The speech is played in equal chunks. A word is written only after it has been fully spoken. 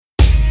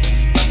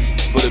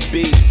For the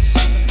beats,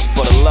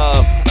 for the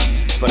love,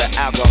 for the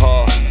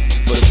alcohol,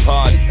 for the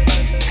party.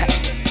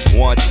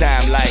 One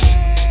time like,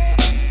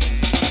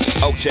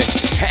 okay.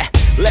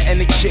 Letting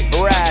the kick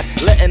ride,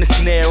 letting the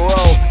snare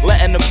roll,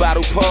 letting the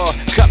bottle pour,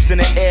 cups in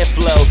the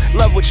airflow.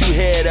 Love what you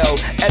hear though,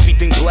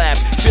 everything blab.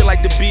 Feel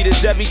like the beat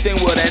is everything,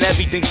 well then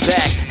everything's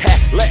back.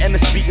 Letting the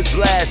speakers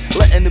blast,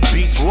 letting the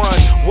beats run.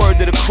 Word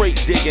to the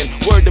crate digging,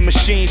 word to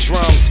machine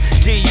drums.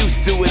 Get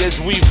used to it as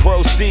we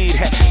proceed.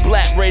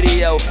 Black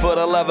radio for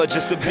the lover,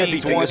 just the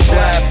beats. Everything is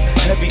blab,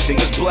 everything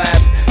is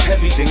blab,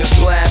 everything is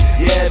blab.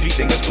 Yeah,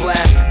 everything is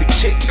blab. The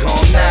kick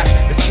gon' knock,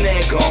 the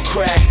snare gon'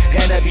 crack,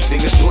 and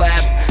everything is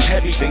blab.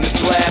 Everything is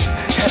blab,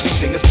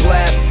 everything is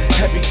blab,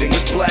 everything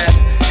is blab,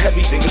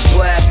 everything is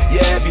blab,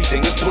 yeah,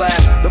 everything is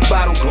blab. The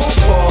bottle gon'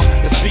 pour,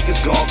 the speakers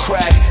gon'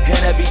 crack, and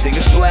everything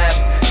is blab,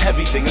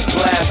 everything is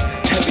blab,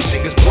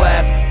 everything is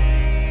blab.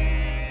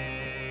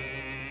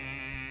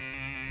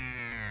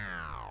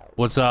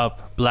 What's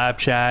up, Blab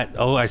Chat?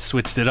 Oh, I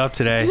switched it up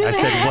today. I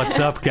said, what's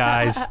up,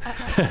 guys?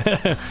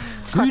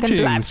 It's fucking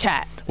Blab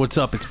Chat. What's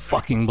up? It's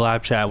fucking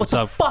Blab Chat. What's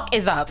up? What the fuck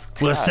is up?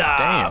 What's up?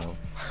 Damn.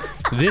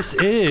 This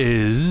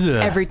is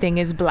Everything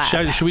is black.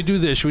 Should we do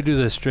this? Should we do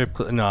the strip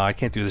club? No, I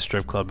can't do the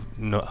strip club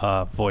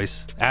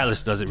voice.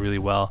 Atlas does it really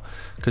well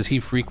because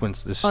he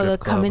frequents the strip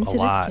club a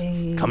lot.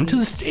 Come to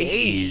the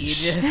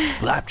stage.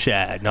 Blab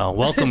Chat. No,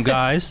 welcome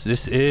guys.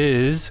 This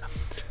is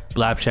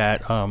Blab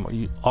Chat,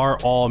 our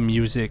all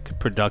music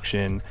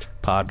production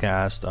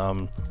podcast.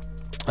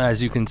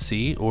 As you can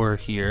see or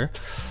hear,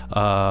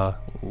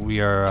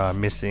 we are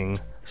missing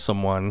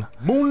someone.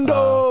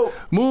 Mundo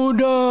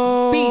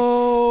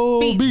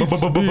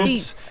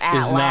Beats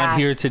is not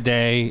here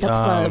today.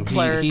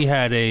 He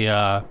had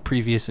a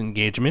previous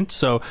engagement,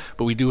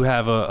 but we do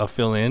have a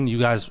fill-in. You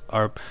guys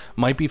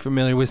might be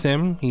familiar with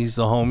him. He's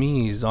the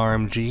homie. He's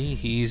RMG.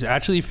 He's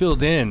actually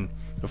filled in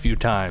a few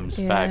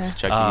times. Yeah. Facts.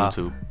 Check the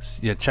YouTube.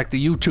 Yeah, check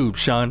the YouTube,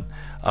 Sean.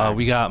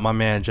 We got my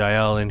man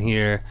Jael in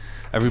here.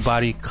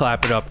 Everybody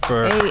clap it up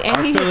for Hey, and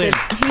our he fill-in.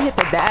 hit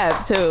the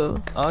dab too.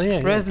 Oh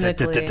yeah,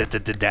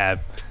 Rhythmically.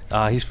 dab.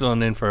 He's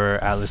filling in for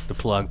Atlas the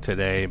Plug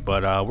today,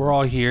 but we're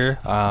all here.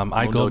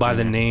 I go by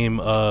the name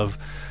of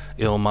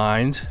Ill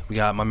Mind. We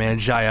got my man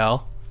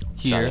Jael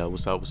here. Jael,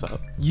 what's up? What's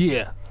up?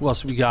 Yeah. Who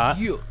else we got?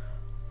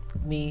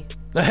 Me.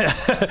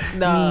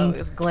 No,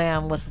 it's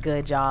Glam. What's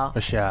good, y'all?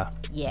 Asha.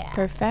 Yeah.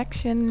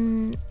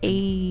 Perfection.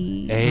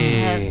 Hey,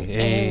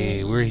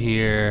 we're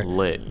here.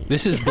 Lit.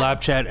 This is Blab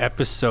Chat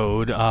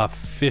episode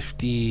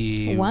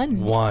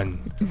 51.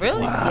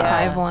 Really? Wow.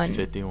 Yeah. 5-1.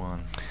 51.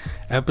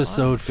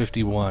 Episode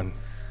 51.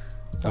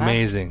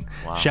 Amazing.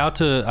 Wow. Shout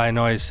to, I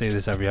know I say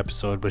this every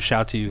episode, but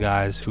shout to you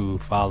guys who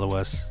follow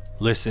us,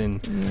 listen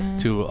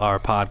to our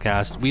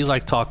podcast. We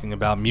like talking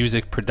about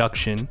music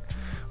production.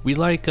 We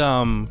like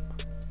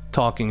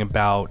talking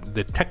about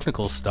the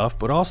technical stuff,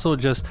 but also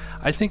just,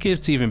 I think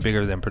it's even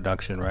bigger than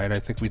production, right? I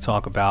think we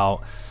talk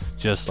about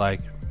just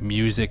like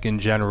music in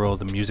general,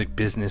 the music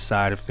business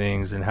side of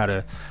things, and how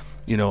to,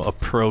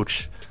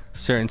 approach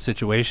certain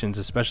situations,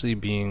 especially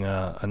being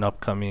an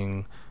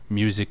upcoming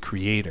music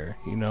creator.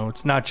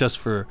 It's not just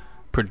for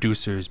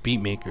producers,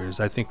 beat makers.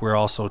 I think we're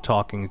also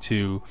talking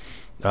to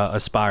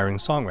aspiring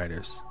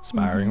songwriters,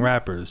 aspiring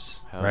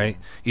rappers, right?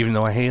 Even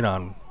though I hate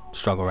on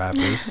struggle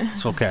rappers,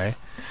 it's okay.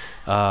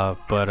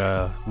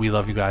 But we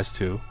love you guys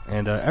too,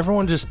 and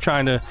everyone just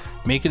trying to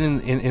make it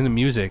in the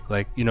music.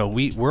 Like,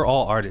 we're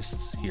all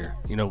artists here.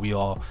 We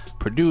all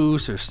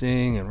produce or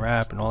sing and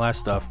rap and all that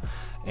stuff,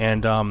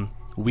 and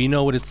we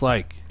know what it's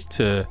like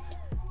to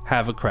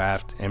have a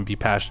craft and be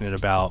passionate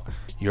about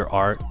your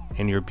art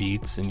and your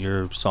beats and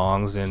your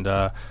songs, and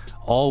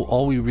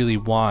all we really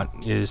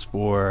want is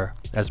for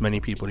as many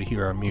people to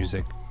hear our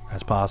music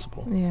as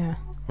possible. Yeah.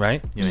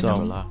 Right? You ain't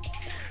never lie.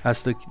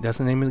 That's the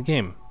name of the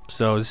game.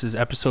 So this is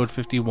episode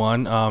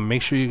 51.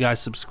 Make sure you guys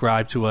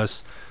subscribe to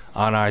us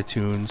on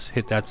iTunes.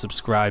 Hit that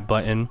subscribe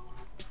button.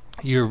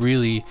 You're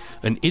really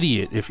an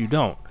idiot if you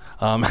don't.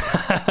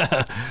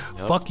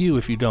 Fuck you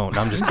if you don't.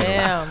 I'm just kidding.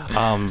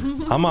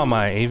 Damn. I'm on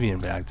my avian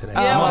bag today.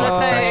 Yeah, I'm on I my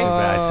wanna say. perfection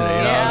bag today.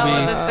 You know Yeah, what I I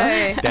mean? was to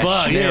say. That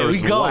But snare yeah, we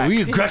is go. whack.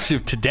 We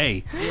aggressive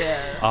today.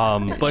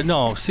 Yeah. But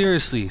no,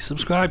 seriously,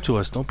 subscribe to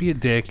us. Don't be a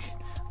dick.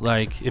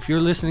 Like, if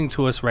you're listening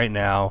to us right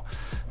now,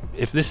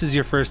 if this is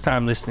your first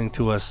time listening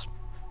to us,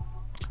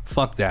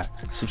 fuck that.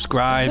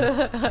 Subscribe.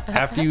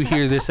 After you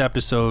hear this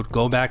episode,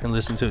 go back and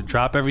listen to it.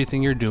 Drop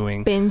everything you're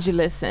doing. Binge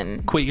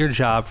listen. Quit your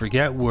job.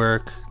 Forget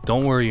work.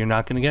 Don't worry, you're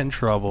not going to get in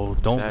trouble.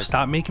 Don't Exactly.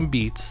 stop making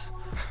beats.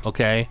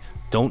 Okay?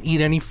 Don't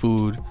eat any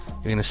food.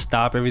 You're going to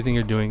stop everything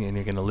you're doing and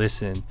you're going to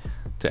listen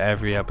to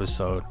every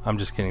episode. I'm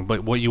just kidding.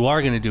 But what you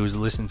are going to do is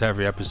listen to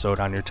every episode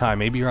on your time.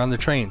 Maybe you're on the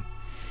train.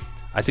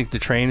 I think the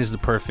train is the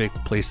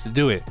perfect place to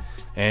do it.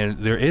 And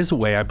there is a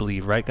way, I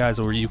believe, right,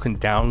 guys, where you can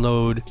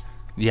download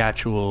the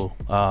actual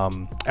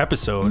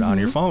episode on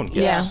your phone.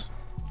 Yes.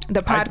 Yeah.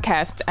 The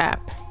podcast app.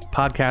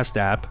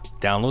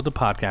 Download the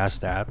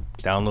podcast app,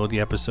 download the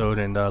episode,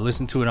 and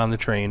listen to it on the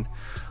train,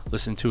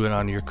 listen to it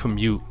on your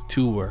commute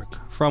to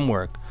work, from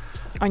work.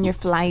 On your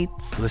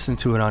flights. Listen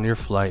to it on your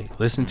flight.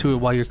 Listen to it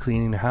while you're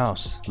cleaning the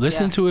house.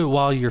 Listen Yeah. to it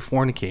while you're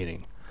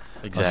fornicating.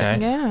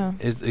 Exactly. Yeah.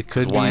 It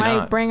could So be. why Might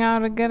not? bring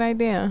out a good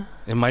idea.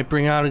 It might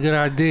bring out a good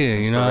idea.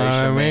 You know what I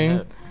Inspiration, mean?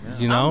 man. Yeah.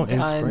 You know, I'm done.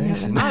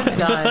 inspiration. I'm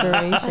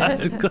done.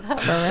 Inspiration.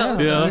 For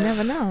real. Yeah. You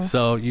never know.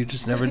 So you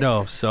just never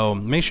know. So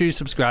make sure you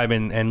subscribe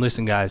and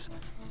listen, guys.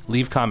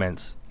 Leave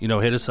comments. You know,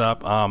 hit us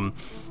up.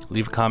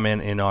 Leave a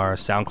comment in our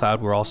SoundCloud.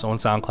 We're also on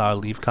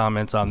SoundCloud. Leave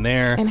comments on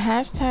there. And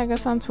hashtag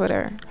us on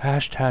Twitter.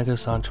 Hashtag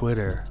us on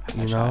Twitter.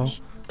 You know,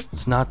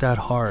 it's not that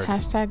hard.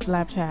 Hashtag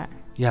Blapchat.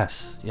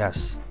 Yes.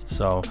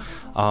 So,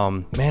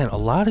 man, a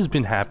lot has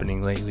been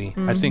happening lately.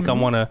 I think I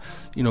want to,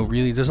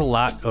 really, there's a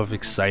lot of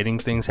exciting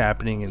things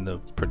happening in the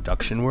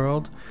production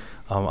world.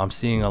 I'm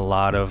seeing a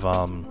lot of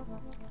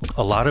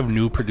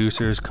new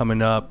producers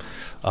coming up.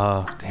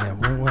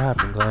 Damn, what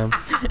happened, Glam?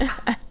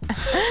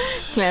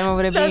 Glam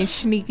over there being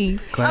sneaky.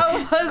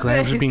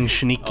 Glam's being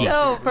sneaky.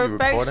 No, recording?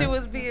 perfection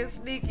was being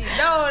sneaky.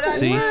 No, not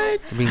See,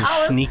 what? being I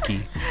was-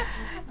 sneaky.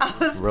 I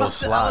was Real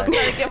supposed to, I was sly.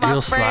 trying to get my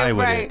Real sly frame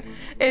with right,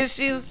 and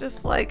she was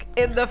just like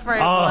in the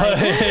frame. Oh,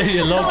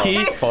 like, low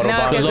key. Photo No,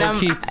 bomb. because Low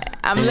key.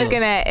 I'm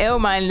looking at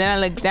Ilma and then I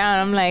look down.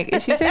 I'm like,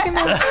 is she taking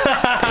a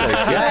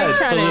Yeah,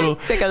 trying a little-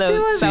 to take a little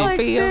was like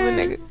selfie of a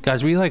this. nigga?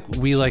 Guys, we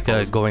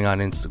like going on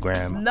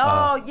Instagram.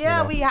 no, you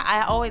know.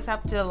 I always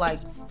have to like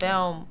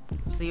film.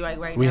 See, right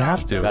We now.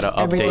 have to. Gotta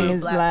Everything update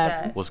is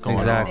black. what's going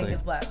Exactly. Everything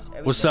is black.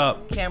 What's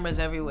Everything. up? Cameras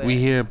everywhere. We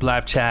here,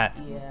 Blap Chat.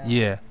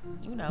 Yeah.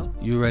 You know.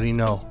 You already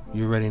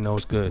know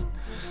it's good.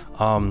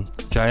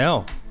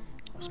 Jael,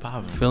 What's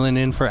poppin'? filling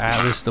in for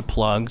Atlas the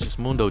plug. Just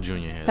Mundo Jr.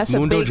 here. That's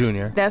Mundo a big,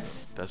 Jr..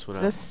 That's what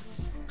I.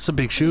 that's Some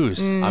big shoes.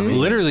 I mean,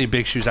 Literally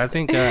big shoes. I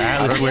think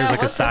Atlas wears like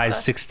a what's the size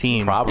size?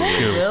 16 probably.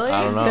 shoe. Really?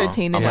 I don't know.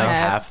 13 I'm and a like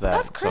half. half that.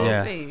 That's so-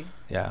 crazy.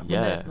 Yeah.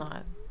 Yeah. But it's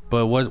not.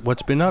 But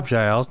what's been up,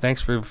 Jael?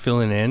 Thanks for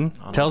filling in.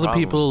 no Tell the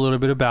problem. people a little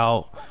bit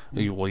about.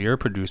 Well, you're a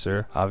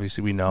producer,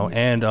 obviously we know,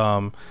 and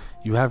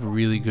you have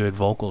really good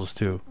vocals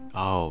too.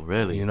 Oh,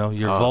 really? You know,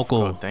 your Oh,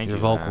 cool. Thank your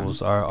you,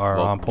 vocals man. are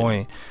on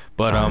point.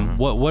 But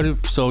what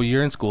if so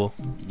you're in school?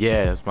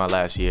 Yeah, it's my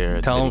last year.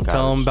 At Tell City them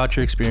College. about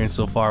your experience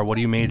so far. What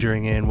are you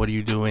majoring in? What are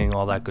you doing?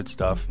 All that good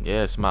stuff.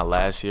 Yeah, it's my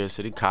last year at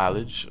City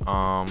College.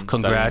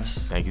 Congrats.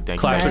 Studying. Thank you.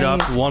 Clap it up.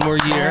 Nice. One more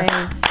year.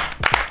 Nice.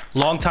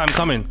 Long time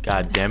coming.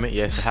 God damn it.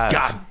 Yes, it has.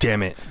 God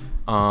damn it.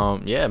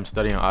 Yeah, I'm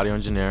studying audio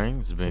engineering.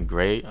 It's been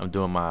great. I'm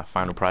doing my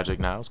final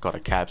project now. It's called a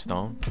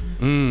capstone.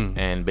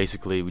 And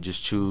basically, we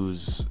just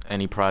choose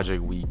any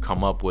project we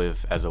come up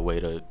with as a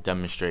way to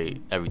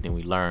demonstrate everything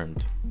we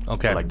learned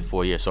Okay. for like the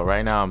 4 years. So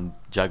right now, I'm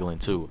juggling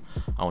two.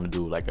 I want to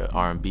do like an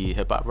R&B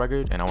hip hop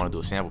record, and I want to do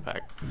a sample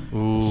pack.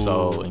 Ooh.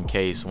 So in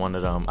case one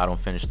of them I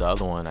don't finish the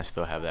other one, I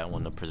still have that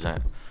one to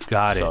present.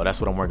 Got So it. that's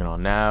what I'm working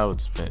on now.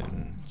 It's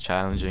been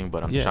challenging,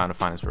 but I'm Yeah. trying to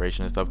find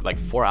inspiration and stuff. Like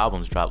 4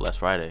 albums dropped last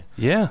Friday.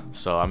 Yeah.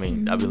 So I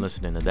mean, I've been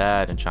listening to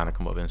that and trying to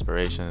come up with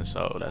inspiration.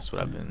 So that's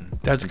what I've been.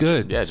 That's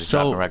good. Yeah, just so,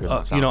 dropping records.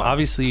 on SoundCloud.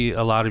 obviously,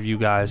 a lot of you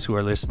guys who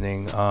are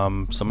listening,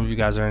 some of you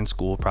guys are in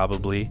school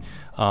probably.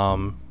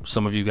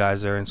 Some of you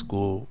guys are in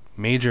school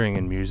majoring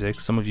in music.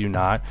 Some of you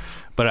not.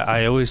 But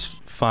I always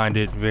find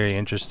it very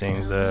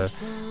interesting the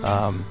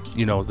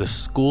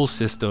school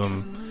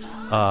system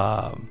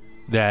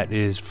that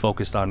is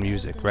focused on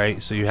music,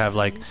 right? So you have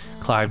like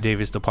Clive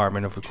Davis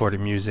Department of Recorded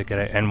Music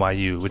at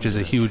NYU, which is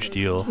a huge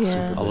deal.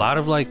 Yeah. A lot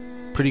of like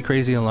pretty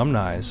crazy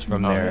alumni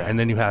from there. yeah. And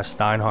then you have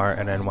Steinhardt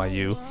at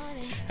NYU.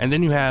 And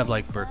then you have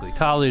like Berkeley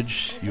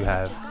College, you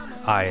have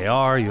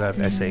IAR, you have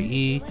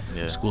SAE,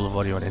 Yeah. School of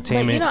Audio and But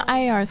Entertainment. you know,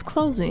 IR is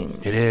closing.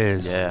 It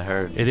is. Yeah, I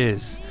heard. It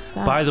is.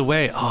 Sucks. By the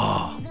way,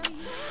 I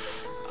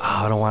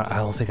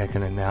don't think I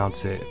can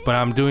announce it, but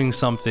I'm doing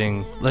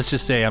something. Let's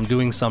just say I'm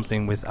doing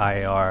something with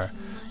IAR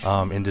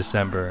in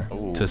December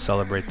Ooh. to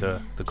celebrate the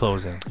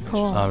closing.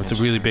 Cool. It's a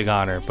really big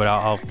honor, but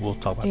we'll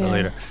talk about that Yeah.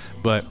 later.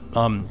 But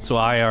so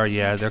IAR,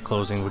 yeah, they're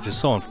closing, which is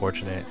so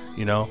unfortunate,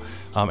 you know.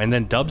 And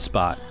then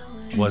Dubspot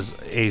was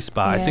a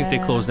spot. I think they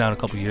Yeah. closed down a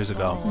couple years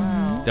ago.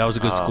 That was a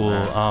good Oh, school.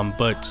 man.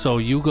 But so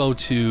you go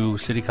to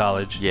City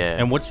College. Yeah.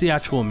 And what's the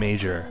actual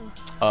major?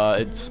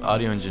 It's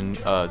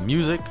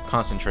music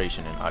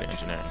concentration in audio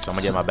engineering. So I'm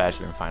gonna get my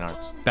bachelor in fine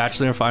arts.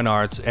 Bachelor in Fine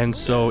Arts. And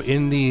so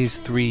in these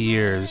 3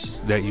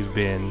 years that you've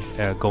been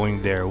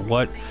going there,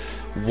 what's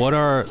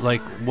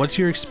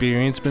your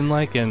experience been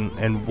like,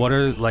 and what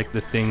are like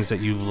the things that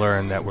you've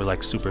learned that were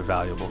like super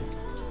valuable?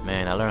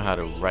 Man, I learned how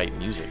to write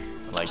music.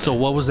 Like So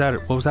what was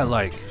that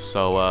like?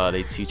 So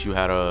they teach you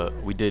how to.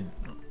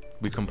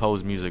 We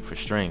compose music for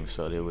strings.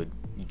 So you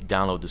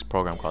download this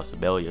program called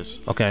Sibelius.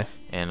 Okay.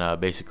 And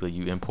basically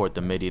you import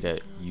the MIDI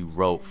that you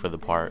wrote for the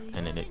part,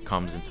 and then it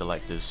comes into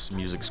like this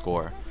music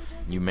score.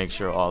 You make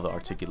sure all the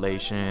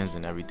articulations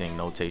and everything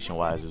notation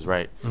wise is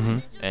right.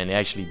 And they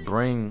actually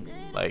bring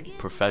like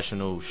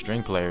professional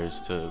string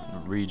players to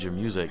read your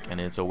music,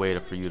 and it's a way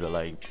for you to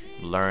like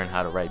learn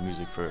how to write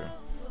music for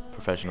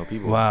professional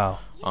people. Wow.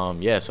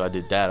 Yeah, so I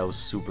did that. I was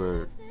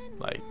super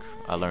Like,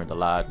 I learned a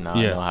lot. Now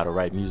I know how to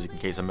write music in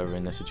case I'm ever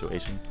in that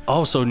situation.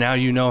 Oh, so now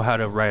you know how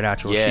to write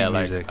actual sheet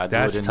like, music. I do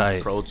That's it in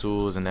tight. Pro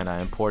Tools, and then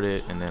I import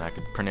it, and then I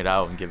can print it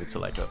out and give it to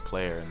like a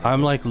player. And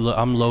I'm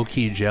I'm low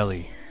key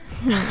jelly.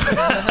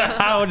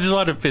 I just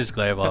want to piss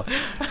Glam off.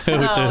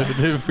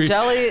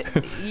 Jelly,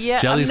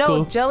 Jelly's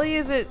cool. Jelly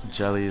isn't.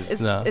 Jelly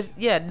is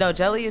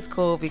Jelly is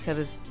cool because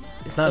it's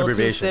not an still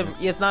abbreviation.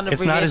 It's not an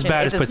It's abbreviation. not as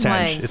bad as It's a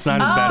slang. potential. It's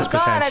not as bad as Oh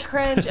God, I potential.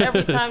 cringe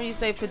every time you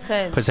say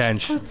potential.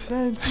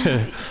 Potential.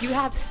 You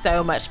have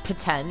so much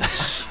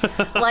potential.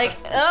 Like,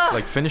 ugh.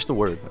 like finish the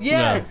word.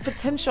 Yeah, No.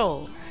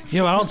 potential. You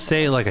know, I don't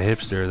say it like a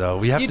hipster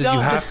though. You have to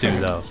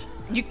though.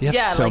 You have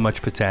so like,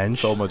 much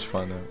potential. So much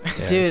fun though.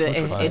 Yeah, dude,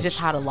 so much fun. it just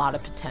had a lot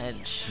of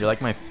potential. You're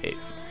like my fave.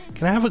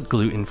 Can I have a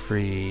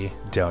gluten-free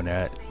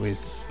donut with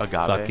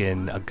Agave?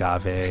 fucking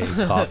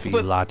agave coffee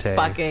With latte?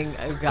 Fucking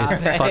With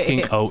agave.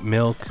 fucking oat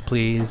milk,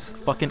 please.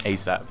 Fucking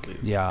ASAP, please.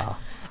 Yeah.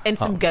 and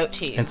some goat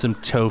cheese. And some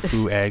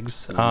tofu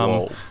eggs.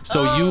 Whoa.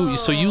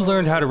 So you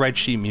learned how to write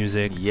sheet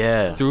music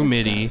Yeah. through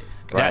MIDI. That,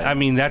 Right. I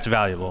mean, that's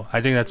valuable.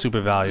 I think that's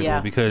super valuable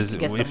Yeah, because you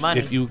get some money.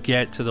 if you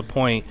get to the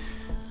point,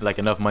 Like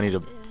enough money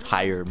to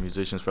hire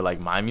musicians for like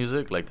my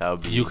music, like that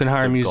would be. you can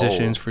hire the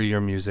musicians goal. for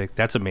your music.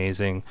 That's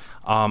amazing.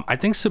 I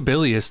think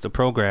Sibelius, the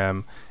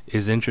program,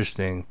 is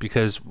interesting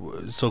because,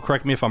 so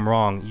correct me if I'm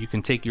wrong, you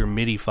can take your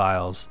MIDI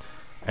files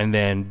and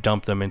then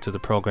dump them into the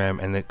program,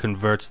 and it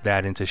converts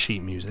that into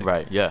sheet music.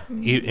 Right. Yeah.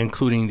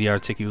 Including the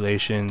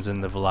articulations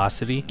and the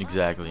velocity.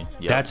 Exactly.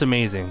 Yep. That's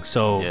amazing.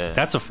 So Yeah.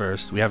 that's a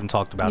first. We haven't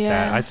talked about Yeah.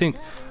 that. I think,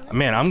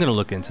 man, I'm gonna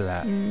look into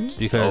that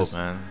because Dope,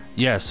 man.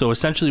 yeah. So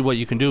essentially, what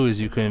you can do is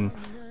you can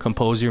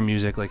compose your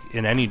music like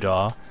in any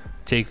DAW,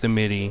 take the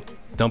MIDI,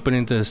 dump it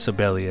into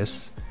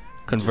Sibelius,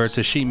 convert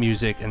to sheet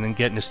music, and then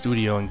get in the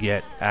studio and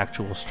get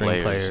actual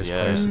string Players, players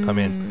yeah. to come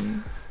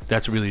in.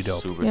 That's really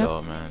dope. Super Yep.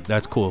 dope, man.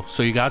 That's cool.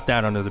 So you got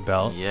that under the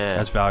belt. Yeah.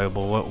 That's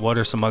valuable. What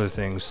are some other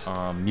things?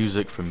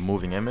 Music from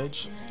moving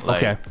image. Like,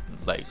 Okay.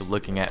 Like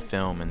looking at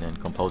film and then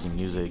composing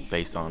music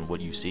based on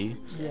what you see.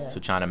 Yeah. So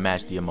trying to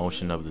match the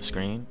emotion of the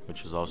screen,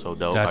 which is also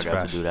dope. That's I got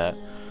fresh. to do that.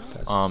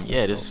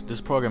 That's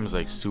This program is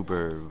like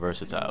super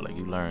versatile. Like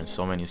you learn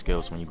so many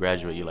skills. When you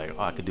graduate, you're like,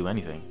 oh, I could do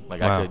anything. Like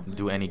Wow. I could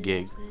do any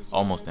gig,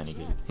 almost any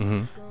gig.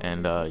 Mhm.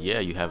 And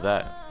you have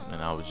that. And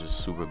I was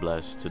just super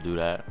blessed to do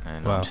that.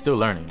 And Wow. I'm still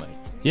learning, like,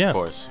 Yeah. of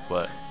course.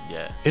 But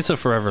yeah. It's a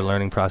forever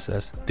learning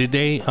process. Did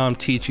they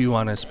teach you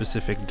on a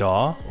specific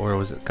DAW, or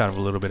was it kind of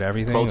a little bit of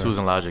everything? Pro or- Tools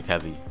and Logic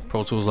heavy.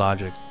 Pro Tools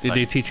Logic. Did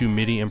they teach you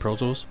MIDI in Pro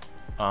Tools?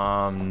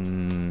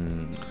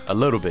 A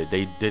little bit.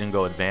 They didn't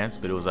go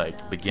advanced, but it was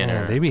like beginner.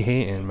 Man, they be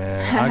hating,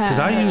 man. Because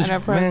I use,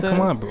 Pro man, come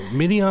Tools. on, bro.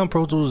 MIDI on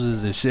Pro Tools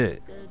is the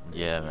shit.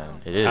 Yeah, man,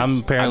 it is. I'm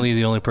apparently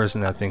the only person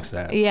that thinks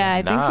that. Yeah, I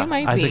think Nah. you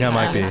might be. I think I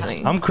might honestly.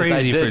 be. I'm 'Cause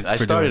crazy for I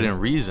started doing in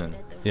Reason.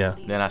 it. Yeah.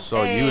 Then I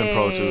saw you in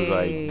Pro Tools,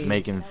 like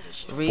making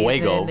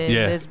Fuego.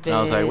 Yeah. And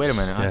I was like, wait a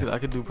minute, Yeah. I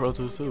could do Pro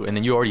Tools too. And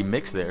then you already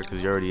mixed there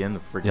because you're already in the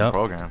freaking Yep.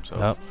 program. So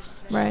Yep.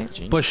 Right.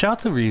 genius. But shout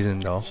to Reason,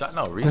 though.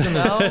 No, Reason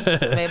is.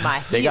 Made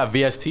my They got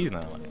heat. VSTs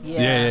now. Like,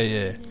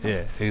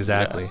 Yeah,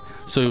 exactly.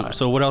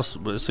 So what else?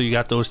 So you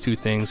got those two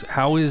things.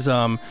 How is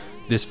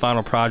this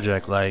final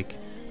project like?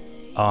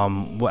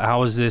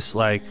 How is this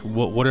like?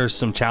 What are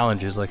some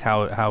challenges? Like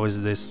how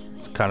is this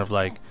kind of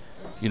like,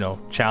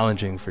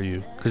 challenging for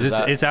you? Because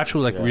it's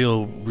actually like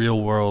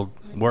real world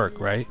work,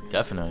 right?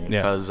 definitely.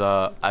 Yeah. Because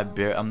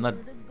I'm not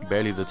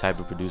barely the type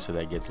of producer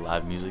that gets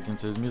live music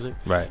into his music.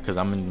 Right. Because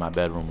I'm in my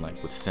bedroom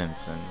like with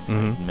synths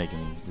and like,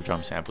 making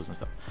drum samples and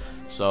stuff.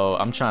 So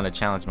I'm trying to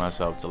challenge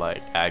myself to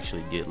like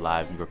actually get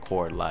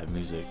record live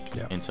music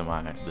Yeah. into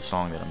the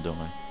song that I'm doing,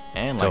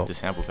 and like Dope. the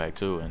sample pack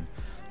too, and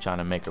trying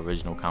to make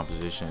original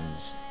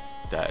compositions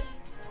that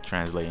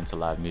translate into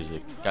live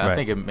music. I Right.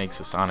 think it makes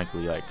it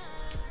sonically like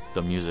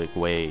the music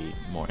way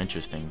more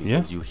interesting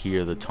because you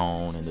hear the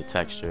tone and the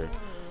texture.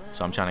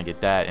 So I'm trying to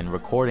get that, and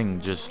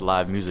recording just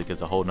live music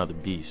is a whole nother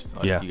beast.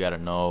 Like, Yeah. you gotta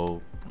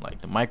know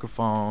like the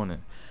microphone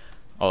and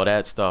all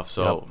that stuff.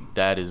 So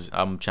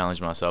I'm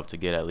challenging myself to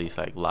get at least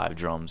like live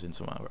drums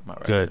into my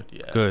record. Good.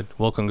 Yeah. Good.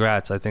 Well,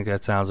 congrats. I think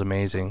that sounds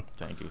amazing.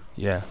 Thank you.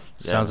 Yeah,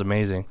 Yeah. sounds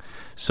amazing.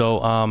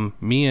 So,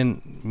 me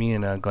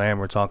and Glam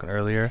were talking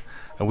earlier,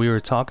 and we were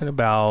talking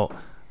about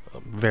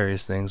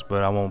various things,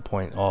 but I won't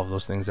point all of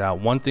those things out.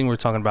 One thing we're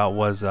talking about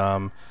was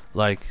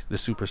like the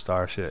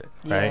superstar shit,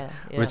 right? Yeah,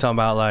 We're yeah. talking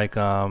about like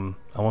I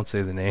won't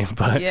say the name,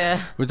 but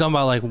Yeah. we're talking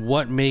about like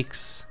what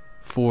makes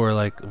for a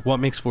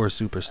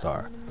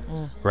superstar,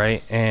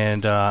 right?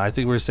 And I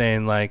think we're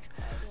saying like,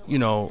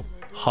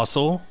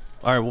 hustle.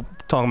 All right, we're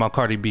talking about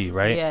Cardi B,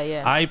 right? Yeah,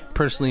 yeah. I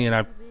personally, and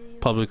I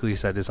publicly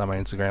said this on my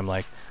Instagram,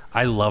 like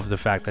I love the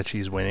fact that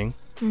she's winning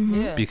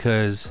Yeah.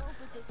 because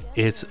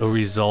it's a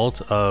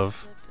result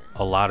of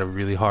a lot of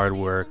really hard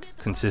work,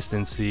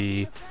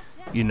 consistency,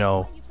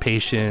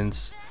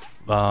 patience,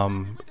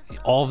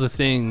 all the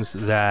things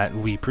that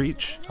we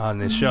preach on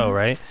this show,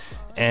 right?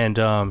 And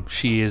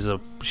she is a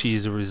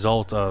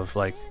result of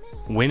like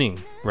winning,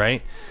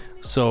 right?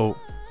 So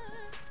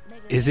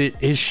is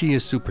she a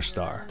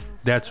superstar?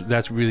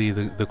 That's really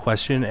the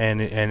question,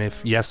 and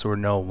if yes or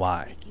no,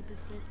 why?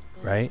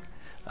 right?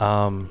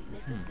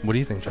 What do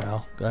you think,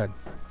 Jael? Go ahead.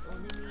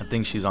 I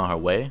think she's on her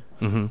way.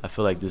 Mm-hmm. I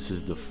feel like this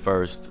is the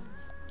first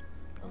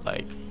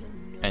like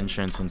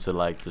entrance into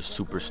like the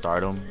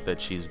superstardom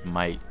that she's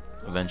might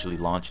eventually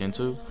launch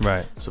into.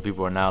 Right. So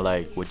people are now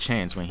like, with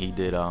Chance when he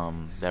did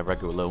that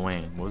record with Lil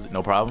Wayne, what was it,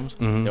 No Problems?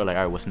 Mm-hmm. They were like,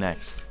 all right, what's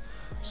next?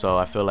 So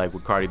I feel like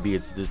with Cardi B,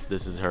 it's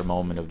this is her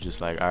moment of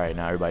just like, all right,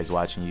 now everybody's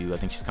watching you. I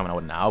think she's coming out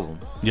with an album.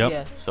 Yep.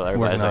 Yeah. So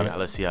everybody's Working like, on it.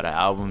 let's see how the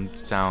album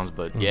sounds.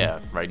 But yeah,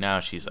 right now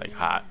she's like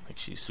hot. Like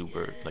she's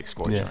super like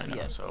scorching Yeah. right now.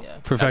 Yes, So yeah.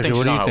 Professor, she's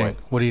what do on you her think?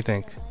 way. What do you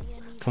think?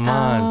 Come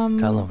on,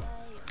 tell him.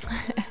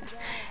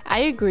 I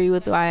agree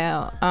with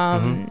Jael.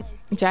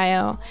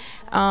 Jael.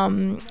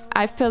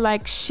 I feel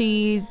like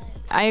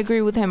I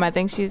agree with him. I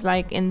think she's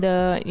like in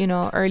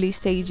the, early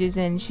stages,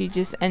 and she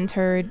just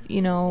entered,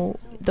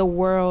 the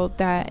world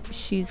that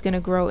she's going to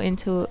grow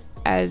into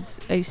as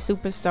a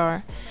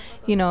superstar.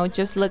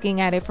 Just looking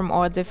at it from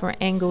all different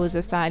angles,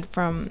 aside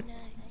from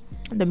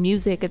the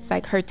music, it's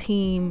like her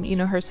team,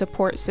 her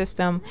support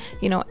system,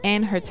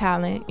 and her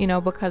talent,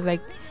 because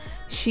like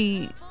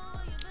she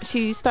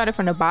started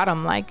from the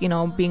bottom, like, being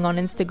on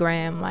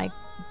Instagram, like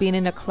being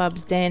in the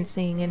clubs,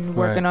 dancing and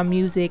working Right. on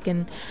music,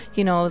 and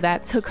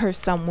that took her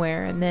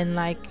somewhere. And then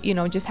like,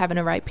 just having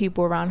the right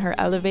people around her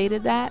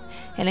elevated that,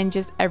 and then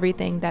just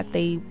everything that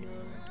they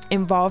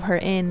involve her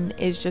in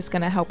is just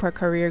gonna help her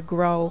career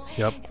grow.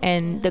 Yep.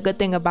 And the good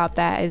thing about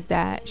that is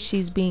that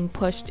she's being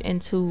pushed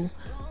into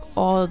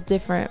all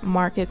different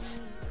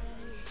markets.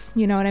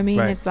 You know what I mean?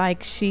 Right. It's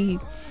like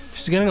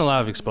She's getting a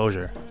lot of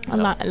exposure. a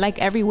lot, like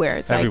everywhere.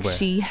 It's Everywhere. like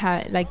she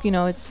had, like,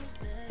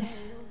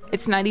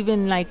 it's not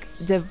even like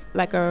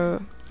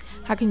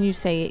how can you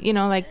say it?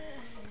 Like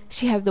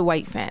she has the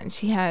white fans,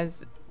 she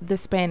has the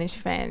Spanish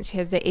fans, she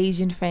has the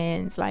Asian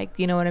fans, like,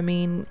 you know what I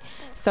mean?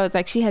 So it's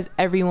like she has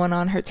everyone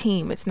on her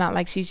team. It's not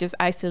like she's just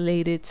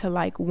isolated to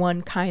like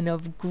one kind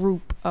of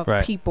group of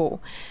Right.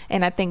 people.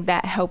 And I think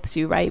that helps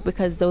you, right?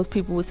 Because those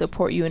people will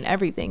support you in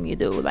everything you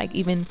do. Like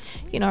even,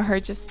 her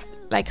just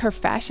like her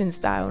fashion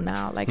style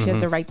now, like she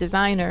has the right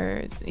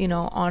designers,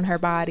 on her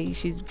body.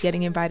 She's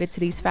getting invited to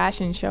these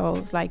fashion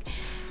shows. Like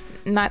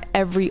not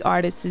every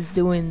artist is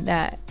doing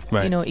that,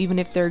 Right. Even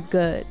if they're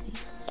good.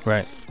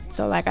 Right.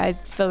 So like I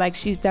feel like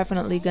she's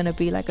definitely gonna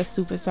be like a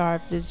superstar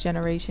of this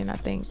generation, I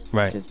think.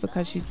 Right. Just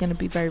because she's gonna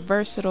be very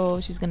versatile,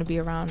 she's gonna be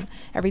around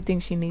everything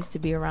she needs to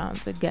be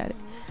around to get it.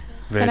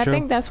 Very and true. I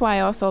think that's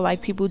why also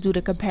like people do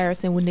the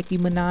comparison with Nicki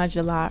Minaj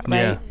a lot,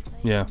 right?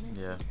 Yeah.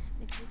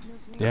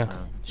 yeah.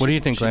 What do you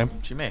think, Lam?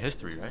 She made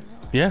history, right?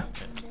 Yeah.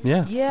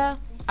 Yeah. Yeah,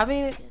 I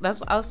mean,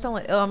 I was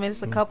telling I mean,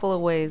 it's a couple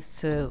of ways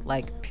to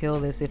like peel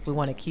this if we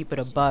want to keep it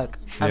a buck.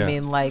 Yeah. I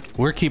mean, like,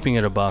 We're keeping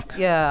it a buck.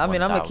 yeah, I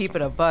mean, I'm gonna 1,000. keep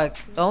it a buck.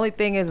 The only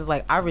thing is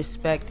like I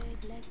respect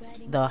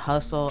the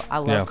hustle. I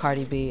love Yeah.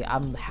 Cardi B.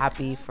 I'm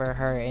happy for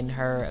her and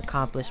her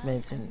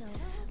accomplishments, and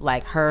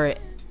like her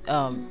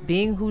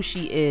being who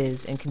she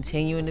is and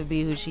continuing to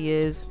be who she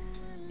is,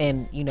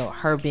 and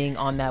her being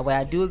on that way.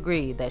 I do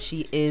agree that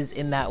she is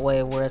in that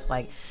way where it's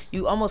like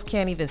you almost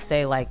can't even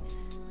say like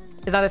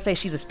it's not to say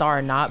she's a star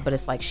or not, but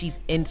it's like she's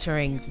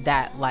entering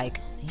that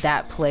like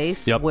that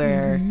place Yep.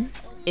 where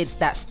it's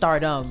that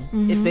stardom.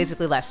 It's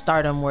basically that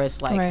stardom where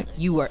it's like Right.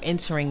 you are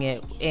entering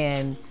it,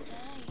 and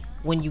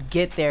when you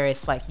get there,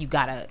 it's like you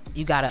gotta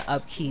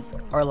upkeep,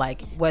 or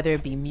like whether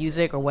it be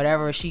music or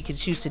whatever she could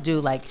choose to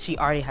do. Like she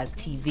already has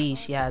TV,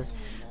 she has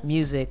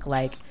music,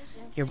 like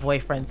your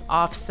boyfriend's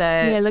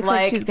Offset. Yeah, it looks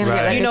like she's gonna Right.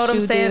 get like You know a what I'm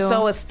shoe saying? deal.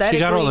 So aesthetically,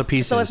 She got all the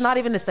pieces. So it's not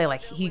even to say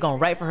like he gonna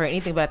write for her or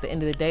anything, but at the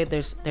end of the day,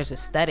 there's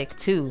aesthetic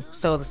too.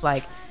 So it's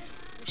like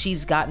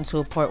she's gotten to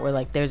a point where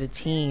like there's a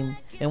team,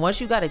 and once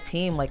you got a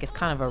team, like it's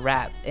kind of a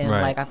wrap. And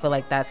Right. like I feel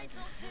like that's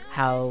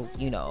how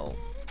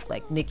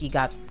like Nicki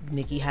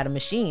had a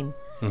machine.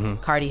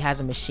 Cardi has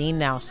a machine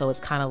now, so it's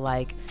kind of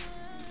like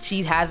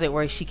she has it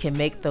where she can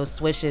make those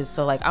switches.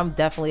 So like I'm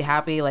definitely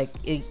happy. Like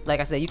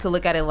I said, you could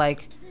look at it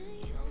like,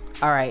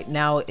 all right,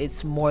 now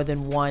it's more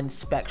than one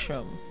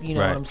spectrum. You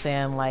know Right. what I'm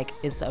saying? Like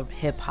it's a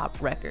hip hop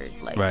record.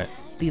 Like Right.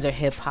 these are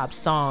hip hop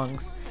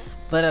songs,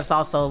 but it's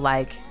also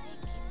like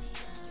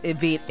it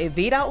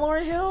beat out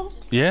Lauryn Hill.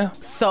 Yeah.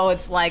 So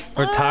it's like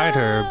Or tied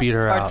her or beat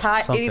her out.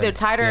 It something. either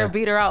tied her Yeah. or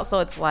beat her out. So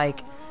it's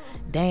like,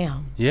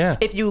 damn. Yeah.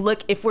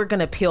 If we're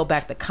gonna peel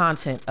back the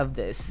content of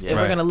this, if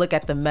Right. we're gonna look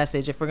at the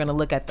message, if we're gonna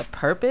look at the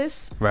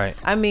purpose, Right.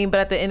 I mean, but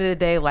at the end of the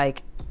day,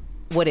 like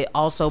what it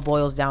also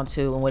boils down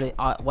to, and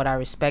what I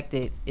respect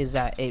it is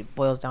that it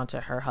boils down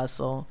to her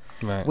hustle,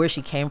 Right. where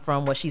she came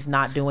from, what she's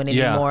not doing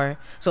Yeah. anymore.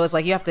 So it's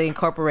like you have to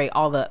incorporate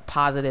all the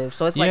positives.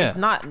 So it's like Yeah. it's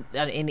not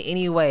in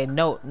any way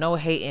no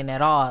hating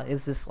at all.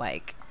 It's just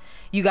like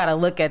you gotta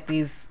look at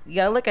these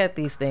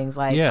things.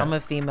 Like Yeah. I'm a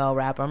female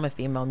rapper, I'm a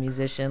female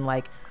musician.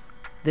 Like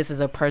this is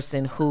a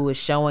person who is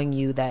showing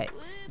you that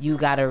you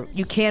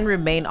can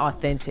remain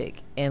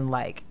authentic and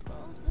like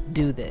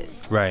do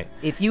this. Right.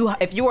 If you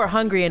are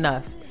hungry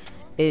enough,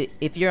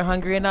 if you're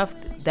hungry enough,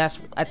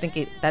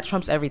 that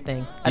trumps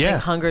everything. I Yeah.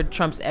 think hunger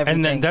trumps everything.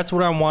 And then that's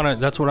what I want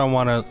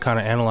to kind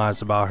of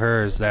analyze about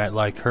her is that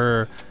like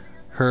her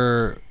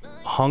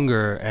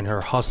hunger and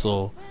her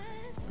hustle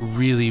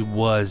really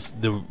was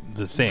the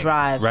thing,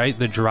 Drive. right?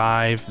 The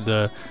drive,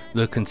 the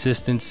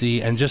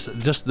consistency, and just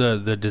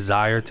the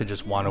desire to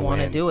just want to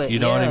win. do it, You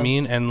know what I yeah.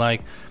 mean? And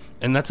like,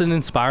 and that's an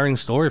inspiring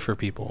story for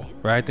people,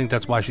 right? I think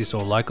that's why she's so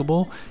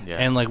likable. Yeah.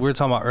 And like we were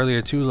talking about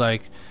earlier too,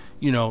 like,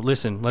 you know,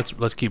 listen,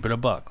 let's keep it a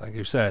buck, like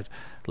you said.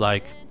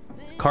 Like,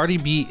 Cardi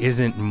B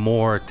isn't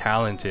more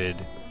talented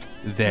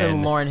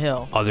than Lauryn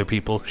Hill. other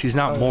people. She's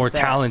not more that.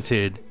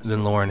 talented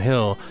than Lauryn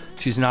Hill.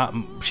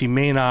 She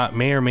may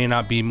or may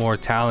not be more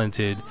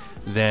talented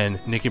than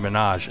Nicki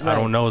Minaj. I Right.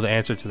 don't know the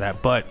answer to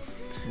that, but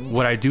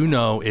what I do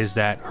know is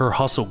that her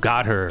hustle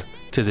got her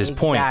to this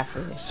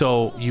Exactly. point.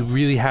 So you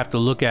really have to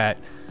look at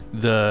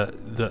the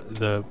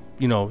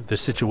you know, the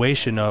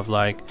situation of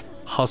like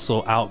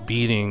hustle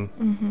outbeating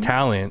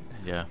talent.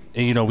 Yeah.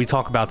 And, you know, we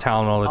talk about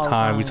talent all the All the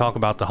time. We time. talk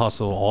about the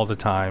hustle all the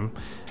time,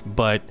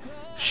 but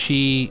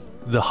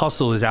the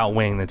hustle is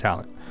outweighing the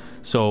talent.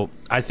 So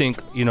I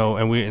think, you know,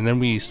 and then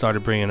we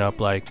started bringing up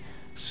like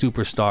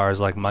superstars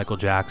like Michael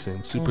Jackson,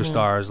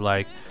 superstars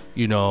like,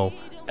 you know,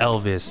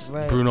 Elvis,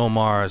 Right. Bruno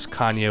Mars,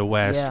 Kanye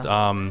West,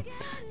 Yeah.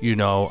 you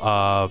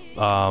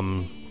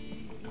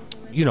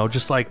know,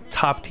 just like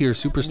top tier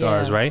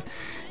superstars, Yeah. right?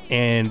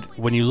 And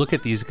when you look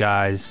at these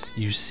guys,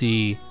 you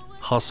see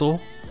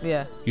hustle,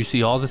 Yeah. you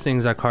see all the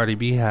things that Cardi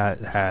B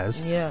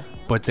has, Yeah.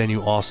 but then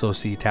you also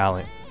see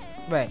talent,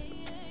 Right.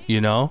 you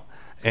know?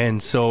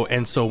 And so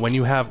when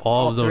you have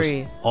All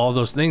all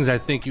those things, I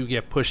think you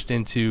get pushed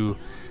into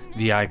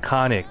the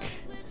iconic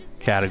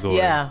category.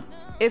 Yeah.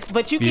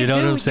 But you You can know what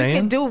I'm do you saying?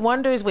 can do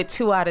wonders with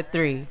 2 out of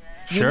 3.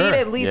 You Sure. need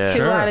at least Yeah. 2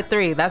 Sure. out of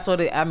 3. That's what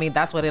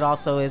that's what it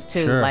also is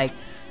too. Sure. Like,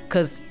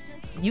 cuz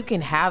you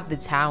can have the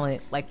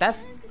talent. Like,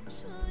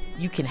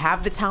 you can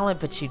have the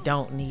talent, but you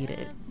don't need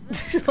it.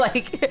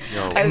 Like,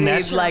 Yo. I And mean,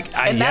 that's- like,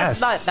 I- and yes.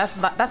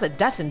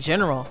 that's in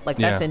general. Like,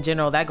 that's Yeah. in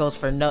general. That goes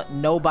for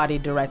nobody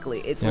directly.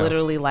 It's Yeah.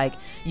 literally like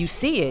you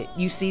see it.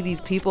 You see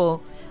these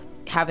people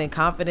having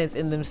confidence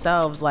in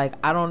themselves. Like,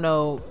 I don't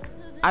know.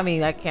 I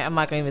mean, I'm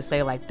not gonna even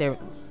say like they're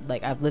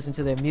like I've listened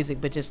to their music,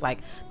 but just like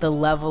the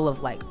level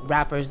of like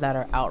rappers that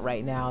are out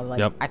right now. Like,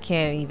 Yep. I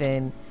can't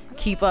even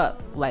keep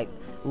up. Like,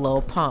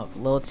 Lil Pump,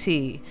 Lil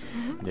T.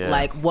 Yeah.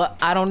 Like, what?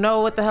 I don't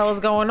know what the hell is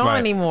going on Right.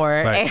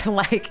 anymore. Right. And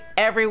like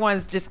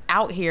everyone's just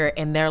out here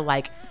and they're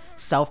like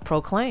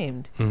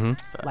self-proclaimed.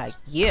 Like,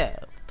 yeah,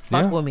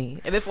 fuck Yeah. with me.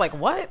 And it's like,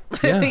 what?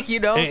 Yeah. You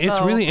know? It's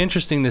So- really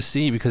interesting to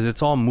see because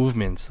it's all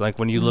movements. Like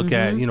when you look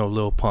at, you know,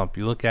 Lil Pump,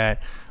 you look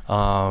at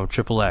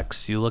Triple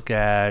X, you look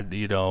at,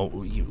 you know,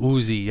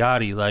 Uzi,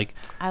 Yachty, like,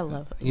 I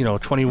love it. you know,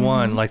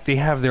 21, like they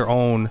have their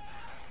own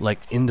like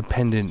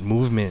independent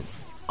movement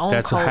Own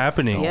that's cults,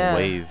 happening. yeah.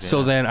 Wave. So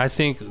yeah. then I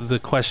think the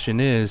question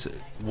is,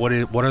 what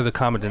are the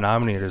common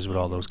denominators with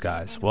all those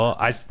guys? Well,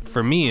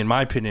 for me, in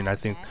my opinion, I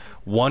think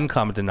one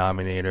common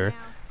denominator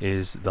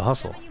is the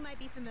hustle.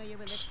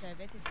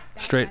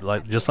 Straight,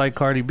 like just like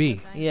Cardi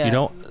B. Yeah. You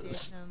know,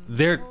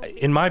 they're,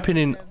 in my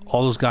opinion,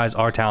 all those guys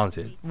are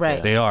talented.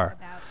 Right. They are.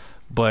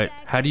 But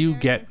how do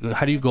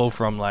you go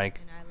from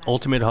like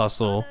ultimate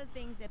hustle,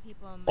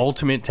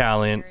 ultimate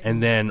talent,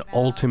 and then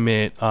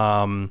ultimate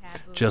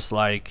just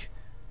like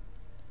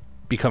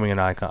becoming an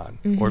icon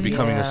or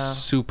becoming a Yeah.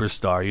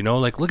 superstar, you know?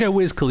 Like look at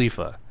Wiz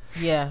Khalifa.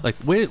 Yeah. Like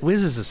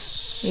Wiz is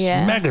a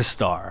Yeah.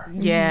 megastar.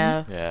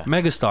 Yeah. Yeah.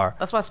 Megastar.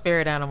 That's my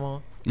spirit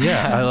animal.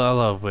 Yeah, I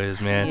love Wiz,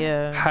 man.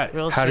 Yeah,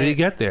 real How did he shit.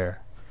 get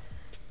there?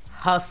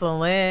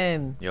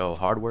 Hustling. Yo,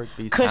 hard work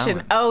beats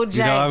Cushion talent. OJ.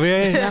 You know what I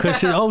mean?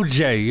 Cushion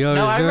OJ. Yo,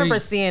 No, I very- remember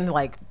seeing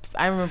like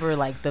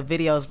the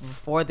videos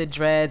before the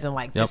dreads and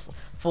like Yep. just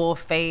full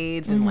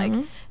fades and like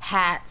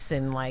hats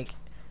and like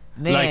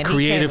man, like he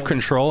creative came-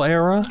 control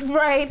era.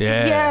 Right.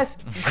 Yeah. Yes.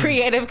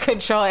 Creative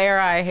control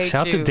era. I hate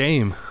Shout you. to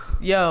Dame.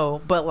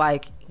 Yo, but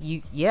like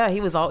he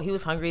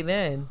was hungry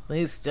then.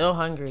 He's still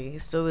hungry.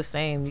 He's still the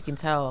same. You can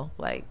tell.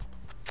 Like,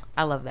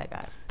 I love that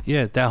guy.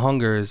 Yeah, that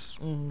hunger is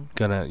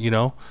gonna, you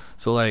know.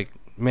 So like,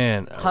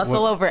 man,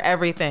 Hustle over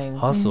everything.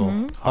 hustle.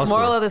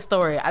 Moral of the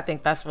story, I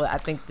think that's what I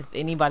think if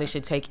anybody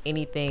should take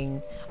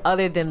anything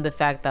other than the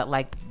fact that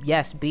like,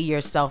 yes, be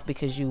yourself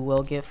because you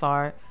will get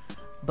far,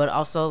 but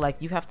also like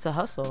you have to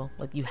hustle.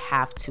 Like you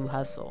have to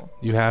hustle.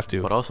 You have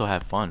to. But also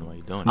have fun while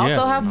you're doing it. Yeah.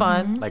 Also have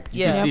fun. Like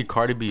you Yeah. can see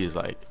Cardi B is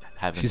like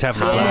having She's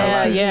having a time. blast.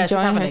 Yeah, She's she's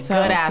enjoying having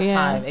herself, a good ass yeah.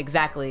 time.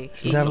 Exactly.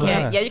 She's having a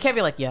blast. You can't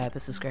be like, yeah,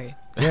 this is great.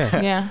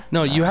 Yeah. Yeah.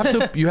 No, you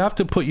have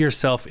to put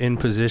yourself in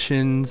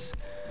positions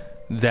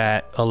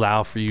that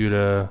allow for you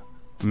to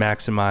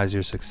maximize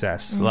your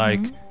success. Like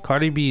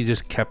Cardi B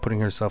just kept putting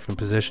herself in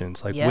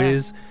positions. Like Yeah.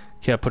 Wiz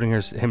kept putting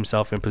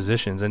himself in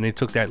positions, and they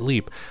took that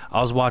leap. I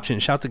was watching.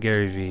 Shout to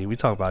Gary V. We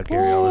talk about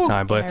Gary all the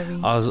time, but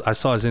Gary. I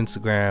saw his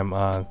Instagram.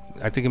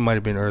 I think it might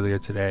have been earlier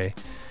today,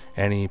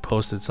 and he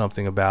posted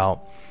something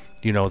about,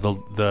 you know,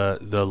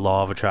 the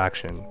law of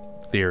attraction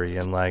theory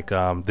and like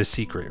The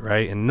Secret,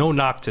 right? And no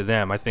knock to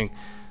them. I think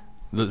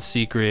The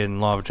Secret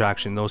and law of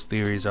attraction, those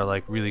theories are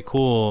like really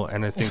cool,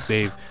 and I think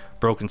they've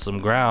broken some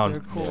ground.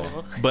 They're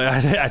cool. But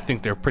I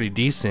think they're pretty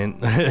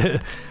decent.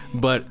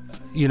 But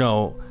you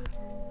know,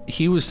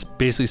 he was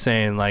basically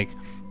saying like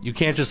you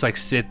can't just like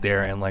sit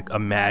there and like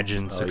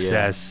imagine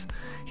success.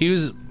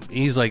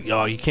 He's like,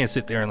 oh, you can't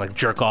sit there and like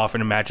jerk off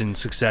and imagine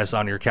success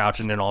on your couch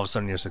and then all of a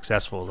sudden you're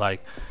successful.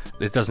 Like,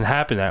 it doesn't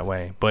happen that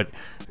way. But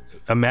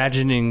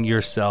imagining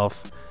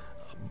yourself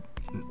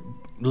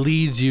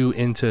leads you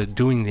into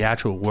doing the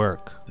actual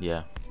work.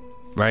 Yeah.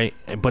 Right?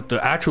 But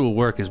the actual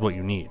work is what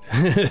you need.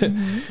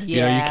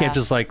 You know, you can't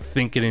just like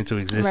think it into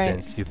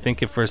existence. Right. You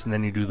think it first and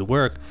then you do the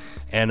work.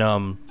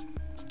 And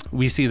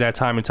we see that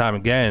time and time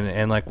again.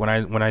 And like when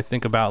I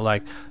think about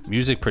like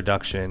music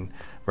production,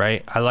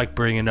 right, I like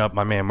bringing up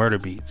my man Murder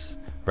Beats,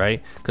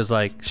 right? Because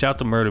like, shout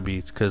to Murder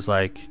Beats, because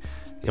like,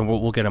 and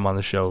we'll get him on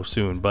the show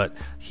soon, but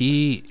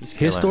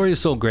his story is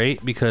so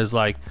great because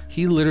like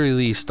he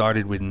literally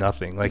started with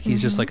nothing. Like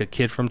he's just like a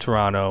kid from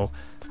Toronto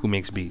who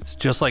makes beats,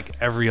 just like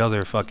every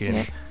other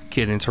fucking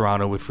kid in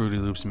Toronto with Fruity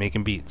Loops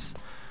making beats.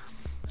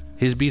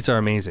 His beats are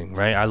amazing,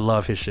 right? I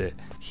love his shit.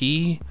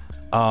 He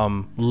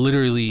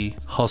literally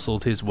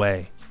hustled his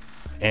way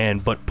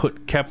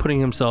but kept putting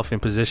himself in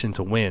position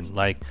to win.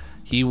 Like,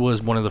 he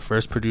was one of the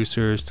first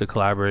producers to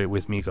collaborate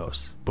with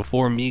Migos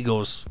before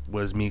Migos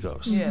was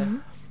Migos. Yeah.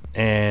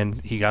 And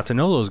he got to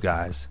know those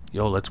guys.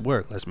 Yo, let's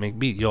work. Let's make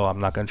beat. Yo, I'm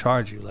not gonna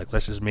charge you. Like,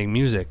 let's just make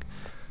music.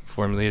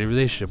 Formulate a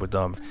relationship with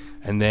them,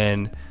 and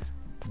then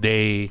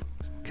they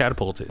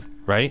catapulted,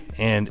 right?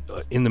 And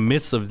in the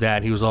midst of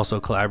that, he was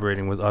also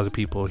collaborating with other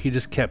people. He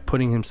just kept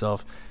putting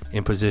himself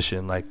in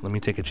position. Like, let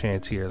me take a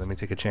chance here. Let me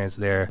take a chance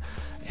there.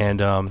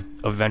 And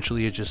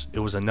eventually, it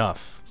was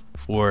enough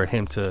for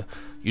him to,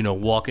 you know,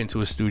 walk into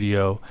a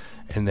studio,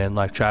 and then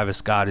like Travis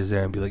Scott is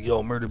there and be like,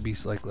 yo, Murder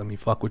Beats, like, let me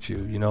fuck with you,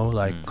 you know,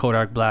 like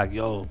Kodak Black,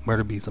 yo,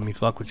 Murder Beats, let me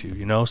fuck with you,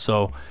 you know.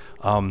 So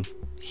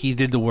he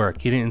did the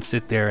work. He didn't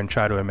sit there and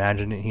try to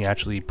imagine it. He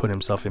actually put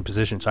himself in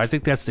position. So I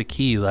think that's the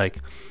key, like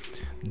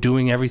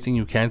doing everything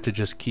you can to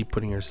just keep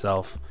putting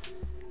yourself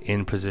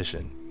in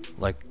position.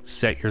 Like,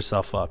 setting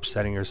yourself up.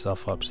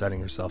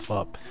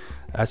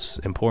 That's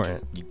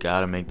important. You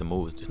gotta make the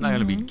moves. It's not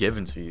gonna be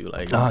given to you.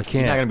 Like, it can't.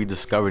 You're not gonna be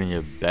discovered in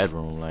your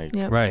bedroom. Like,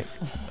 right.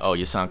 Oh,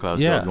 your SoundCloud's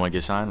dope. You want to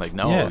get signed? Like,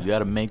 no. You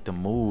gotta make the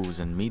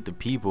moves and meet the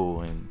people.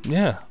 And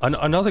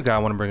another guy I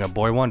want to bring up,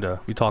 Boy Wonder.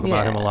 We talk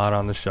about him a lot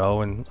on the show,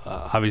 and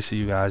obviously,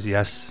 you guys,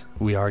 yes,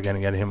 we are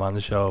gonna get him on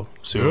the show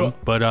soon. Yeah.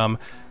 But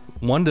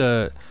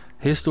Wonder,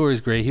 his story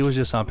is great. He was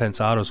just on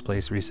Pensado's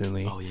Place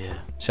recently. Oh yeah.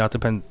 Shout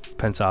out to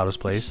Pensado's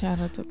Place. Shout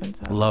out to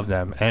Pensado. Love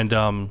them. And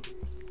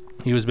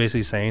he was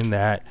basically saying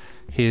that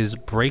his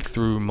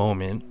breakthrough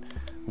moment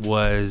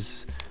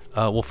was,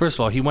 well, first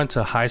of all, he went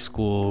to high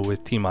school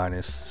with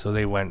T-Minus. So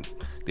they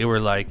were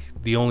like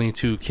the only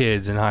two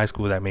kids in high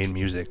school that made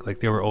music.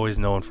 Like, they were always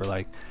known for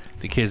like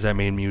the kids that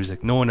made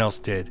music. No one else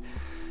did.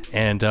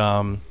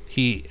 And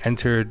he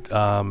entered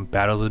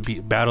Battle of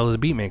the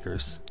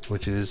Beatmakers,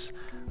 which is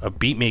a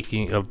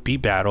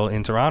beat battle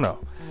in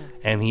Toronto.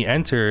 And he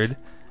entered,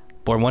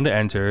 Boy Wonder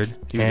entered.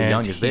 He was the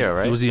youngest there,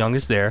 right? He was the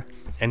youngest there,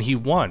 and he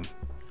won.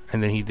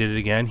 And then he did it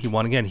again. He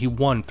won again. He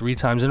won 3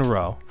 times in a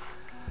row,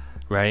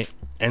 right?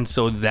 And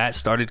so that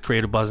started to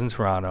create a buzz in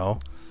Toronto.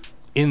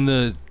 In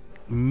the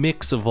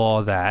mix of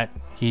all that,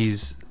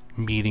 he's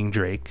meeting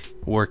Drake,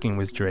 working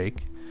with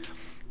Drake,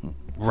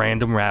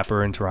 random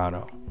rapper in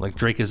Toronto. Like,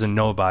 Drake is a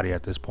nobody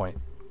at this point.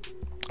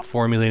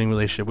 Formulating a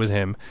relationship with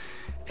him,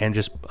 and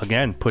just,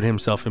 again, put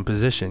himself in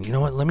position. You know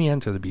what? Let me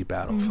enter the beat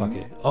battle. Fuck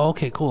it. Oh,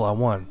 okay, cool. I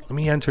won. Let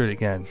me enter it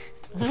again.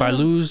 If I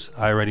lose,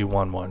 I already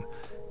won one.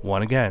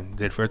 Won again.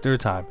 Did for a 3rd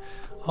time.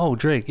 Oh,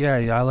 Drake, yeah,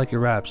 I like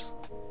your raps.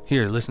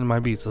 Here, listen to my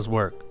beats. Let's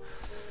work.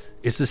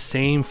 It's the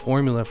same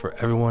formula for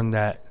everyone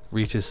that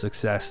reaches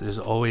success. There's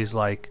always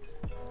like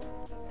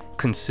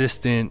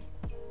consistent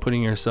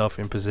putting yourself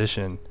in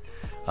position.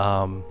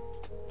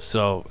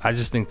 So I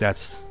just think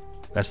that's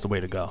the way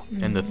to go.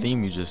 And the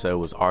theme you just said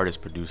was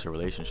artist-producer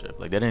relationship.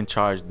 Like, they didn't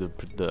charge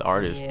the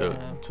artist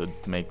to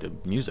make the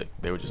music.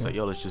 They were just like,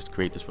 yo, let's just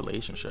create this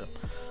relationship.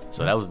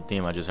 So that was the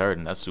theme I just heard,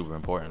 and that's super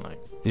important. Like,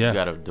 you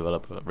got to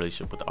develop a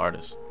relationship with the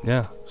artist.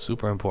 Yeah,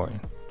 super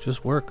important.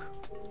 Just work.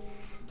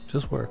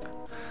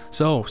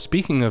 So,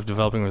 speaking of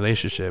developing a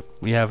relationship,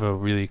 we have a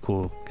really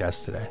cool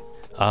guest today.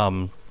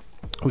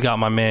 We got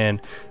my man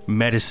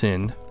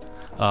Medasin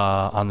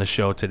on the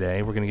show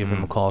today. We're gonna give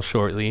him a call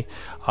shortly.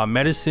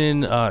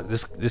 Medasin,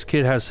 this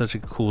kid has such a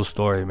cool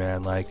story,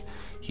 man. Like,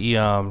 he's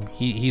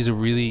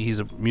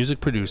a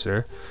music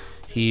producer.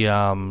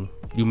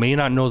 You may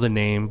not know the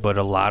name, but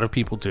a lot of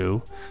people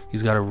do.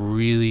 He's got a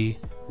really,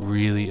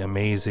 really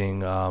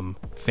amazing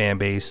fan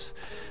base.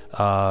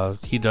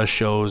 He does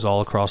shows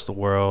all across the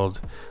world.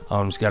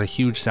 He's got a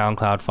huge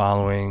SoundCloud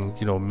following,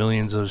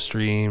 millions of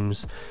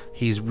streams.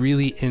 He's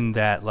really in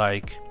that,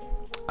 like,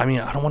 I mean,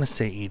 I don't want to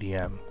say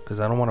EDM because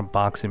I don't want to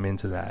box him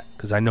into that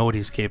because I know what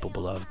he's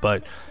capable of,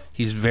 but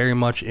he's very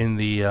much in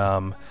the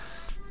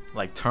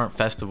like turn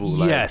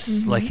festival.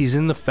 Yes, like he's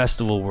in the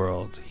festival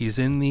world. He's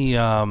in the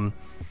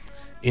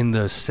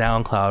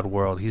SoundCloud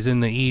world. He's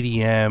in the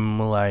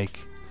EDM,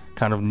 like,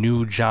 kind of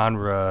new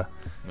genre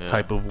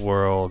type of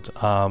world.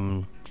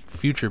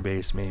 Future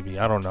based, maybe.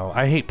 I don't know.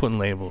 I hate putting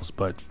labels,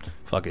 but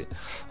fuck it.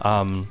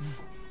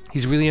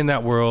 He's really in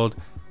that world.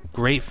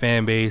 great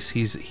fan base.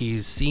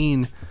 He's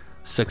seen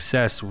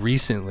success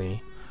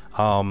recently,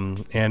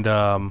 and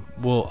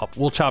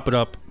we'll chop it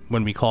up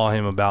when we call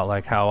him about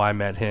like how I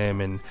met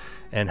him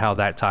and how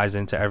that ties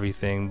into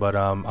everything. But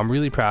I'm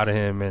really proud of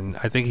him, and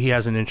I think he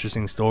has an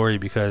interesting story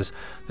because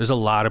there's a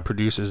lot of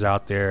producers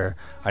out there.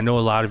 I know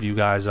a lot of you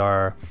guys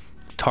are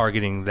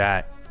targeting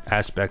that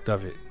aspect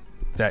of it.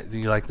 That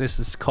you like, this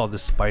is called the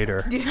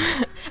spider.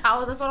 That's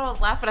what I was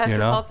laughing at You this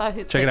know? whole time.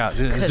 Check it out.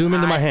 Zoom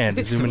into my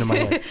hand. Zoom into my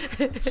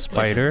hand.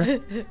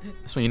 Spider.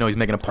 That's when you know he's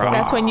making a profit.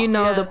 That's when you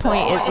know the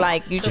point is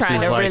like you This trying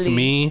is to like really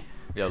me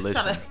Yo,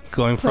 listen.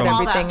 going put from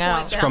everything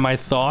out. from my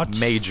thoughts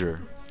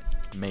Major.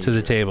 to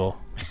the table.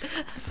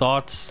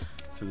 Thoughts,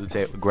 To the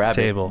table. Grab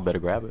Table. it. You better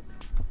grab it.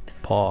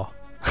 paw.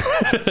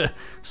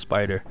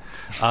 Spider.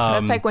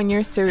 That's like when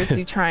you're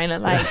seriously trying to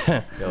like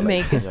Yo,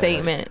 make a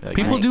statement. like,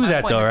 People do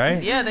that though,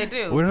 right? Yeah, they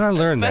do. Where did I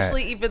learn that?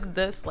 Especially even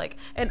this, like,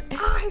 and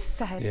I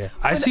said. Yeah,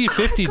 I see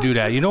 50 do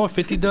that. You know what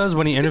 50 does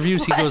when he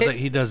interviews? He goes,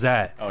 he does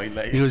that. Oh, he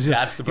He goes, the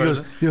he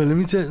goes, yo, let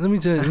me tell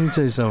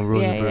you something,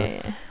 Rosa, Yeah, bro.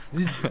 yeah,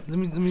 yeah. Let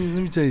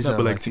me tell you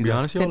something. But like, to be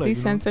honest, yo, 50 like,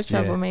 Cent's a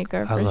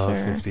troublemaker I for love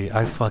sure. 50.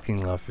 I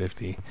fucking love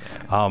 50.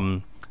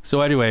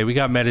 So anyway, we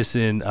got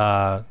Medasin.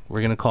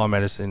 We're gonna call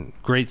Medasin.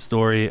 Great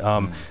story.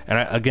 And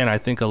I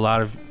think a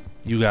lot of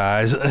you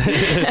guys,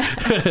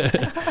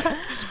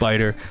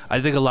 Spider. I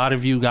think a lot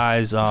of you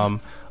guys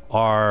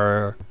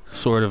are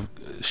sort of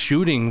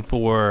shooting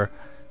for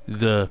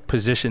the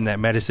position that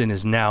Medasin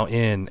is now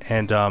in,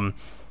 and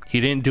he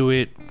didn't do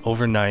it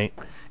overnight.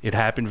 It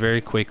happened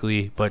very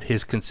quickly, but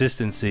his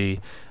consistency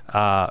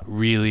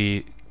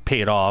really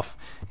paid off,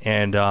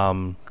 and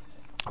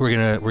we're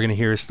gonna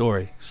hear his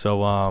story.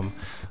 So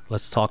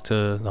let's talk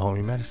to the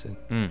homie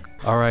Medasin.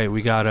 All right,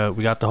 we got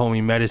the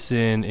homie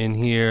Medasin in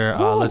here.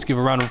 Let's give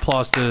a round of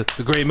applause to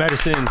the great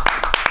Medasin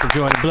for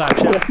joining Black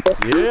Chat.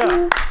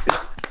 Yeah.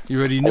 You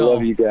already know. I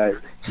love you guys.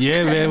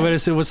 Yeah, man.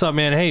 Medasin, what's up,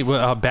 man? Hey,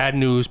 bad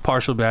news,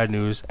 partial bad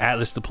news.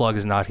 Atlas the Plug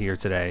is not here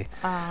today,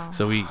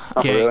 so we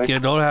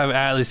don't have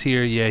Atlas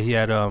here. Yeah, he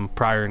had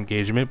prior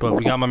engagement, but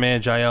we got my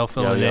man Jael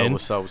filling in.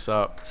 What's up? What's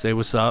up? Say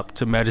what's up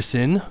to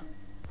Medasin.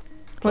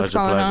 What's Pleasure,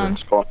 going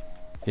pleasure. on?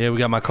 Yeah, we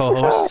got my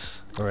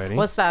co-hosts already.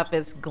 What's up?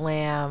 It's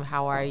Glam.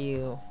 How are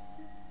you?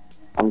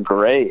 I'm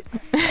great.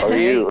 How are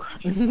you?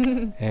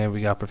 And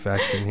we got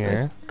Perfection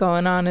here. What's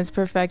going on is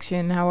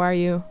perfection. How are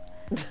you?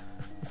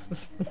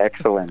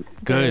 Excellent.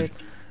 Good.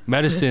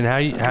 Medasin,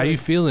 how you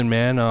feeling,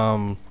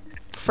 man?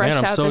 Fresh man,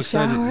 I'm out so the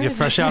excited. shower. You're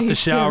fresh out the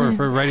shower,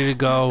 for ready to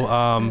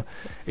go.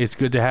 It's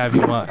good to have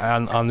you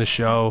on the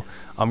show.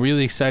 I'm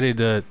really excited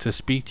to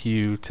speak to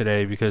you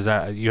today because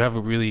you have a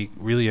really,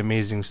 really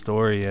amazing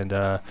story, and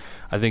I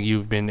think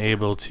you've been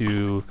able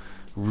to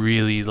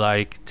really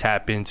like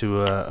tap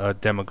into a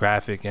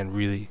demographic and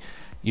really,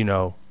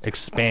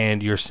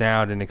 expand your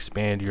sound and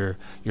expand your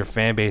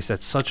fan base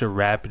at such a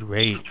rapid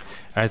rate.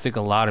 And I think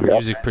a lot of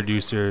music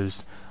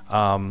producers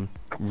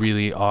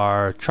really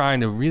are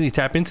trying to really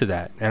tap into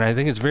that, and I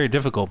think it's very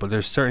difficult, but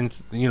there's certain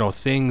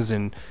things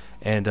and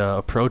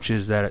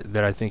approaches that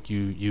I think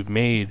you've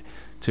made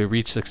to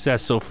reach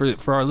success. So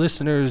for our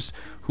listeners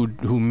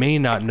who may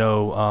not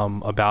know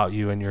about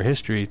you and your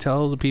history,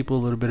 tell the people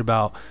a little bit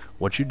about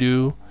what you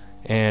do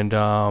and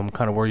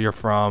kind of where you're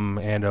from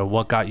and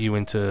what got you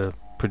into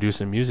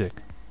producing music.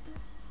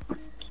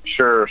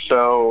 Sure.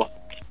 So,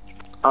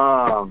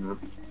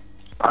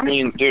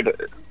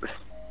 dude,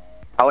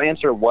 I'll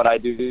answer what I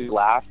do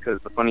last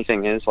because the funny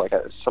thing is, like,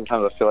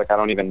 sometimes I feel like I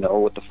don't even know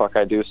what the fuck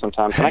I do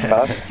sometimes. Can I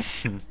cuss?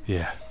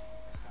 Yeah.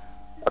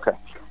 Okay.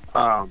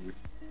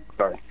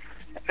 Sorry.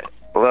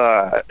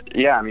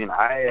 Yeah,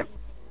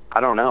 I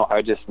don't know.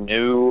 I just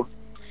knew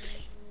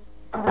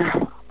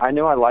I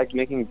liked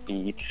making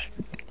beats.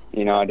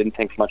 I didn't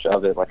think much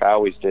of it like I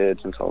always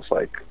did since I was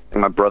like,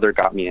 and my brother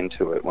got me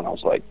into it when I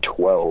was like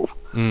 12.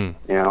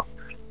 I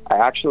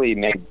actually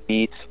made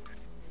beats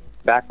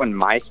back when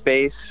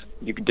MySpace,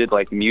 you did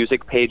like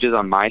music pages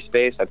on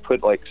MySpace. I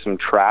put like some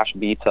trash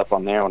beats up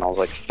on there when I was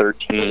like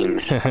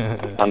 13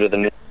 under the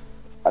name.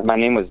 My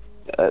name was,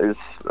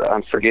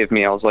 forgive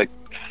me, I was like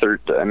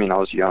I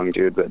was young,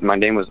 dude, but my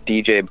name was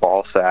DJ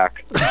Ballsack.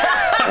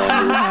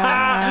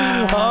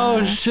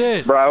 Oh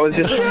shit, bro! I was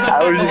just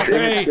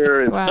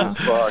immature as Wow.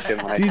 fuck,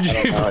 and like,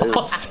 DJ I don't know,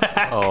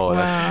 Ballsack. Oh,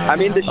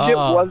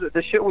 that's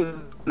the shit was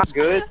not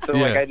good, so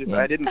Yeah. like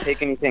I didn't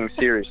take anything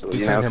seriously,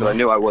 You're talking because I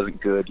knew I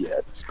wasn't good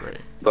yet. that's great.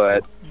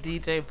 But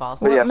DJ Boss.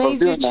 But What yeah, so made you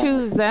doing that.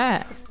 choose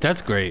that?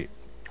 That's great.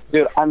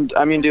 dude, I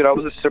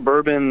was a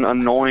suburban,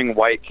 annoying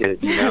white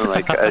kid,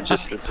 like it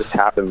just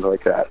happened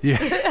like that. Yeah.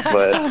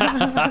 But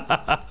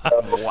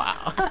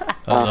Wow.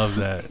 I love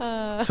that.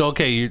 So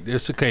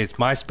it's okay. It's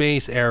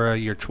MySpace era.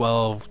 You're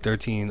 12,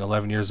 13,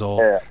 11 years old.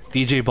 Yeah.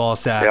 DJ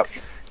Ballsack. Yep.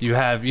 You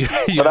have but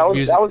have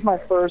music. that was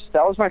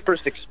my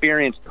first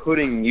experience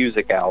putting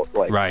music out,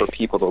 like Right. for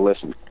people to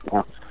listen.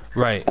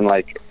 Right. And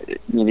like,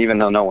 even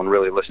though no one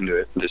really listened to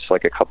it, just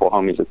like a couple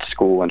homies at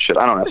school and shit.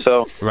 I don't know.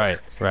 So Right.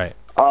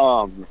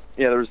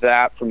 yeah, there was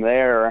that. From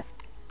there,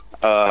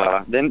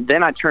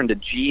 then I turned to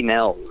G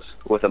Nels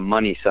with a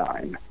money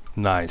sign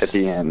Nice. at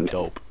the end.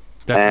 Dope.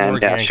 That's and more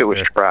yeah, gangster. shit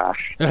was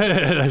trash.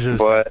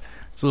 But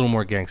it's a little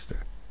more gangster.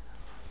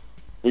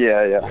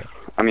 yeah.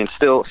 I mean,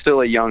 still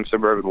a young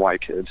suburban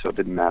white kid, so it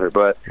didn't matter.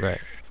 But Right.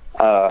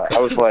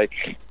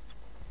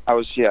 I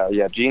was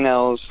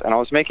G-Nels, and I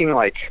was making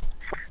like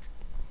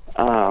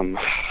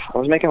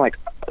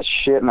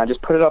shit, and I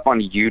just put it up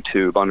on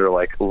YouTube under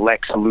like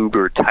Lex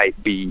Luger type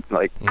beat,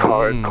 like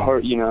car,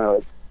 you know,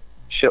 like,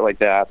 shit like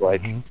that,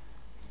 like.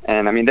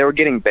 And I mean, they were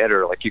getting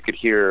better. Like you could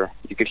hear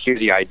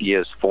the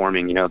ideas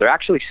forming. You know, they're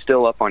actually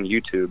still up on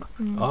YouTube.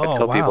 Oh, I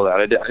tell people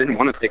that I didn't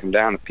want to take them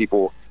down if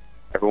people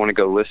ever want to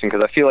go listen,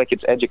 because I feel like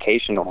it's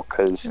educational.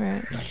 Because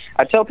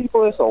I tell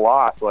people this a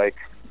lot. Like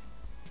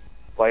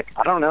I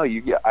don't know, you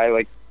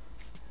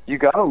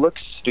gotta look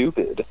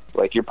stupid.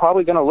 Like you're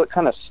probably gonna look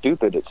kind of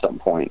stupid at some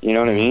point. You know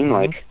what I mean?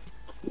 Like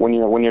when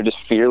you're just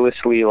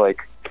fearlessly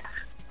like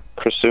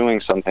pursuing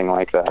something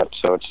like that.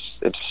 So it's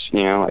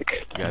you know,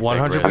 like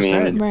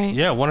 100%. Right.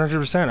 Yeah,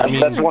 100%. I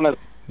mean, that's one of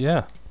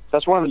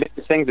the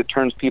biggest things that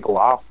turns people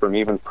off from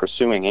even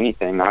pursuing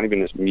anything, not even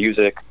just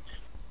music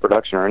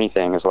production or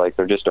anything, is like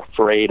they're just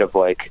afraid of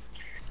like,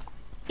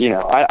 you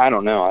know, I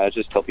don't know. I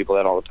just tell people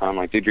that all the time.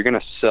 Like, dude, you're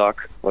gonna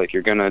suck. Like,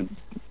 you're gonna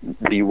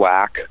be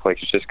whack.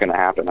 Like, it's just gonna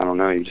happen. I don't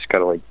know. You just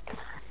gotta like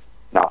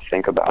not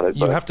think about it.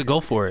 You have to go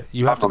for it.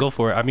 You have to go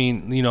for it. I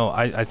mean, you know,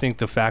 I think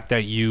the fact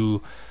that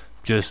you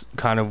just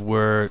kind of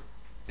were,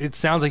 it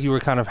sounds like you were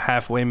kind of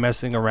halfway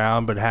messing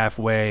around, but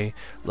halfway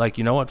like,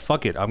 you know what,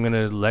 fuck it, I'm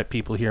gonna let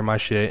people hear my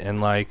shit,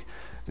 and like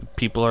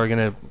people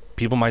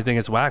might think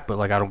it's whack, but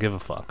like I don't give a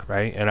fuck,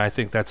 right? And I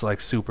think that's like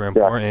super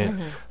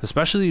important,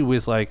 especially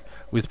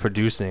with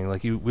producing.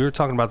 Like we were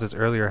talking about this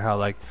earlier, how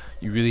like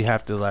you really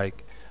have to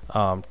like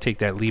take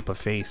that leap of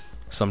faith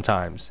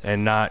sometimes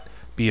and not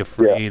be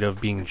afraid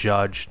of being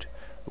judged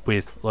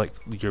with like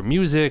your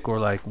music or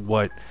like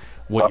what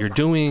you're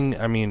doing.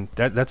 I mean,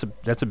 that's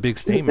a big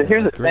statement.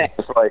 Here's the thing: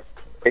 it's like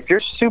if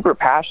you're super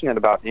passionate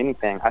about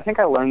anything, I think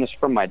I learned this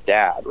from my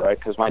dad, right?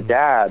 Because my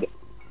dad,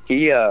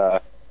 he's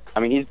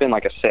been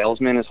like a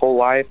salesman his whole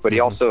life, but he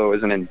also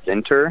is an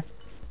inventor.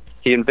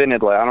 He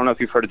invented, like, I don't know if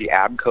you've heard of the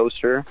ab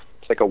coaster.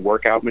 It's like a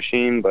workout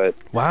machine, but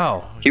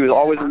he was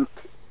always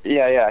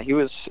he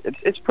was.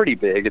 It's pretty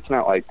big. It's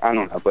not like, I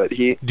don't know, but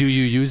he. Do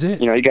you use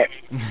it? You know, you got.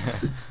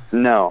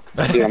 No,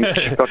 dude,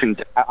 I'm fucking.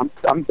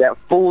 I'm that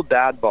full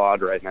dad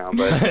bod right now,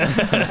 but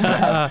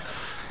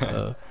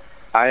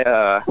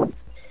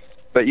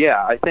but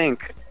yeah, I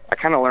think I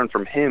kind of learned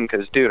from him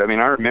because, dude, I mean,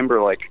 I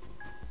remember like,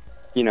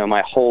 you know,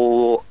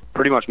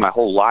 pretty much my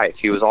whole life,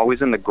 he was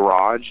always in the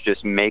garage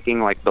just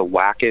making like the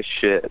wackest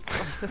shit,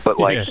 but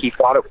like he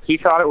thought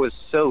it was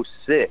so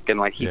sick, and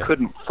like he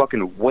couldn't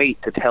fucking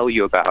wait to tell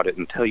you about it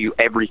and tell you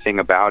everything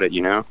about it,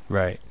 you know?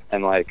 Right.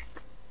 And like,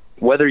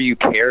 whether you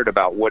cared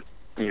about what,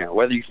 you know,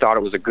 whether you thought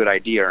it was a good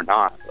idea or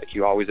not, like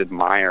you always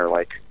admire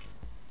like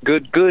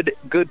good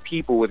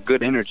people with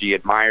good energy,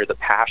 admire the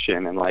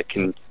passion, and like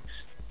can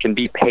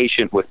be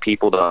patient with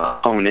people to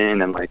hone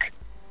in and like,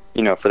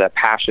 you know, for that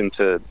passion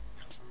to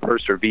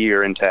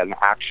persevere into an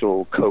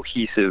actual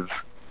cohesive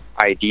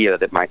idea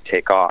that might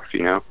take off,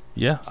 you know?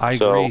 Yeah, I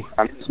agree.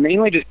 So it's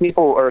mainly just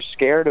people are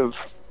scared of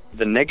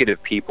the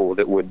negative people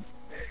that would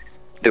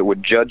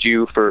judge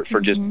you for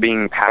just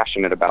being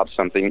passionate about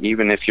something,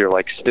 even if you're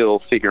like still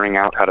figuring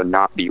out how to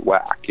not be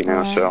whack, you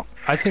know? Right. So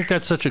I think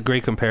that's such a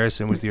great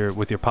comparison with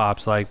your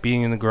pops, like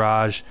being in the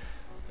garage,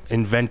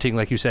 inventing,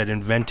 like you said,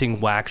 inventing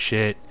whack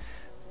shit,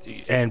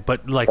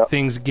 but like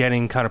things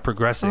getting kind of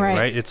progressing,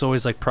 right? It's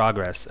always like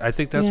progress. I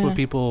think that's what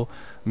people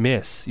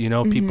miss, you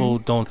know? People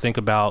don't think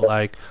about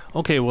like,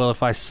 okay, well,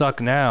 if I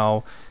suck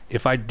now,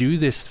 if I do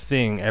this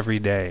thing every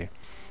day,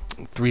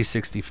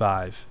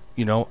 365,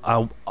 you know,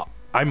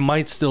 I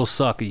might still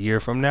suck a year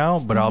from now,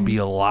 but I'll be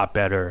a lot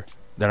better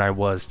than I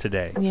was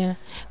today. Yeah.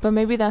 But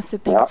maybe that's the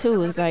thing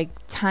too, is like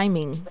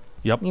timing.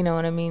 Yep. You know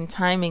what I mean?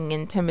 Timing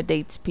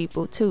intimidates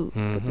people too.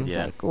 It's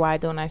like, why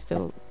don't I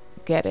still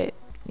get it?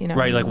 You know,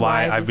 right? Like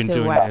why I've been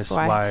doing this?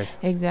 Why?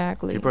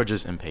 Exactly. People are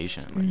just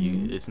impatient. Like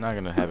it's not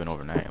gonna happen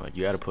overnight. Like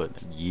you got to put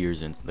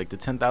years in, like the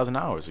 10,000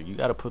 hours. Like, you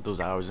got to put those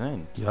hours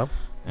in. Yep.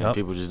 And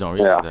people just don't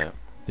realize that.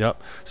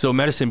 Yep. So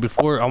Medasin,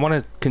 before I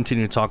want to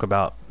continue to talk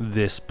about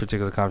this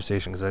particular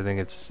conversation because I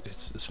think it's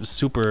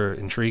super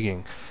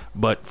intriguing,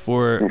 but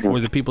for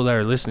the people that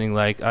are listening,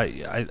 like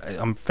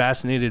I'm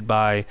fascinated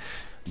by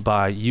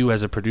you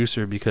as a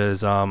producer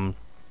because I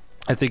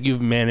think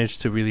you've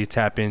managed to really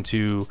tap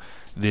into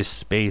this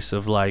space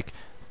of like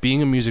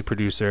being a music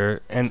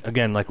producer, and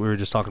again, like we were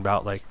just talking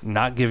about, like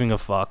not giving a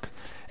fuck,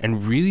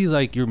 and really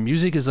like your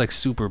music is like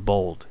super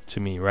bold to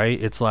me, right?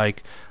 It's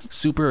like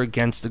super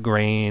against the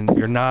grain.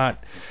 You're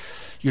not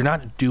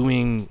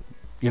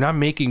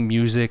making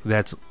music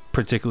that's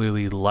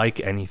particularly like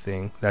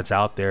anything that's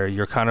out there.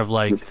 You're kind of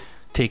like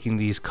taking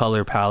these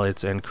color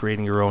palettes and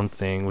creating your own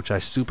thing, which I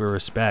super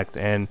respect,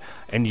 and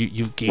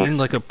you've gained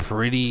like a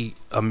pretty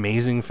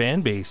amazing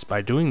fan base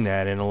by doing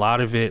that, and a lot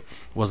of it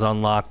was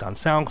unlocked on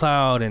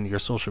SoundCloud and your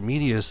social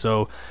media.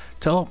 So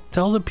tell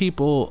the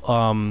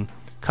people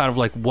kind of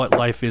like what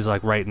life is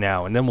like right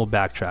now, and then we'll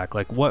backtrack.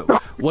 Like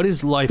what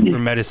is life for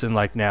Medasin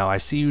like now? I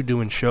see you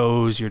doing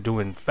shows, you're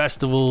doing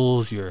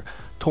festivals, you're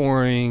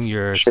touring,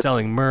 you're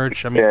selling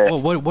merch. I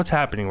mean, what's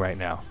happening right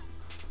now?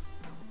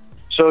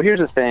 So here's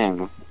the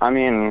thing. I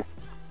mean,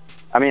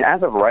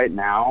 as of right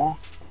now,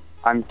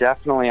 I'm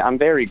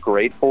very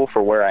grateful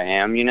for where I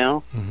am, you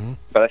know. Mm-hmm.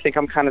 But I think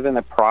I'm kind of in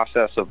the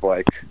process of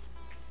like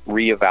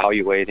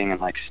reevaluating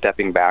and like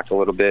stepping back a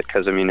little bit,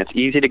 because I mean, it's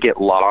easy to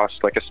get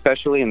lost, like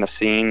especially in the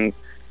scene,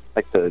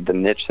 like the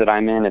niche that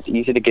I'm in. It's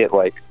easy to get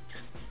like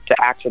to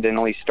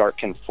accidentally start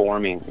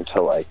conforming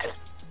to like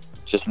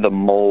just the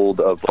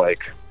mold of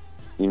like,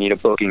 you need a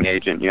booking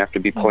agent, you have to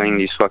be playing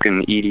these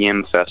fucking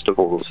EDM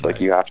festivals, like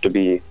you have to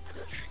be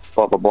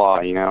blah blah blah,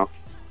 you know.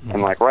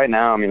 And like right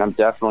now, I mean, I'm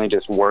definitely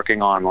just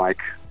working on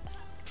like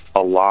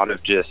a lot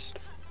of just,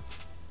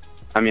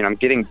 I mean, I'm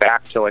getting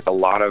back to like a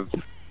lot of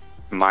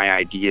my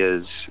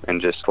ideas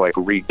and just like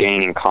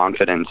regaining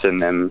confidence in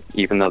them,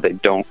 even though they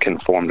don't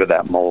conform to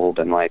that mold.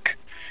 And like,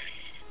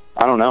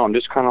 I don't know, I'm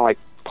just kind of like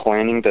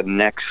planning the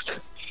next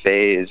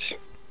phase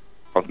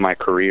of my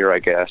career, I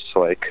guess,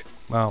 like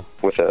wow,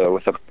 with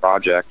a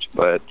project.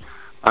 But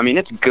I mean,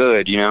 it's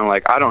good, you know,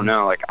 like I don't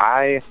know, like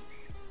I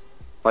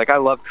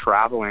love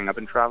traveling. I've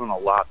been traveling a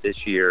lot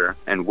this year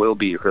and will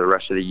be for the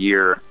rest of the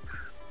year.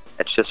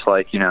 It's just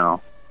like, you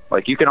know,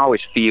 like you can always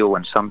feel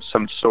when some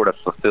sort of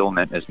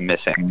fulfillment is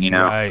missing, you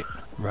know?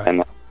 Right.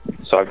 And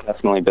so I've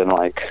definitely been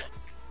like,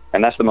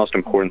 and that's the most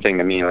important thing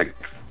to me, like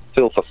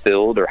feel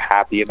fulfilled or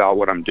happy about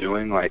what I'm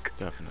doing. Like,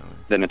 Definitely.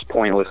 then it's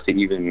pointless to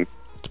even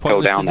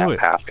go down that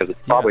path, because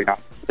it's probably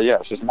not,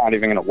 it's just not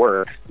even going to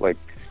work. Like,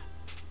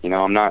 you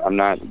know, I'm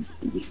not,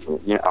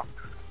 you know.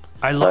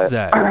 I love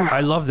that.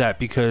 I love that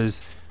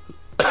because,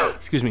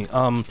 excuse me.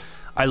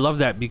 I love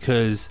that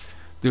because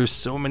there's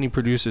so many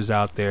producers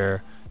out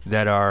there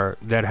that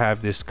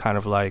have this kind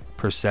of like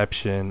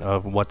perception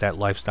of what that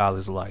lifestyle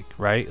is like,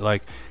 right?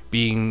 Like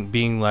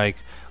being like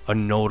a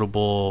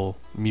notable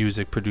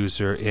music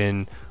producer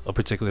in a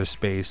particular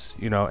space,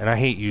 you know. And I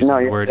hate using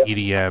the word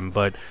EDM,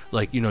 but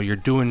like, you know, you're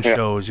doing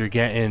shows, you're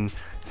getting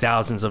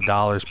thousands of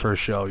dollars per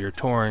show, you're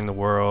touring the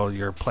world,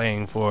 you're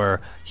playing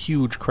for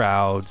huge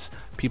crowds.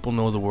 People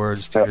know the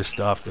words to your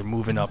stuff. They're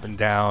moving up and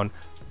down.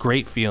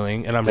 Great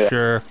feeling. And I'm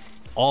sure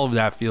all of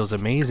that feels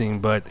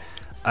amazing. But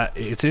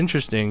it's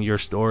interesting, your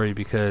story,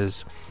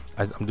 because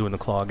I'm doing the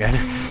claw again.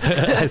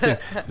 I think,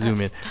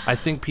 zoom in. I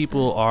think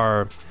people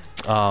are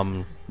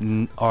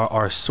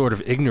sort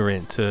of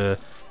ignorant to,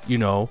 you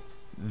know,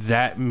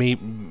 that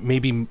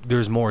maybe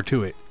there's more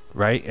to it,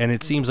 right? And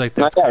it seems like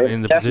that's kind of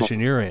in the position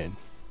you're in.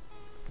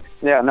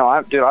 Yeah, no,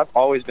 I've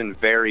always been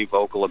very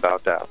vocal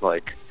about that.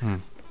 Like,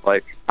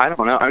 like, I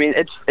don't know. I mean,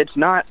 it's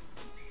not,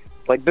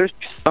 like, there's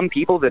some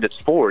people that it's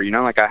for, you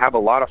know? Like, I have a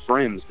lot of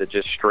friends that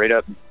just straight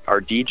up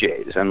are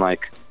DJs, and,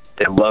 like,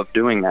 they love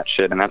doing that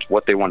shit, and that's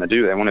what they want to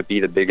do. They want to be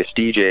the biggest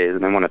DJs,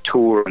 and they want to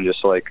tour and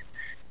just, like,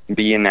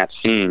 be in that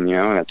scene, you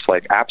know? And it's,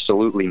 like,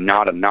 absolutely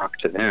not a knock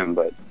to them,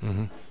 but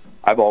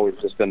I've always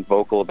just been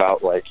vocal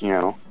about, like, you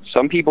know,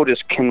 some people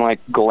just can,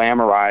 like,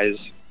 glamorize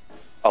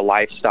a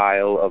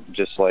lifestyle of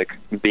just, like,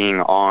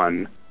 being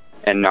on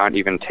and not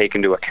even take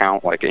into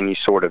account like any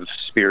sort of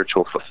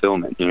spiritual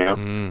fulfillment, you know.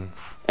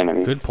 And I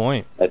mean, good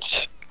point.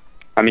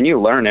 I mean, you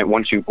learn it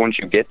once you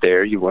get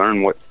there. You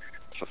learn what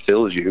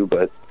fulfills you,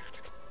 but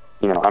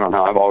you know, I don't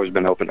know. I've always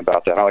been open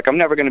about that. I'm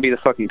never going to be the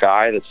fucking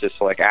guy that's just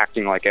like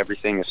acting like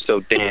everything is so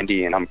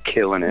dandy and I'm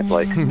killing it.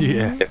 Like,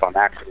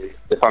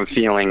 if I'm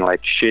feeling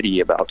like shitty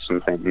about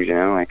some things, you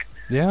know, like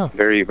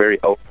very,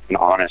 very open and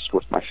honest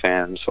with my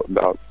fans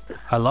about.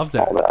 I love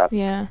that. All that.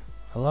 Yeah.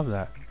 I love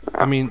that.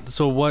 I mean,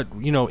 so what,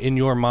 you know, in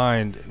your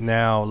mind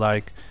now,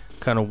 like,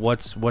 kind of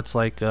what's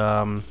like,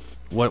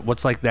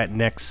 what's like that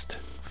next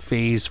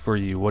phase for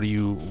you? What are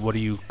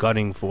you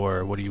gunning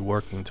for? What are you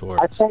working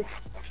towards?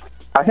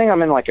 I think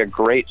I'm in like a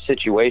great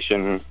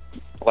situation.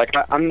 Like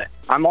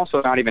I'm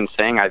also not even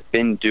saying I've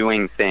been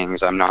doing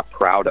things I'm not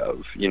proud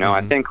of. You know,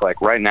 I think like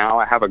right now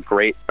I have a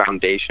great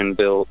foundation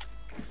built.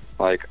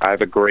 Like I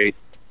have a great,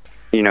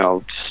 you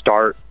know,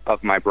 start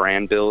of my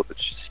brand built.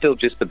 It's still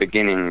just the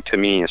beginning to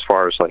me as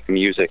far as like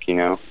music, you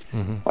know.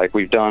 Like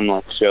we've done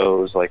like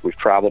shows, like we've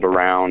traveled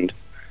around,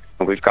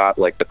 and we've got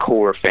like the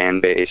core fan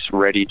base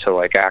ready to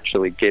like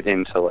actually get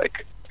into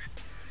like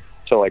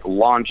to like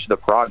launch the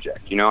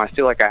project, you know. I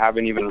feel like I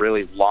haven't even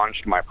really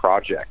launched my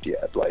project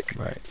yet. Like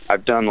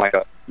I've done like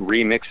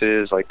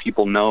remixes, like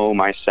people know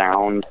my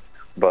sound,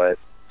 but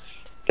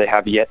they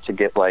have yet to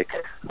get like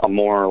a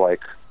more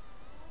like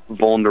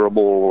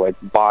vulnerable like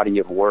body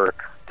of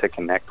work to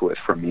connect with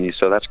for me.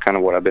 So that's kind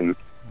of what I've been,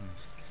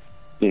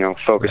 you know,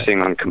 focusing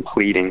on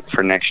completing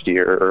for next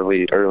year,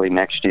 early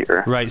next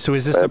year. Right. So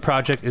is this a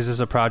project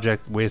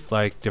with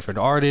like different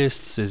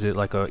artists? Is it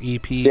like a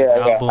EP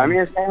album? I mean,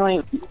 it's mainly,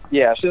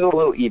 it's just a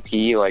little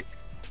EP, like,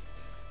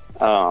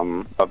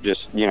 of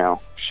just, you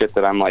know, shit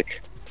that I'm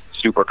like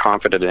super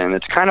confident in.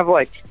 It's kind of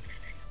like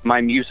my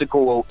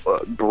musical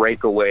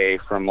breakaway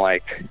from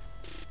like,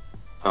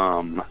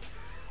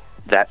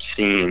 that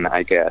scene,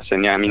 I guess.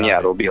 And yeah, I mean, yeah,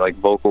 there'll be like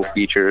vocal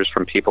features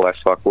from people I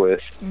fuck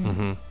with,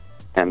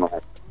 and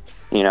like,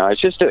 you know,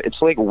 it's just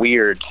it's like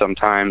weird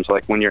sometimes,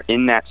 like when you're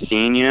in that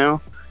scene, you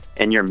know,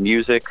 and your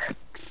music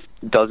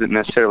doesn't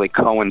necessarily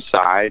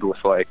coincide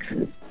with like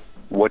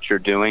what you're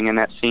doing in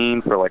that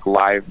scene for like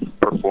live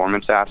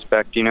performance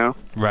aspect, you know?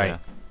 Right.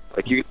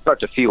 Like you start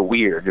to feel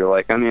weird. You're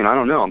like, I mean, I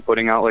don't know, I'm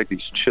putting out like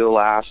these chill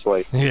ass,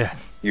 like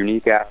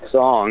unique ass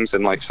songs,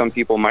 and like some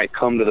people might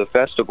come to the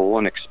festival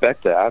and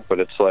expect that, but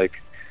it's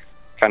like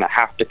kind of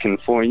have to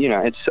conform, you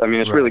know. It's, I mean,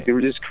 it's really,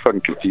 it's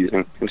fucking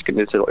confusing.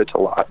 It's a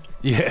lot.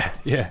 Yeah.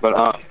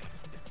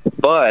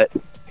 But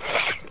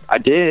I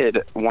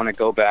did want to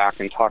go back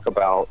and talk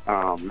about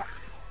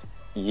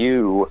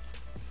you.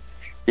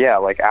 Yeah,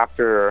 like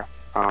after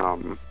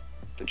the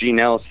G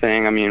Nels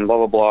thing, I mean, blah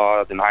blah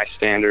blah, the nice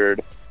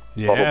standard,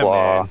 blah blah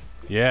blah. Man.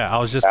 Yeah, I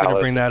was just gonna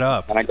bring that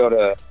up. And I go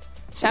to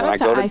shout out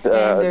to I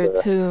Standard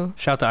too.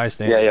 Shout out to I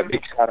Standard. Yeah,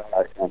 big shout out to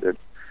I Standard.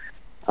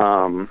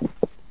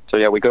 So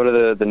yeah, we go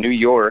to the New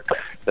York,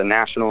 the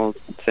national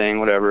thing,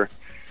 whatever,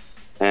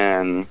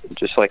 and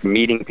just like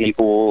meeting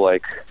people,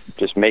 like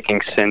just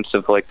making sense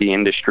of like the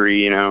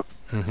industry, you know.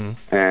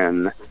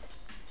 And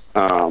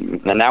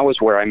that was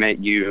where I met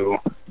you,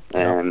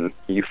 and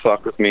you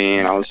fucked with me,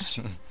 and I was,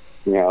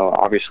 you know,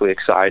 obviously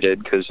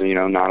excited because, you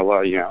know, not a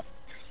lot, you know,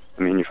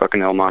 I mean, you fucking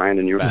know mine,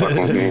 and you were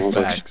fucking with me.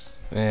 Facts,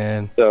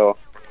 man. So,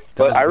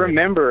 but I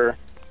remember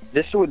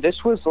this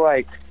was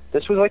like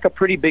a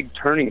pretty big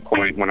turning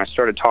point when I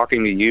started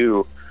talking to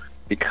you,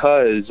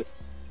 because,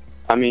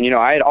 I mean, you know,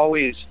 I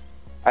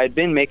had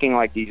been making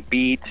like these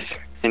beats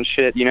and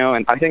shit, you know,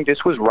 and I think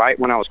this was right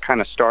when I was kind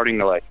of starting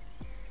to like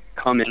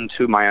come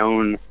into my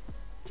own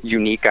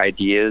unique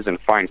ideas and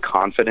find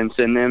confidence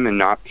in them and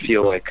not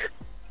feel like,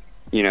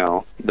 you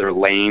know, they're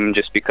lame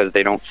just because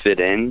they don't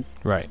fit in,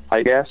 right,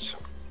 I guess.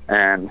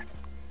 And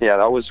yeah,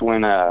 that was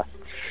when I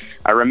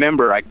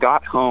remember I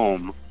got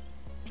home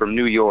from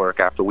New York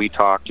after we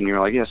talked, and you were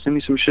like, yeah, send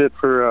me some shit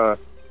for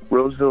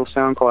Roseville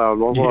SoundCloud,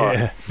 blah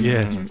blah.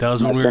 Yeah, that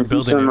was when we were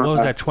building it. What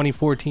was that,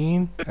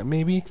 2014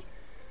 maybe,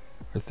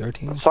 or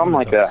 13, something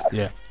like that.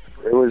 Yeah,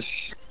 it was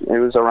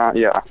around,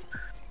 yeah.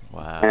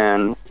 Wow.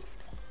 And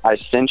I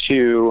just sent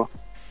you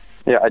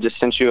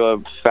a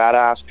fat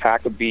ass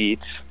pack of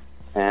beats,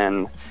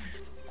 and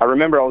I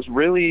remember I was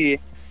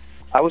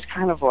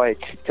kind of like,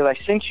 because I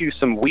sent you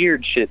some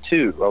weird shit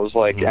too. I was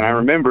like, and I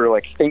remember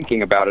like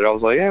thinking about it. I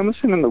was like, yeah, I'm gonna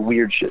send him the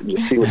weird shit and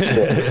just see what it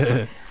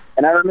is.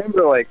 And I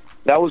remember like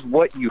that was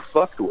what you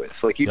fucked with.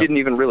 Like you didn't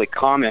even really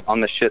comment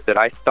on the shit that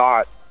I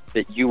thought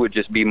that you would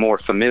just be more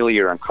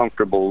familiar and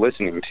comfortable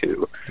listening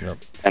to.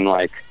 And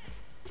like,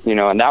 you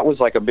know, and that was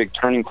like a big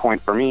turning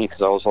point for me,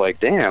 because I was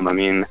like, damn, I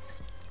mean,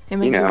 it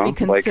makes you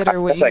reconsider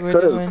like, what you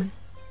were doing.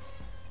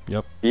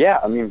 Yeah,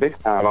 I mean, big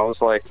time. I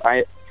was like,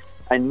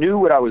 I knew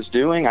what I was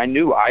doing.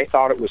 I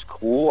thought it was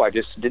cool. I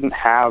just didn't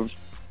have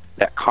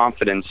that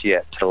confidence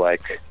yet to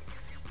like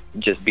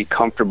just be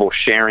comfortable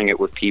sharing it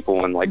with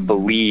people and like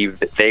believe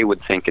that they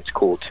would think it's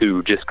cool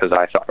too, just because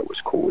I thought it was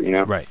cool, you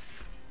know? Right.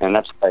 And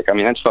that's like, I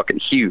mean, that's fucking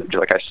huge.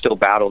 Like I still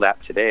battle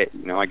that today.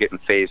 You know, I get in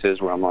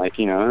phases where I'm like,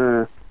 you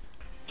know,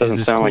 doesn't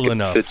is this sound cool like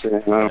enough? It fits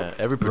in, you know?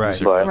 Every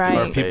producer Right.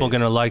 Are people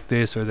gonna like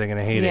this, or are they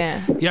gonna hate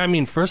it? Yeah, I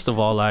mean, first of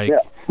all, like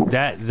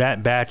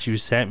that batch you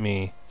sent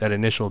me, that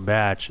initial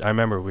batch, I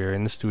remember we were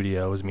in the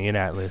studio, it was me and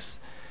Atlas,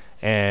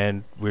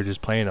 and we were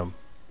just playing them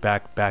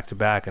back to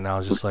back, and I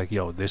was just like,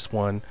 yo, this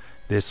one,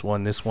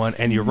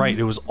 and you're right,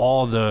 it was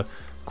all the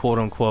quote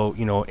unquote,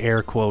 you know,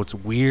 air quotes,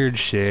 weird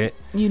shit,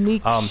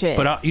 unique shit.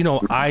 But you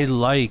know,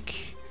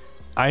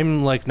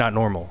 I'm like not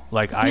normal.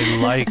 Like I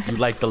like you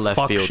like the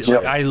left field shit.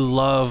 Like I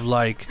love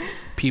like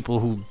people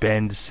who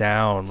bend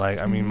sound. Like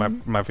I mean,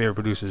 my favorite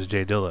producer is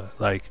Jay Dilla.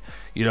 Like,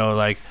 you know,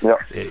 like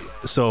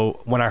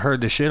so when I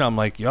heard the shit, I'm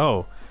like,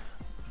 yo,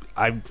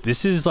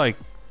 this is like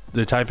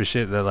the type of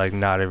shit that like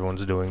not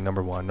everyone's doing.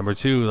 Number one, number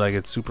two, like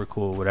it's super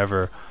cool,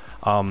 whatever.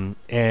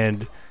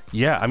 And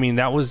yeah, I mean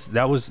that was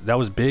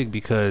big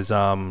because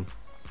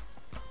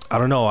I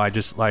don't know. I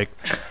just like,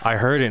 I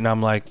heard it and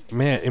I'm like,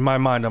 man, in my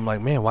mind, I'm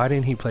like, man, why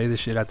didn't he play this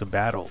shit at the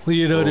battle?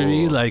 You know what I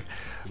mean? Like,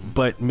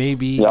 but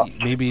maybe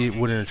it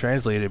wouldn't have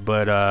translated.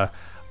 But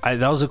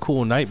that was a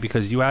cool night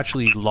because you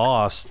actually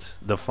lost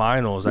the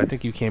finals. I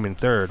think you came in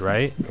third,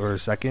 right? Or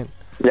second?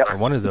 Yeah. Or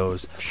one of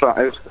those.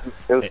 It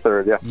was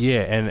third, yeah.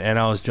 Yeah, and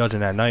I was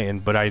judging that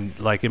night, but I,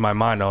 like, in my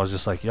mind, I was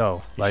just like,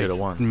 yo, like,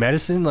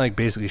 Medasin, like,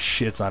 basically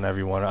shits on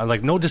everyone. I,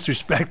 like, no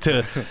disrespect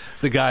to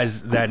the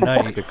guys that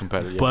night, good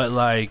competitor, but,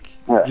 like,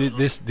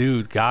 this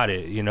dude got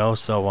it, you know?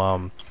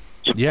 So,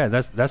 yeah,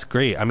 that's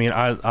great. I mean,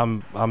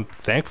 I'm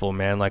thankful,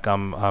 man. Like,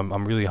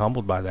 I'm really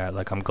humbled by that.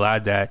 Like, I'm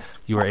glad that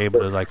you were able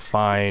to, like,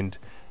 find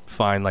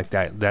like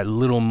that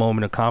little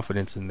moment of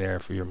confidence in there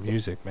for your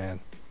music,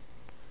 man.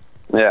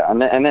 Yeah,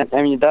 and then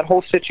I mean that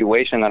whole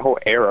situation, that whole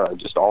era,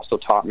 just also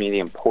taught me the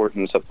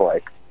importance of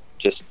like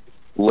just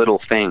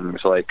little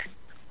things. Like,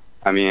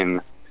 I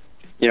mean,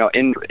 you know,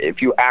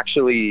 if you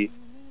actually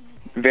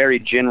very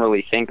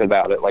generally think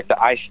about it, like the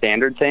I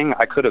Standard thing,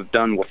 I could have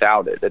done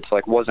without it. It's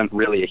like wasn't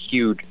really a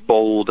huge,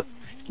 bold,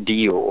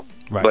 deal.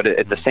 Right. But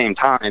at the same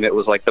time, it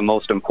was like the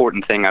most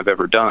important thing I've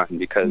ever done,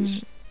 because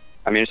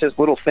I mean, it's just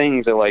little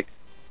things that, like,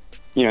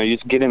 you know, you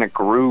just get in a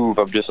groove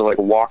of just like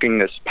walking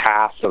this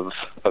path of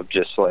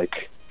just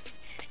like,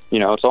 you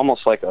know, it's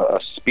almost like a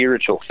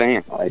spiritual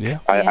thing. Like,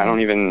 I don't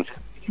even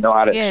know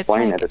how to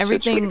explain it's like it.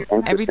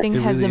 Everything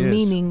It has really a is.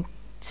 meaning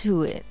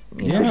to it,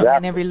 you know, Exactly.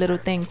 and every little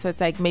thing. So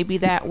it's like maybe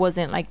that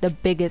wasn't like the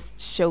biggest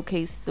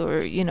showcase or,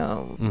 you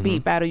know,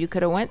 beat battle you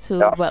could have went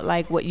to, but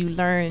like what you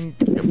learned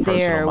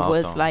there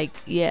was milestone.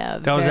 like,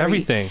 that was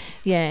everything.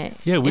 Yeah,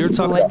 Yeah, we were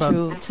talking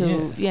about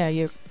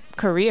your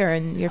career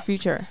and your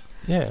future.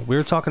 Yeah, we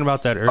were talking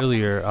about that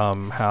earlier.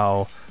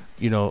 How,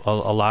 you know,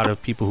 a lot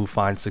of people who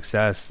find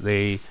success,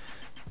 they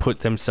put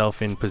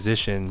themselves in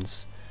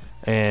positions,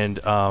 and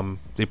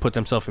they put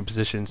themselves in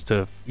positions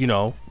to, you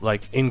know,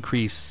 like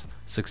increase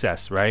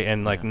success, right?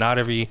 And like not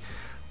every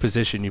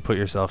position you put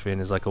yourself in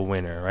is like a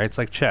winner, right? It's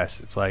like chess.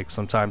 It's like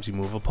sometimes you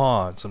move a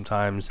pawn,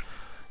 sometimes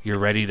you're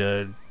ready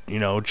to, you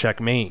know,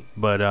 checkmate.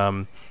 But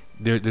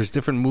there's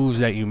different moves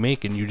that you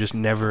make, and you just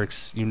never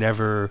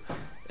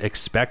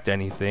expect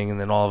anything, and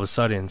then all of a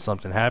sudden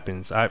something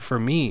happens. For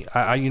me,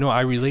 you know,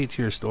 I relate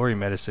to your story,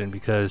 Medasin,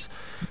 because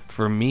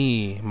for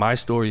me, my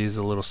story is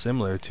a little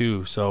similar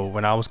too. So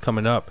when I was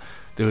coming up,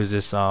 there was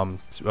this a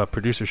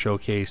producer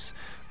showcase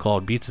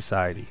called Beat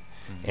Society,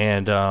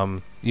 and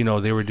you know,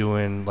 they were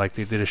doing, like,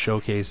 they did a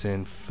showcase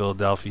in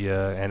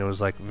Philadelphia, and it was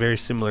like a very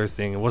similar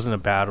thing. It wasn't a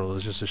battle, it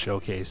was just a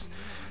showcase,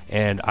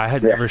 and I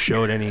had never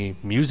showed any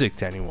music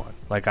to anyone.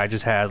 Like, I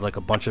just had like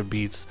a bunch of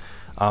beats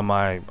on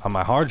my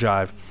hard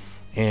drive,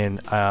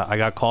 and I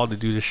got called to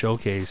do the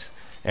showcase,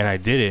 and I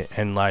did it.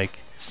 And like,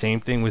 same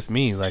thing with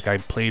me, like I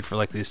played for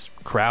like this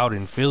crowd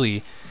in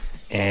Philly,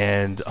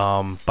 and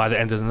by the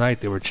end of the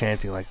night they were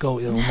chanting like, "Go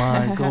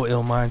Illmind, go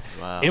Illmind."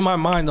 Wow. In my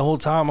mind the whole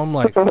time I'm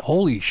like,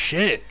 holy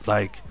shit,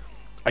 like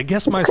I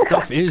guess my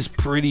stuff is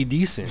pretty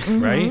decent,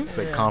 right? It's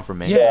like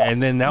confirmation. Yeah,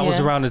 and then that was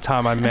Yeah. around the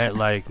time I met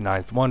like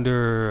Ninth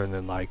Wonder, and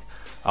then like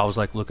I was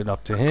like looking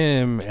up to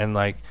him, and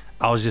like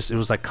it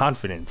was like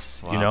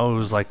confidence, you Wow. know, it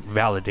was like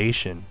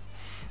validation.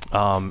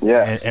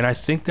 And I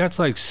think that's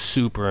like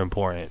super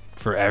important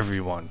for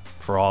everyone,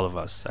 for all of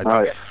us. I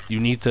think you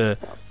need to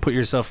put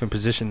yourself in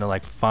position to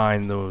like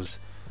find those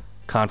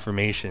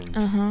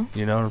confirmations.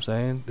 You know what I'm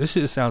saying? This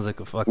shit sounds like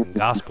a fucking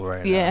gospel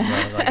right Yeah.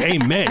 now. Bro. Like,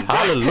 amen,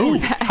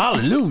 hallelujah,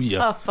 hallelujah.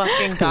 A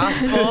fucking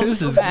gospel.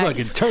 This is Facts.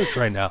 fucking church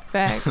right now.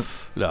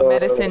 Facts. No.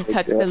 Medicine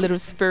touched a little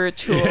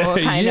spiritual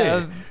kind Yeah.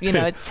 of, you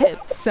know, tip.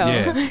 So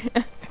Yeah.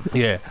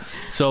 Yeah.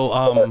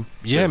 So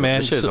yeah,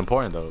 man. This shit is So-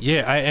 important though.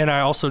 Yeah,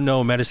 I also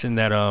know Medasin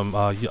that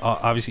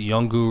obviously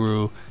Young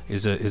Guru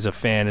is a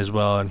fan as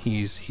well, and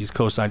he's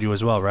co-signed you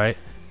as well, right?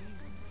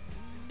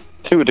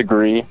 To a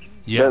degree.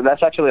 Yeah.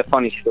 That's actually a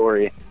funny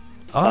story.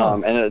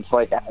 Oh. And it's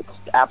like, it's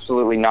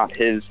absolutely not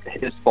his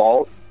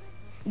fault,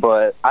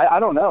 but I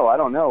don't know. I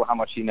don't know how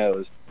much he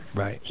knows.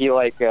 Right. He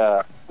like,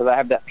 because I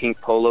have that Pink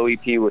Polo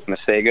EP with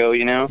Masego,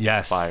 you know?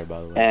 Yes. Fire,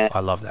 by the way. And I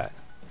love that.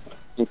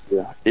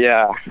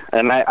 yeah,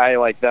 and I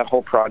like that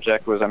whole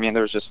project was, I mean,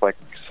 there was just like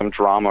some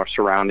drama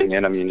surrounding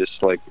it. I mean,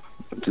 just like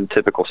the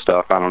typical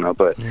stuff. I don't know,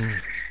 but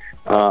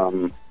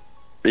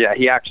yeah,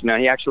 he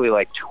actually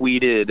like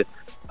tweeted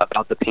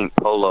about the Pink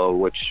Polo,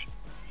 which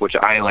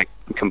I like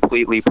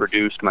completely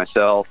produced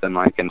myself and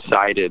like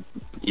incited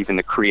even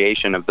the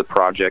creation of the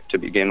project to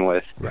begin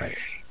with. Right.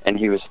 And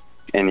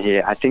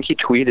I think he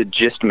tweeted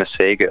just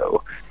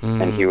Masego,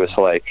 and he was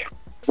like,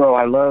 "Bro,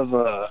 I love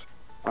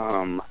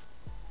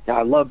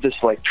this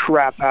like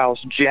trap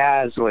house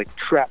jazz, like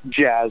trap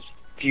jazz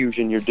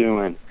fusion you're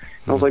doing."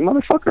 And I was like,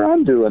 "Motherfucker,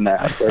 I'm doing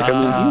that." Like,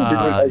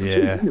 I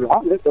mean, you're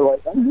on it, but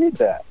like, I need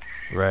that.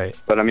 Right.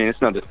 But I mean,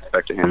 it's no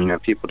disrespect to him. You know,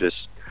 people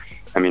just,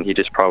 I mean, he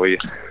just probably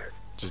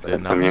Just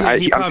didn't know. I mean, Yeah,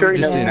 he I'm probably sure he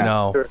just knows didn't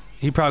now. know. Sure.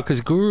 He probably,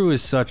 because Guru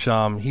is such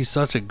he's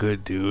such a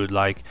good dude.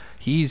 Like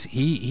he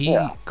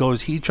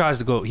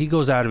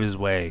goes out of his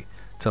way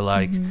to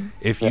like,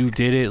 if you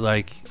did it,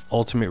 like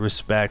ultimate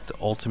respect,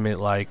 ultimate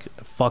like,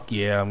 fuck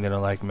yeah, I'm gonna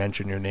like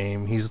mention your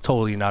name. He's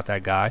totally not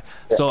that guy.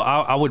 So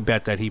I would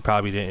bet that he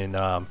probably didn't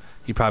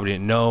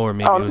know, or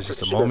maybe it was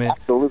just a moment.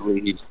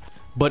 Absolutely.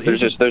 But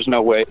There's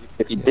no way.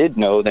 If he did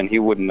know, then he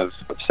wouldn't have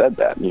said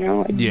that. You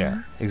know. Like,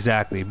 yeah,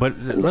 exactly. But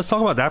let's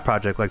talk about that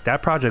project. Like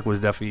that project was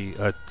definitely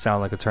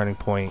sound like a turning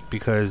point,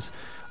 because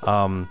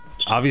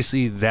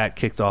obviously that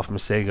kicked off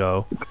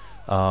Masego.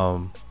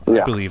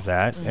 I believe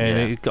that,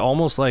 and it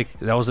almost like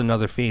that was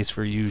another phase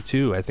for you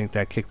too. I think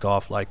that kicked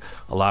off like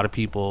a lot of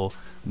people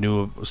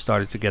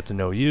started to get to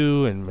know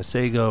you and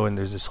Masego, and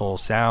there's this whole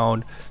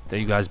sound that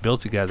you guys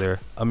built together.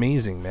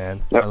 Amazing,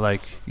 man. Yep.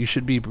 Like you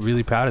should be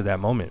really proud of that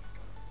moment.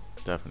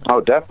 Definitely. Oh,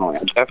 definitely.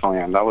 I definitely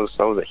am. That was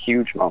a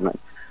huge moment.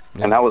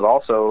 Yeah. And that was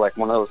also like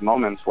one of those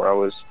moments where I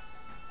was,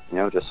 you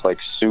know, just like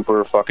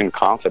super fucking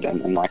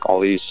confident in like all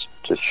these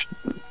just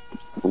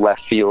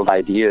left field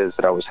ideas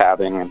that I was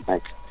having. And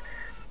like,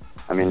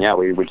 I mean, yeah,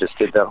 we just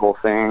did that whole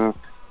thing.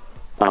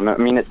 I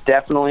mean, it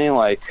definitely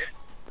like,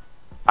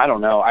 I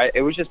don't know.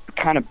 It was just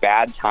kind of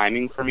bad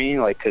timing for me,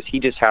 like, because he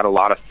just had a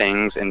lot of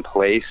things in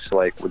place,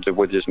 like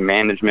with his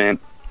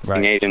management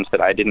Right. agents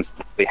that I didn't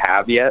really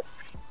have yet.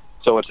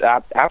 So it's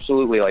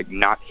absolutely like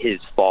not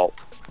his fault,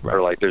 Right.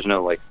 or like there's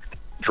no like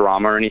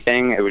drama or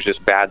anything. It was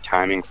just bad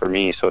timing for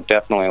me. So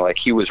definitely like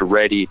he was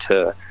ready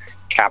to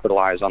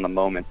capitalize on the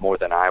moment more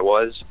than I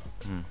was.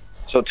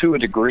 So to a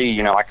degree,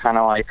 you know, I kind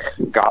of like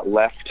got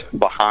left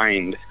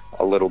behind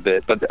a little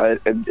bit, but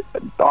it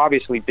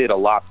obviously did a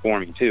lot for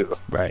me too.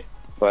 Right.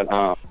 But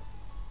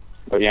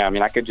yeah, I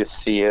mean, I could just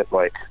see it.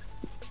 Like,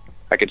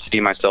 I could see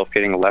myself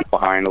getting left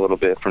behind a little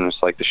bit from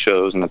just like the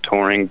shows and the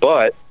touring.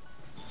 But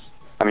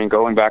I mean,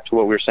 going back to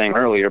what we were saying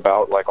earlier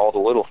about like all the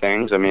little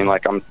things, I mean,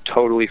 like I'm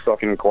totally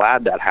fucking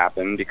glad that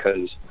happened,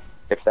 because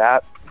if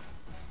that,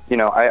 you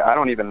know, I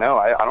don't even know.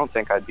 I don't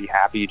think I'd be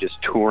happy just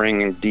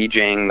touring and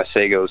DJing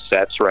Masego's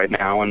sets right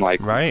now and like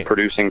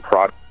producing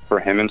product for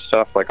him and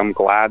stuff. Like, I'm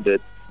glad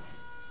that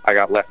I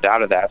got left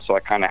out of that. So I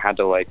kind of had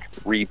to like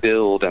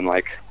rebuild and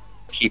like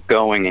keep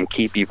going and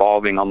keep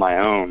evolving on my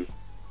own.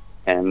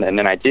 And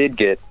then I did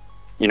get,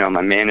 you know,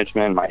 my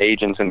management, my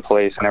agents in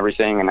place and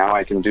everything. And now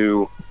I can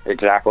do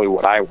exactly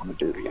what I want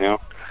to do, you know?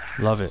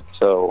 Love it.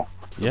 So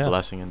it's a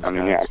blessing in disguise.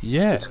 I mean,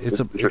 yeah, it's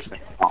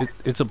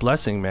a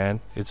blessing, man.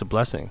 It's a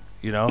blessing,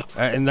 you know?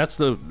 And I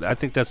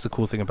think that's the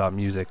cool thing about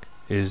music,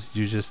 is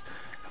you just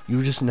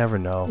never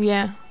know.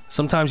 Yeah.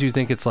 Sometimes you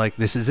think it's like,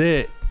 this is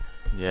it.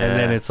 Yeah. And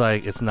then it's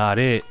like, it's not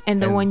it.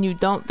 And then when you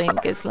don't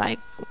think, it's like,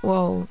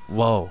 whoa.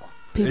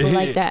 People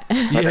like that.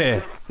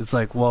 Yeah. It's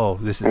like, whoa,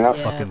 this is a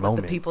fucking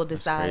moment. The people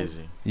decide.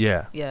 Crazy.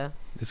 Yeah. Yeah.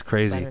 It's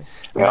crazy.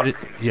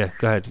 Yeah.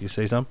 Go ahead. You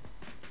say something?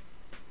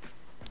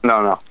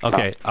 No.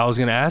 Okay. I was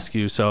going to ask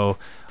you, so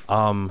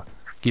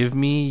give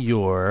me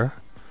your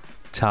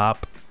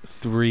top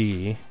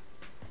 3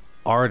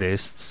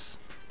 artists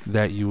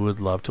that you would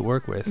love to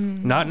work with.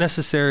 Not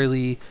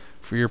necessarily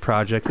for your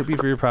project, could be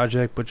for your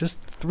project, but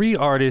just 3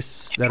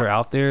 artists that are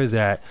out there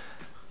that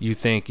you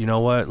think, you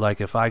know what,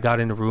 like if I got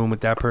in a room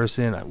with that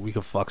person, we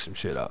could fuck some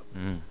shit up.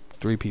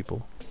 3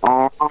 people.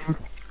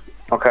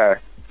 Okay.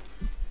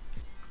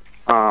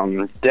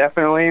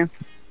 Definitely.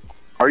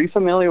 Are you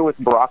familiar with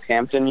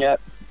Brockhampton yet?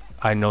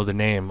 I know the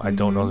name. I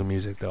don't know the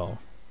music though.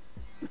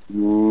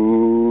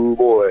 Ooh,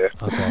 boy.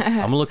 Okay.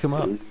 I'm gonna look him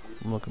up.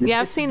 Yeah,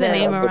 I've seen the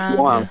name around. I'm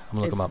gonna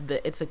look him up.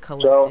 It's a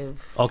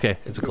collective. Okay,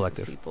 it's a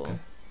collective. People. Okay.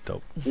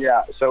 Dope.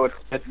 Yeah, so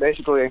it's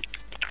basically,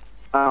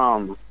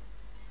 I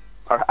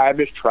have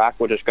this track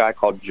with this guy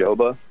called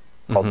Joba,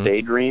 called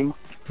Daydream,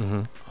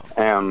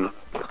 and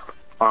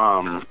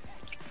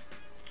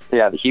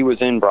yeah, he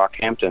was in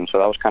Brockhampton, so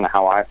that was kind of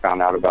how I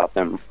found out about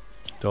them.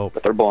 Dope.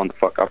 But they're blowing the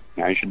fuck up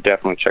now. You should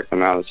definitely check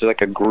them out. It's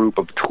like a group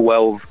of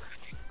 12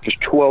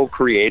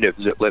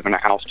 creatives that live in a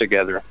house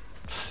together.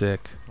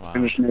 Sick. Wow.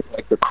 And just make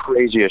like the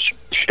craziest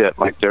shit.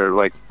 Like they're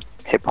like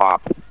hip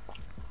hop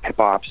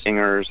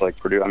singers, like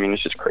produce. I mean,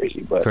 it's just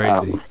crazy. But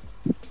Crazy.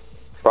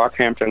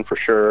 Brockhampton for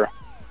sure.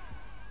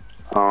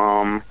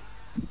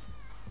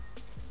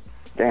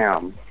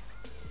 Damn.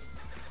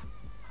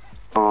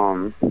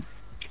 I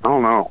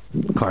don't know.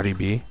 Cardi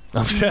B.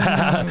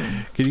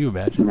 Can you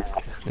imagine?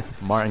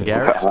 Martin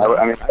Garrix.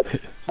 I mean,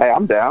 hey,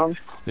 I'm down.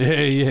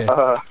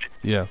 Yeah.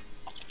 Yeah.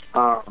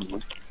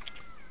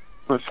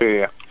 Let's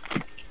see.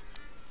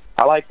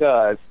 I like.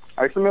 Are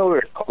you familiar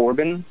with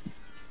Corbin?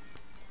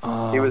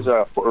 He was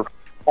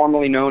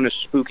formerly known as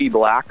Spooky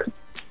Black.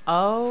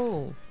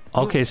 Oh.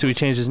 Okay, so he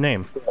changed his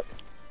name.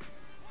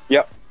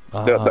 Yep.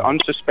 The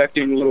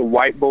unsuspecting little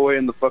white boy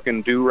in the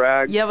fucking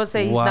do-rag. Yeah, I would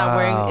say he's not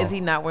wearing. Is he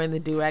not wearing the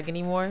do-rag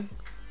anymore?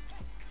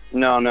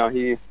 No,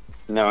 he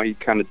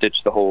kind of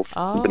ditched the whole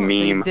the meme.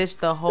 So he ditched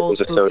the whole was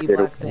Spooky associated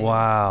Black with- thing.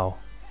 Wow.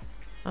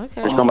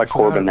 Okay. He's not like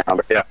Corbin now,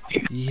 but yeah,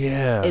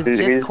 Yeah. It's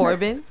just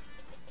Corbin.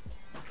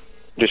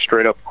 just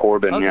straight up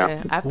Corbin. Okay. Yeah. I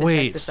have to check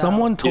Wait, this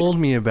someone out. told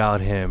me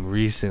about him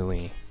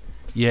recently.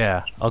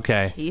 Yeah.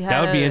 Okay. He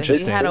That would be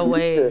interesting. He had a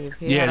wave.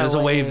 Yeah, there's a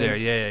wave there.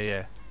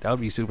 Yeah. That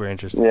would be super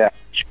interesting. Yeah.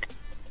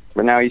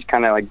 But now he's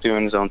kind of like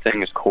doing his own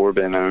thing as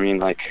Corbin. I mean,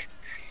 like,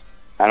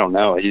 I don't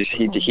know. He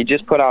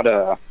just put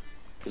out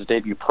his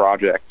debut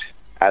project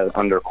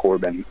under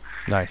Corbin.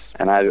 Nice.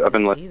 And I've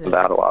been listening to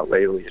that a lot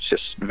lately. It's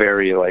just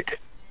very like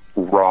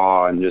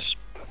raw and just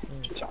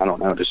I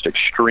don't know, just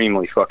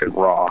extremely fucking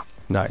raw.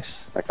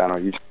 Nice. Like I don't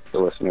know, you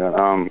should listen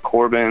to it.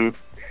 Corbin.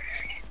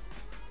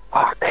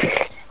 Fuck.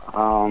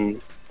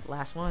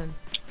 Last one.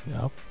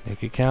 Yep.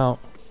 Make it count.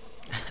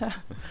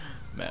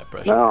 Mad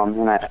pressure. No, I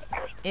mean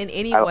In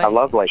any way. I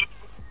love like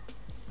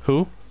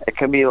Who? it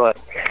could be like.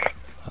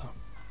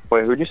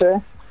 Wait, who'd you say?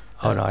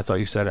 Oh no, I thought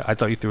you said it. I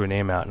thought you threw a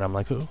name out, and I'm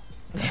like, who?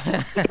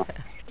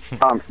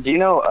 Do you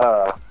know?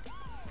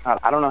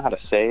 I don't know how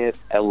to say it.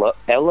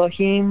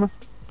 Elohim,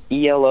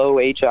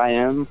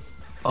 Elohim.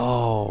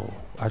 Oh,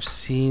 I've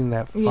seen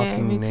that Yeah,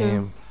 fucking me too.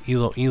 name.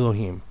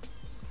 Elohim.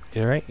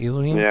 Yeah, right?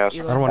 Elohim? Yeah, I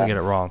don't want to get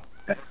it wrong.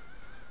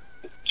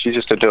 she's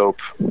just a dope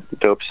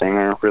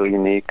singer, really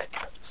unique.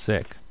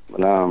 Sick.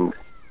 But,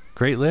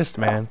 Great list,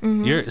 man.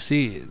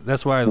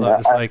 That's why I love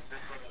it's like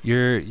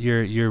you're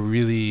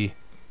really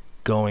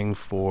going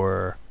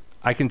for,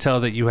 I can tell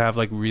that you have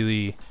like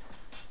really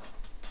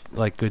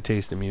like good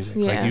taste in music.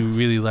 Yeah. Like you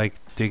really like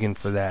digging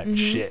for that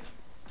shit.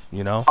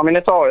 you know? I mean,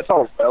 it's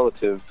all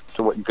relative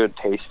to what good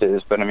taste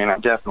is, but I mean, I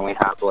definitely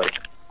have like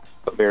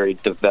a very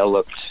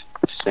developed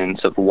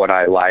sense of what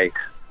I like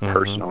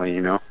personally,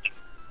 you know.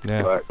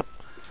 Yeah. But,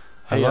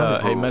 Hey,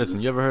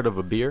 Medasin, you ever heard of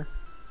A Beer,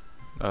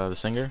 the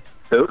singer?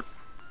 who?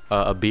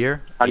 A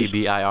Beer,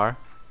 ABIR.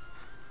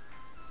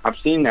 I've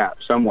seen that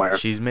somewhere.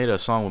 She's made a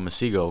song with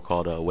Masego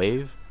called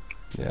Wave.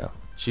 Yeah.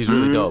 She's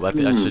really dope. I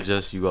think I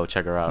suggest you go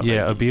check her out.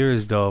 Yeah, Like, A Beer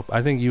is dope.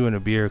 I think you and A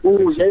Beer could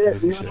do Ooh, some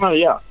crazy yeah, shit.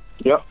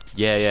 yep.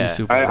 yeah. She's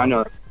super I dope.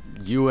 know.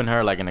 You and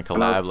her like in a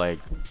collab like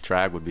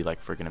track would be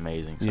like freaking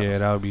amazing. So Yeah,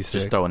 that would be sick.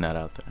 just throwing that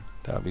out there.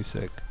 That would be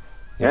sick.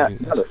 Yeah,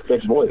 that's that's a some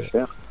big shit. voice.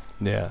 Yeah,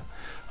 Yeah.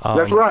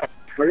 that's right.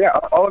 Well, yeah,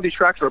 all of these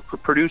tracks were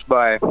produced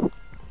by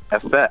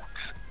FX.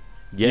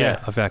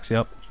 Yeah. Effects.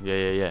 Yep.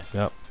 Yeah.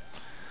 Yep.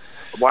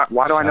 Why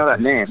do I know Shout that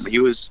out name? He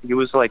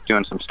was like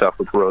doing some stuff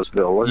with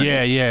Roseville, wasn't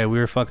he? Yeah. We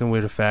were fucking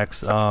with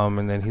Effects.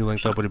 And then he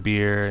linked up with A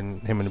Beer,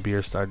 and him and A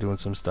Beer started doing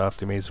some stuff.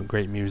 They made some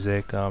great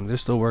music. They're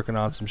still working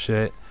on some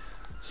shit.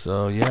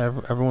 So yeah,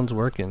 everyone's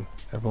working.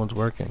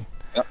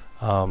 Yep.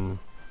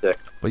 Sick.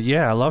 But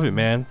yeah, I love it,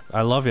 man.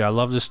 I love it. I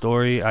love the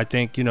story. I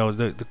think, you know,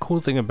 the cool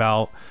thing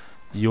about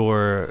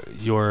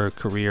your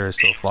career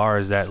so far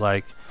is that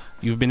like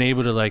you've been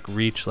able to like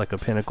reach like a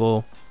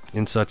pinnacle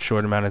in such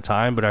short amount of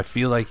time, but I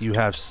feel like you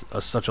have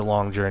such a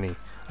long journey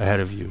ahead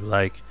of you.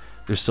 Like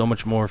there's so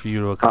much more for you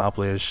to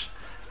accomplish,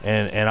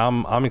 and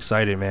I'm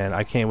excited, man.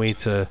 I can't wait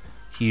to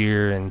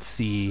hear and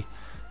see,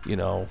 you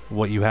know,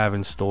 what you have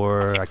in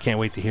store. I can't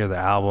wait to hear the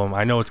album.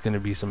 I know it's gonna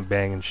be some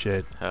banging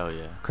shit, Hell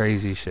yeah.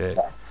 crazy shit.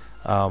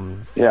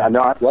 Yeah,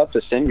 no, I'd love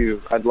to send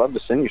you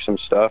some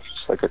stuff.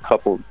 Just like a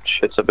couple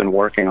shits I've been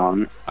working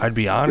on. I'd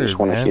be Just honored,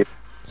 wanna man. keep-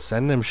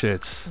 Send them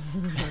shits.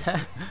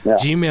 Yeah.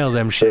 Gmail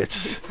them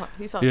shits.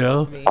 He's You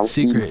know, me.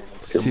 secret.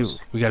 See,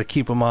 we got to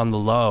keep them on the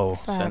low.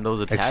 Send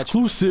those attachments.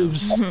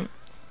 Exclusives.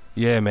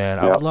 Yeah, man.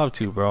 I Yep. would love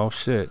to, bro.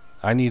 Shit.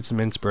 I need some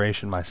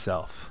inspiration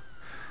myself.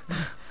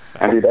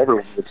 I need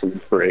everyone to get some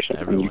inspiration.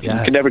 I mean, you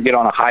Yes. can never get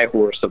on a high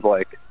horse of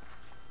like,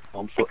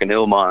 I'm fucking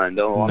Illmind.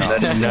 Oh,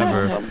 I'm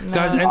Never. No.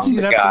 Guys, and see, I'm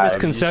the that's the guy.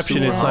 misconception.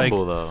 Super It's like,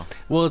 humble, though.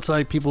 well, it's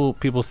like people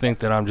think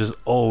that I'm just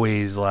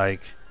always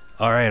like,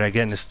 all right, I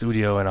get in the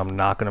studio and I'm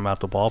knocking them out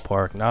the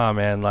ballpark. Nah,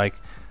 man. Like,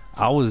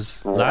 I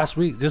was last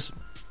week,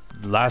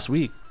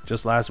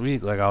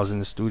 like I was in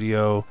the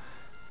studio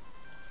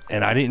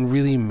and I didn't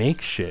really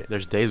make shit.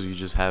 There's days where you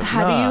just have.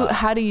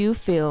 How do you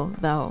feel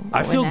though?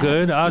 I when feel that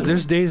good. happens to you?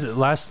 There's days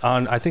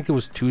I think it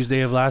was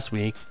Tuesday of last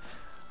week,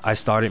 I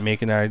started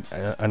making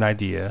an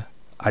idea.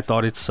 I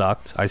thought it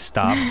sucked. I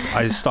stopped.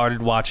 I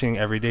started watching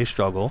Everyday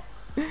Struggle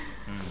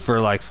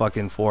for like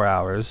fucking 4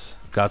 hours.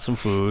 Got some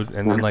food,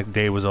 and then like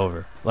day was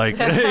over. Like,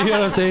 you know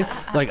what I'm saying?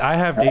 Like, I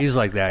have days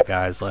like that,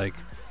 guys. Like,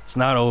 it's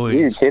not Are you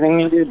always. kidding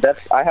me, dude?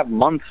 I have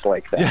months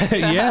like that.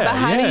 Yeah. But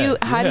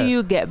how do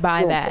you get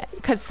by that?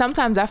 Because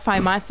sometimes I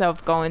find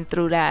myself going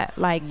through that,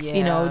 like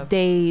you know, Yeah.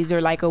 days or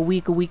like a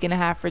week and a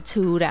half or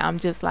two that I'm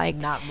just like,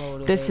 Not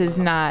motivated. this is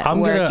not I'm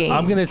working.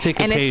 gonna take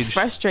a and page. it's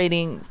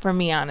frustrating for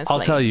me, honestly.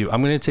 I'll tell you,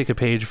 I'm gonna take a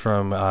page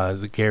from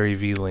the Gary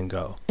V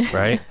lingo,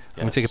 right?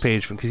 I'm gonna take a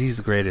page from, because he's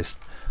the greatest.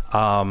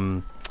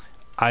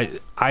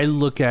 I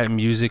look at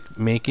music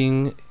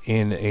making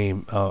in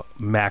a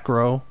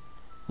macro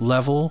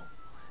level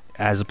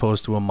as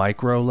opposed to a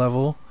micro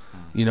level,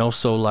 you know.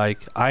 So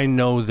like, I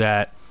know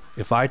that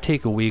if I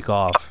take a week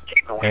off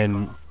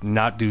and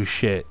not do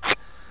shit,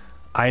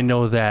 I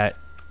know that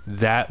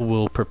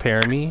will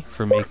prepare me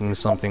for making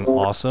something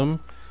awesome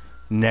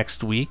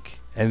next week,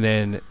 and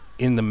then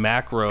in the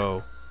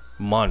macro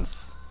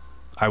month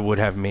I would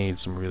have made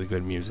some really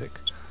good music.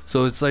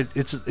 So it's like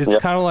it's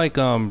Yep. kind of like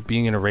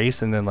being in a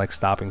race and then like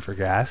stopping for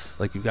gas.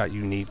 Like you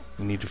need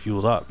to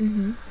fuel up.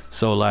 Mm-hmm.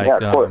 So like Yeah,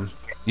 of course.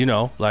 you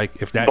know,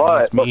 like if that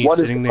But means me what is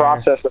the sitting there.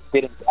 process of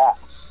getting gas?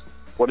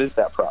 What is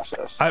that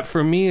process?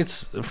 For me,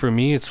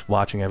 it's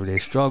watching Everyday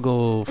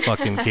Struggle,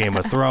 fucking Game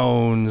of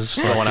Thrones,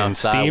 Going fucking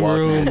outside, Steam walking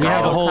Room. the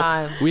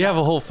dog. We have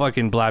a whole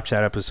fucking Blap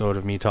Chat episode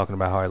of me talking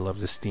about how I love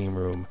the Steam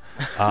Room.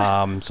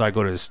 So I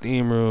go to the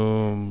Steam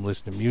Room,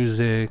 listen to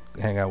music,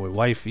 hang out with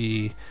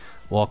wifey,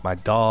 walk my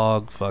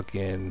dog,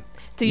 fucking.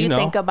 Do you know.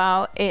 think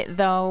about it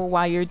though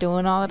while you're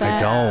doing all of that? I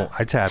don't.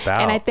 I tap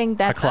out. And I think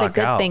that's the clock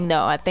good out. thing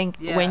though. I think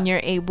Yeah. when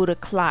you're able to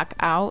clock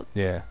out,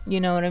 Yeah.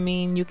 you know what I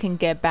mean? You can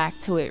get back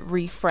to it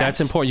refreshed.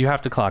 That's important. You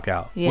have to clock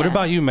out. Yeah. What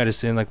about you,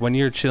 Medasin? Like when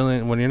you're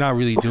chilling, when you're not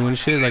really doing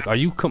shit, like are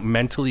you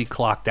mentally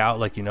clocked out?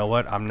 Like, you know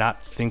what? I'm not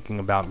thinking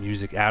about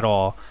music at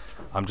all.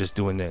 I'm just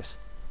doing this.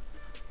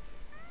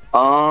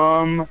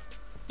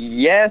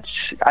 Yes,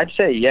 I'd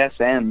say yes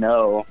and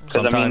no. Because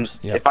Sometimes,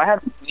 I mean, yeah. if I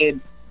haven't played,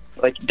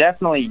 like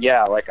definitely,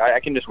 yeah, like I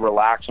can just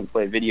relax and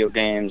play video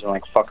games and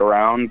like fuck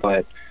around.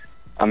 But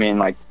I mean,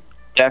 like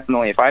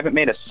definitely, if I haven't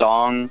made a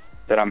song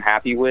that I'm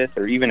happy with,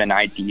 or even an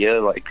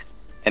idea, like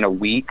in a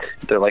week,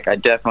 they're like I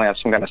definitely have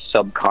some kind of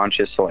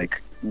subconscious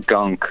like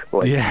gunk,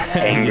 like Yeah.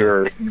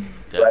 anger, Definitely.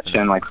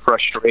 depression, like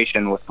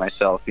frustration with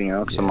myself. You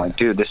know, because I'm Yeah. like,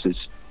 dude, this is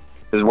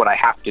what I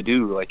have to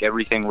do. Like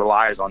everything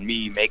relies on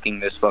me making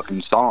this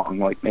fucking song,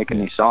 like making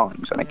these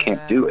songs, and I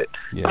can't do it.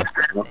 Yeah.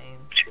 You know?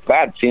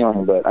 bad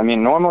feeling, but I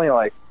mean, normally,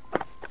 like,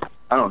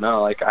 I don't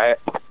know, like,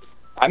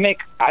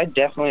 I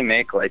definitely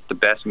make, like, the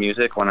best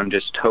music when I'm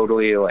just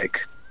totally, like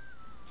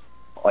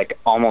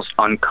almost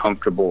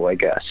uncomfortable, I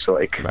guess. So,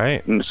 like,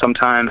 Right. and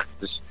sometimes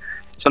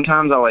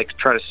I like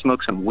try to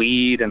smoke some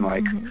weed and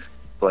like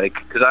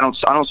because I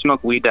don't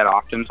smoke weed that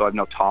often, so I have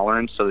no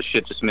tolerance. So the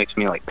shit just makes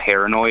me like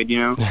paranoid, you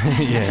know.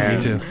 Yeah,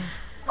 me too.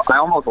 I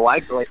almost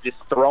like just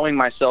throwing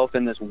myself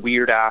in this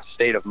weird ass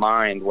state of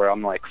mind where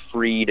I'm like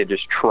free to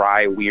just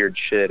try weird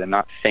shit and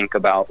not think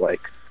about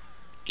like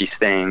these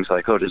things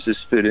like, oh, does this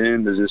fit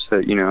in? Does this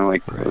fit? You know,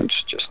 like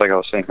it's just like I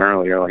was saying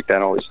earlier, like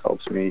that always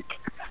helps me.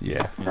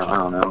 Yeah, I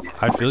don't know.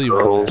 I feel you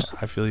on that.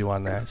 I feel you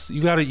on that. So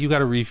you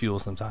gotta refuel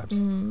sometimes.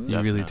 You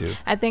really do.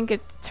 I think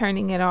it's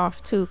turning it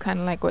off too, kind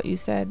of like what you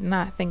said,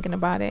 not thinking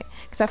about it,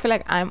 because I feel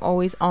like I'm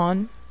always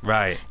on.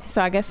 Right.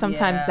 So I guess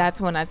sometimes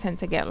that's when I tend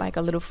to get like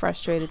a little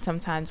frustrated.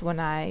 Sometimes when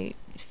I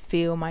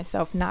feel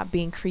myself not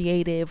being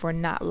creative or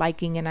not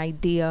liking an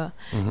idea,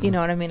 you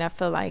know what I mean? I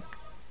feel like,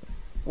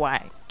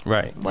 why?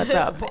 Right. What's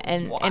up?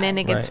 And then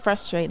it gets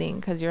frustrating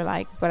because you're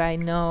like, but I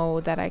know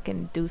that I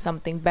can do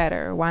something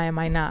better. Why am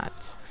I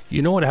not?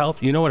 You know what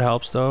helps? You know what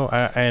helps though,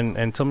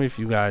 and tell me if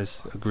you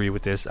guys agree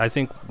with this. I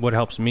think what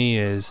helps me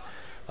is,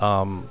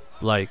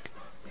 like,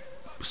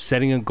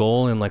 setting a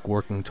goal and like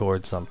working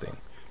towards something.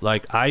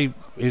 Like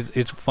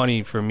it's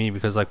funny for me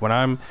because like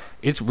when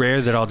it's rare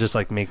that I'll just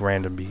like make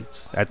random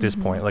beats at this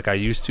point. Like I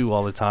used to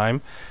all the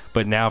time,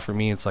 but now for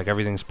me it's like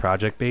everything's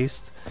project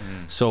based.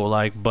 So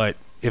like, but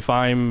if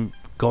I'm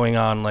going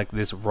on like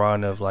this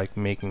run of like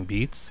making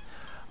beats,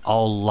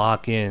 I'll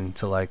lock in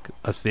to like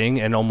a thing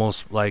and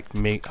almost like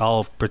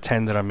I'll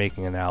pretend that I'm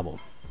making an album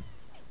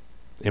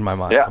in my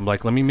mind. I'm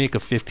like, let me make a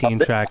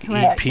 15-track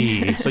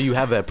EP. So you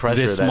have that pressure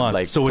this that month.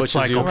 like so it's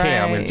like, pushes you. okay,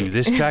 I'm gonna do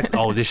this track.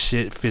 Oh, this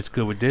shit fits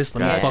good with this.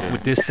 Let me fuck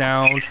with this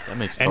sound. That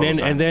makes and total then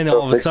sense. and then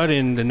all of a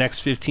sudden the next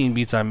 15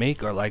 beats I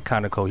make are like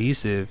kind of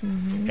cohesive,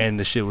 and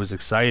the shit was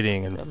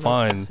exciting and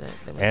fun,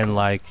 and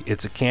like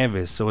it's a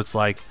canvas. So it's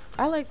like,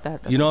 I like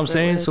that. you know what I'm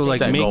saying? So like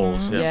Set make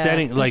goals,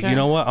 setting like, you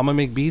know what? I'm gonna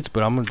make beats,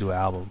 but I'm gonna do an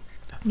album.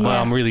 But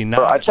I'm really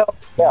not.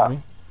 Bro,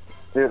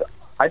 dude,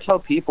 I tell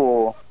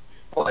people,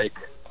 like,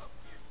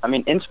 I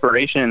mean,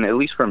 inspiration, at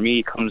least for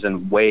me, comes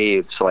in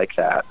waves like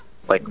that,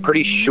 like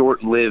pretty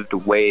short-lived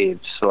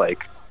waves,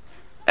 like,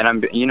 and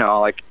I'm, you know,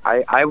 like,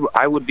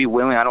 I would be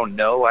willing, I don't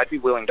know, I'd be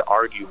willing to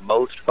argue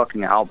most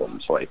fucking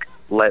albums, like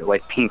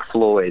Pink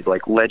Floyd,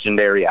 like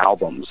legendary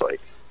albums, like,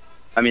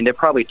 I mean, they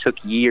probably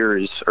took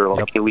years or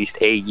like at least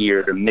a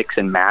year to mix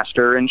and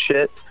master and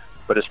shit.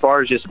 But as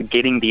far as just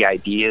getting the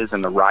ideas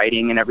and the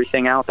writing and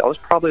everything out, that was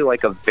probably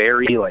like a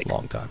very like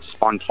long time,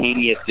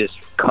 spontaneous, just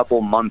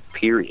couple month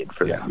period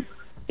for them,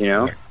 you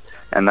know.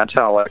 And that's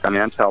how, like, I mean,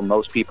 that's how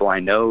most people I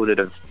know that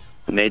have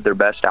made their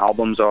best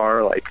albums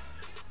are. Like,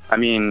 I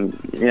mean,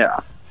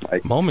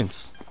 like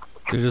moments.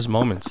 They're just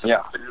moments.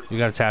 Yeah, you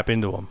gotta tap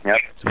into them. Yep.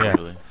 Yeah.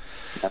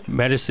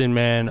 Medasin,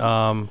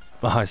 man.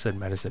 I said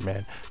Medasin,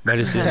 man.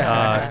 Medasin,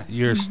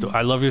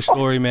 I love your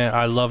story, man.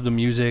 I love the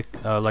music.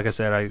 Like I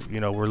said,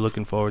 we're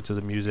looking forward to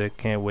the music.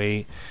 Can't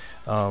wait.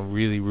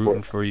 Really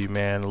rooting for you,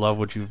 man. Love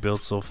what you've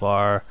built so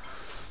far.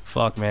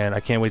 Fuck, man. I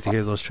can't wait to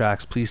hear those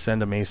tracks. Please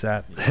send them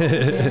ASAP.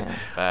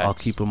 I'll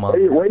keep them on.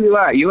 Where you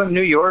at? You in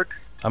New York?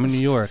 I'm in New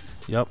York.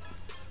 Yep.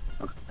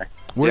 Okay.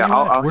 Where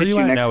are you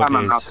at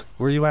nowadays?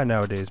 Where are you at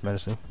nowadays,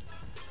 Medasin?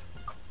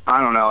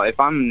 I don't know. If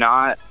I'm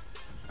not,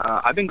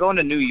 I've been going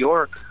to New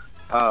York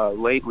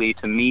lately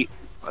to meet.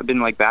 I've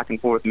been like back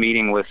and forth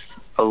meeting with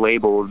a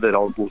label that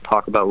we'll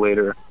talk about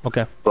later.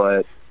 Okay.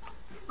 But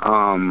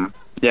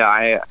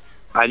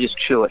I just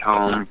chill at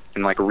home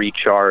and like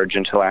recharge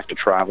until I have to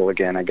travel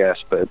again, I guess.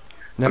 But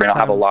I'll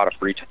have a lot of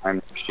free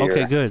time next year.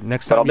 Okay, good.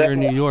 Next time you're in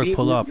New York,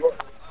 pull up.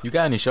 You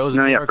got any shows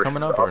in New York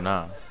coming up or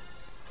not?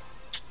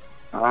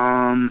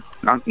 Not.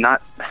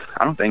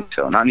 I don't think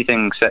so. Not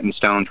anything set in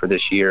stone for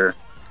this year.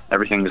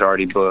 Everything's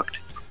already booked.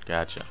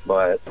 Gotcha.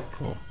 But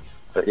cool.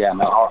 But yeah,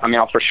 no,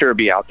 I'll for sure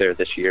be out there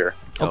this year.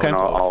 Okay.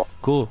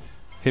 Cool.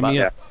 Hit me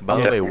up. By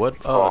the way, what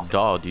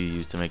DAW do you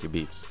use to make your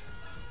beats?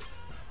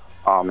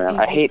 Oh man,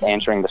 I hate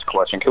answering this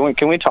question.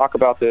 Can we talk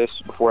about this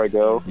before I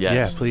go?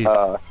 Yes. Yeah, please.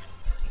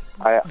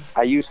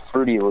 I use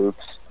Fruity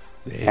Loops,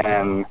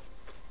 and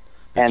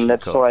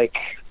that's like,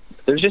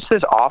 there's just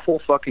this awful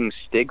fucking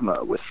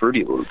stigma with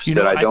Fruity Loops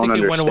that I don't understand. I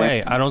think it went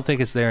away. I don't think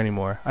it's there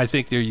anymore. I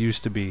think there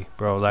used to be,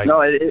 bro. Like,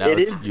 no, it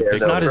is there.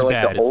 It's not as like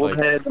bad. The old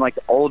heads, like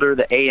the older,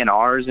 the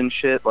A&Rs and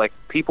shit. Like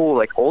people,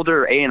 like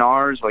older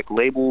A&Rs, like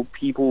label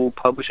people,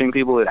 publishing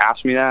people that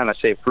ask me that, and I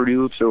say Fruity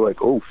Loops, they're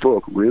like, oh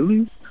fuck,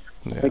 really?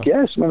 Yeah. Like,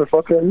 yes,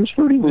 motherfucker, I use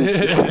Fruity Loops.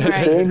 It's the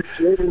same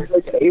shit. It's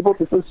like able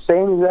to do the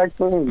same exact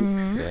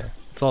thing. Yeah,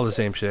 it's all the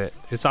same shit.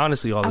 It's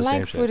honestly all the same shit. I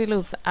like Fruity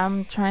Loops.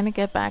 I'm trying to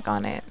get back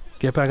on it.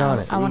 Get back on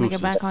it. I want to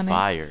get back on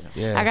fire. it.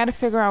 Yeah. I got to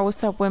figure out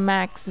what's up with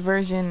Mac's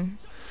version.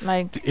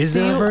 Like, is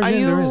there a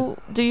version?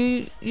 Do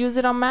you use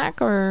it on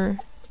Mac or?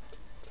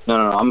 No,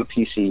 I'm a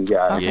PC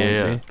guy. Okay.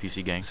 Yeah,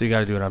 PC gang. So you got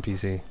to do it on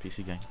PC.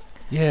 PC gang.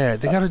 Yeah,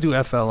 they got to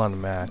do FL on the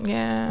Mac.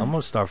 Yeah. I'm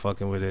gonna start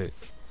fucking with it.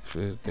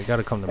 They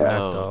gotta come to Mac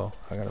though.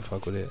 I gotta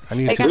fuck with it. I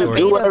need They to got a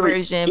tutorial. beta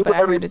version, but I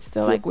heard it's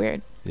still like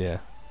weird. Yeah.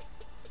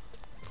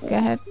 Go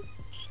ahead.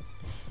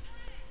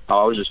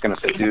 Oh, I was just gonna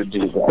say, dude,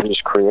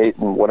 just create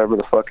whatever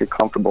the fuck you're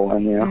comfortable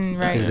in, you know?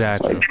 Right.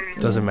 Exactly.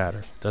 Doesn't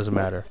matter.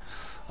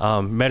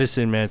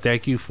 Medasin, man,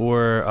 thank you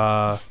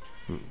for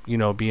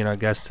being our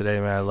guest today,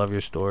 man. I love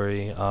your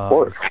story.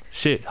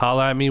 Shit,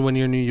 holla at me when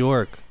you're in New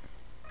York.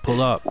 Pull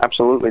up.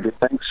 Absolutely, dude.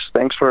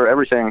 Thanks for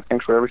everything.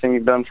 Thanks for everything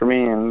you've done for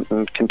me,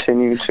 and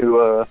continue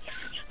to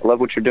love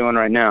what you're doing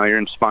right now. You're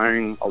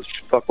inspiring a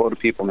fuckload of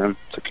people, man.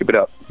 So keep it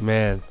up.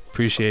 Man,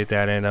 appreciate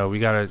that. And we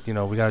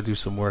gotta do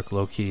some work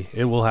low key.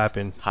 It will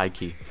happen. High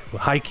key.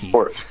 High key.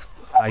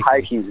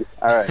 High key.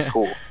 All right,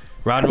 cool.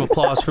 Round of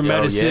applause for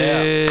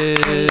Medasin.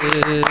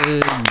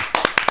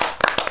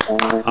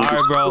 All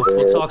right, bro.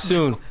 We'll talk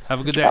soon.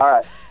 Have a good day. All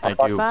right.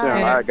 Thank you.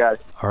 Bye. All right, guys.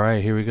 All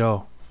right, here we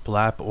go.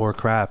 Blap or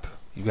crap.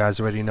 You guys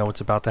already know what's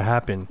about to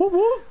happen.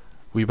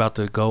 We about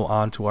to go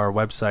on to our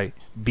website,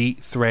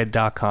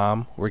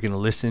 beatthread.com. We're going to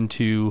listen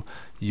to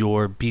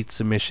your beat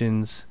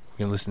submissions.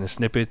 We're going to listen to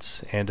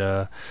snippets, and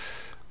we're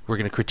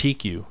going to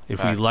critique you.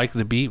 If we like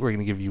the beat, we're going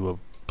to give you a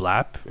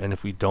blap, and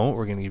if we don't,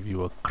 we're going to give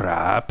you a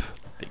crap.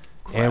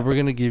 And we're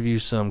going to give you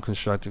some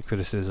constructive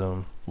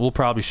criticism. We'll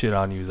probably shit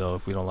on you, though,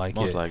 if we don't like it.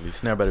 Most likely.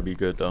 Snare better be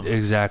good, though.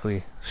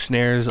 Exactly.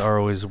 Snares are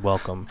always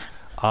welcome.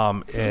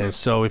 And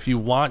so if you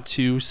want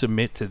to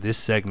submit to this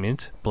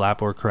segment,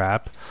 Blap or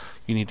Crap,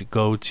 you need to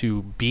go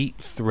to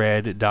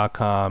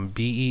beatthread.com,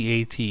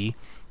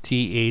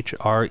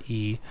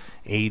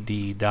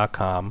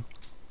 beatthread.com,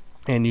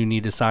 and you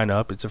need to sign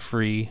up. It's a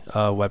free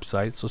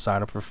website, so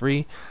sign up for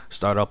free.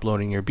 Start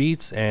uploading your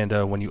beats,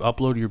 and when you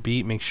upload your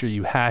beat, make sure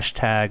you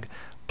hashtag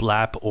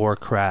Blap or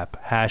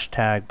Crap.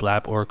 Hashtag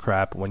Blap or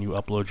Crap when you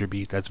upload your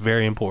beat. That's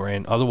very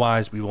important.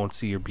 Otherwise, we won't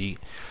see your beat.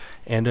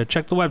 And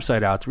check the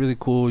website out. It's really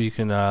cool. You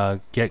can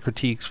get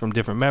critiques from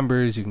different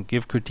members. You can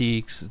give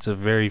critiques. It's a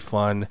very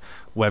fun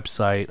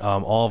website.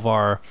 All of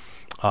our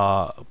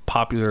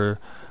popular,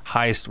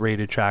 highest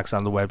rated tracks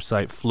on the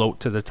website float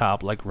to the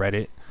top like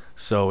Reddit.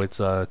 So it's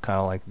kind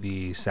of like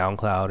the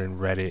SoundCloud and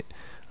Reddit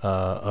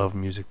of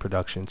music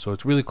production. So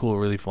it's really cool,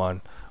 really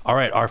fun. All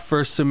right, our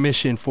first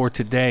submission for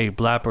today,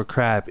 Blap or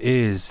Crap,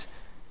 is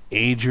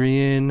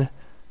Adrian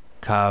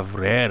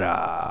Cabrera.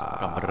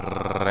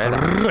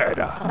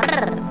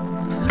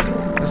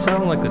 That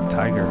sounded like a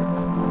tiger.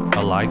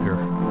 A liger.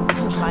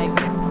 Like,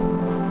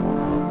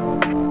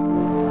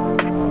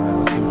 Alright,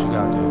 let's see what you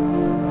got, dude.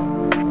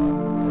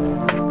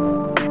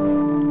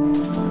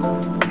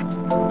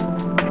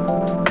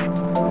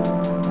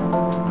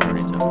 I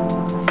already told.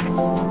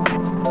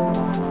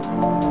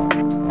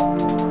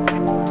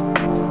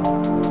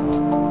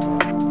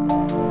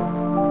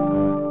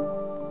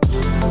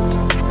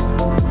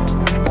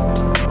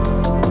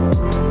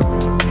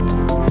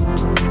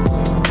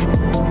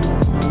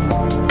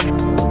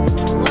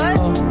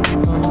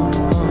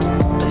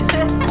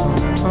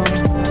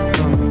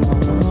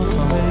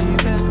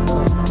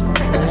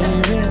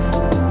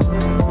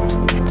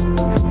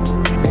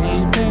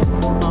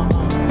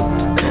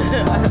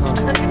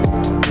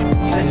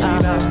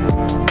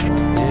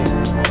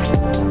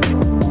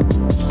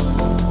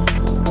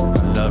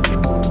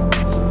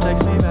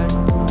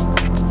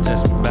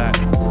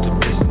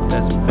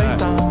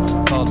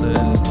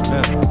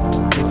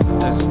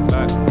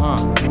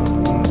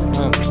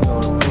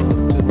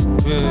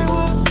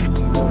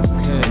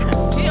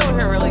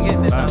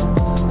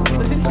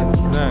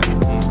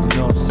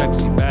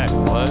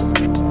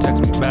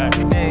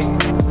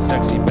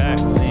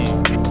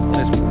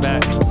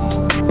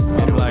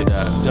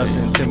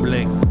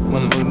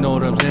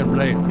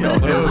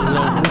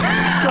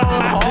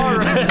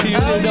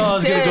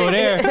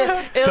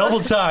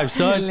 Time,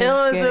 son. You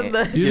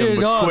didn't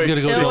know I was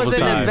gonna go double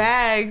time.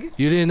 Bag.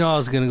 You didn't know I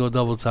was gonna go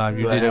double time.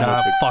 You did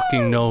not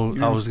fucking know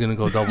I was gonna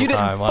go double time. You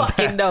didn't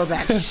fucking know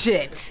that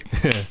shit.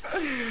 I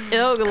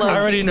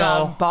already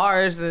know. Got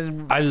bars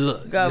and I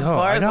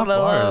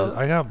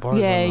got bars.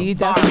 yeah, you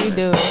definitely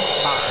do.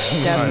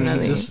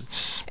 Definitely.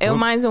 Just It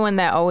reminds me when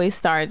that always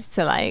starts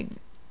to like.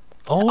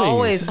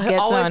 Always Gets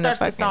always on starts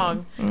the the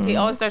song. He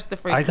always starts the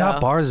freestyle. I got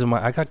bars in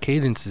my. I got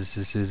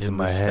cadences in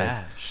my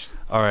head.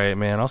 All right,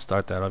 man. I'll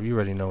start that off. You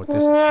already know what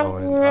this is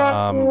going.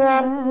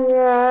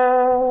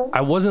 I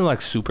wasn't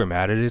like super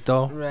mad at it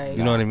though. Right.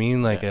 You know what I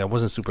mean? Like I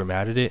wasn't super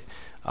mad at it.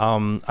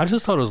 I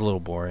just thought it was a little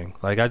boring.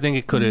 Like I think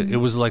it could have. It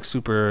was like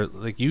super.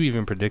 Like you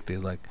even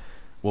predicted like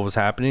what was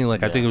happening.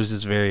 Like I think it was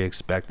just very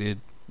expected.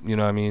 You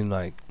know what I mean?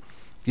 Like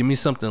give me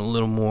something a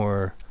little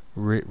more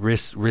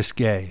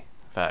risque.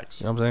 Facts.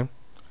 You know what I'm saying?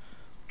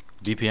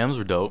 BPMs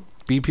were dope.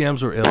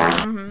 BPMs were ill.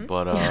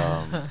 But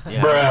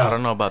I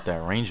don't know about the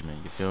arrangement.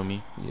 You feel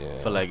me? Yeah. I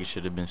feel like it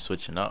should have been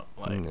switching up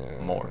like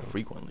more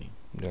frequently.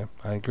 Yeah,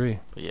 I agree.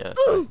 But yeah, it's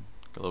like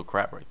a little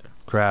crap right there.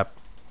 Crap.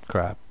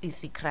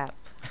 Easy crap.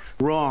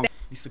 Wrong.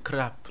 It's a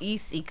crap.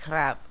 Easy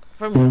crap.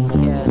 For me,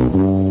 yeah.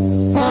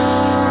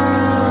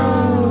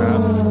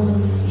 Crap.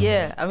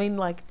 Yeah. I mean,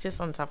 like,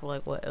 just on top of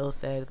like what Il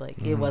said, like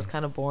it was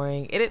kind of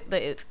boring.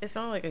 It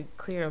sounded like a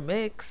clear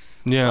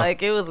mix. Yeah,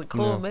 like it was a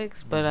cool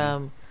mix,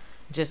 but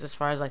just as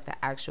far as like the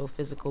actual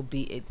physical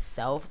beat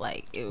itself,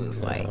 like it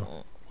was like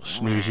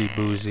snoozy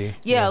boozy.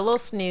 Yeah, a little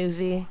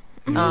snoozy.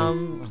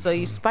 So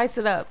you spice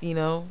it up, you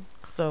know.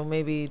 So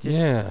maybe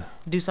just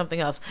do something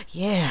else.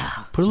 Yeah.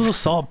 Put a little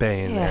Salt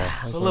Bay in there.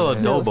 A little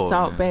adobo.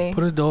 Salt Bay.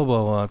 Put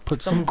adobo on.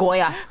 Put some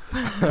Goya.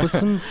 Put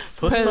some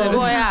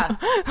Goya.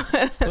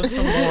 Put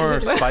some more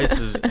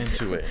spices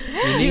into it.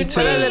 You need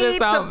Put a little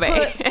Salt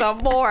Bay. Put some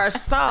more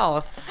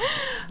sauce.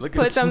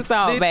 Put some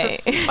Salt Bay.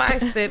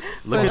 Spice it.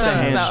 Look at the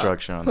hand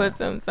structure on Put that.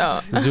 some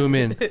salt. Zoom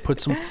in.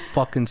 Put some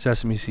fucking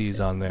sesame seeds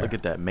on there. Look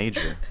at that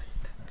major.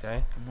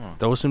 Okay.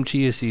 Throw some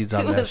chia seeds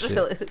on that shit.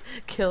 Really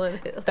killing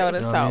it. Throw the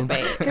You know what I Salt mean?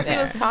 Bay. Because he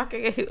was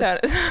talking. He Throw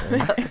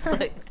the- was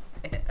like,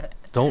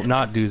 Don't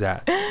not do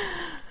that.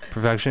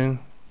 Perfection.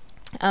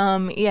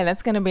 Yeah,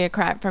 that's gonna be a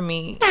crap for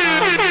me.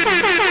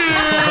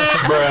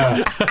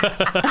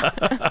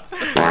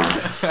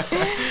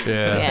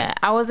 Yeah,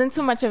 I wasn't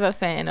too much of a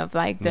fan of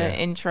like the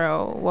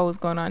intro, what was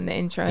going on in the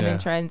intro and then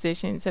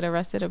transition to the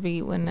rest of the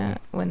beat when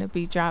the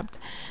beat dropped.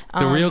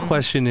 The real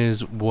question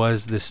is,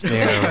 was the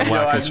snare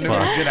whack as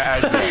fuck?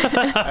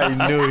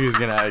 I knew he was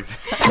gonna ask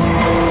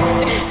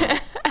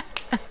that.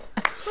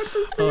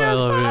 Oh, I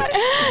love it.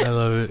 I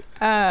love it.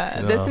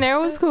 The snare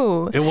was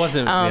cool. It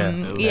wasn't.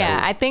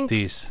 I think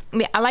These.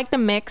 Yeah, I like the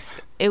mix.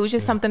 It was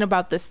just something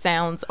about the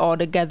sounds all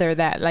together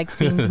that like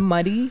seemed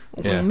muddy.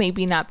 Yeah.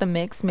 Maybe not the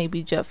mix,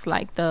 maybe just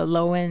like the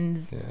low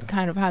ends,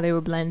 kind of how they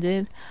were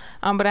blended.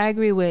 But I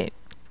agree with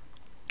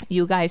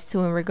you guys too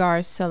in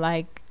regards to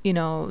like, you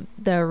know,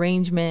 the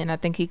arrangement. I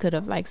think he could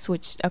have like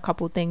switched a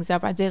couple things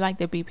up. I did like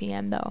the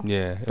BPM though.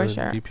 Yeah, for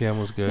sure. BPM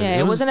was good. Yeah,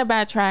 it wasn't a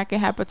bad track. It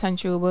had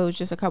potential, but it was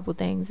just a couple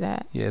things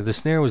that. Yeah, the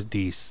snare was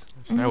decent.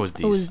 That was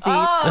It was decent. decent.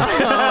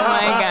 Oh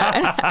my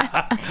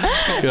god.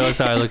 Yo, that's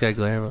how I look at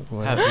Glam.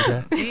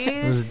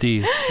 It was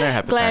decent. Snare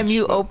had Glam,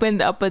 you potential.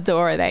 opened up a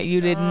door that you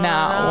did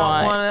not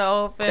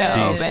want to to open.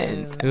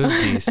 open. It was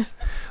decent.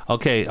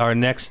 Okay, our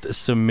next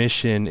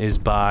submission is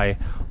by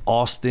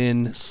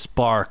Austin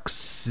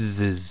Sparks.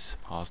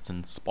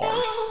 Austin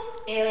Sparks.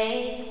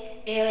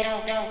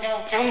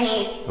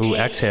 Ooh,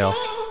 exhale.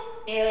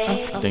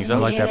 Think so? I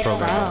like that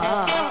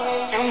program.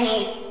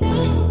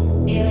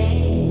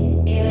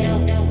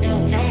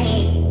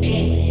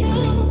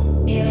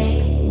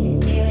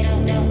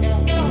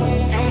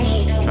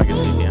 Try to get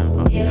the BPM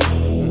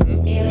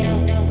up.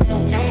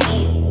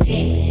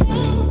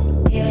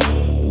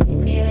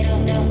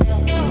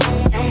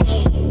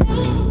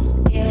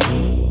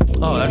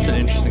 Oh, that's an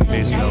interesting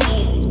bass note.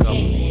 Let's go.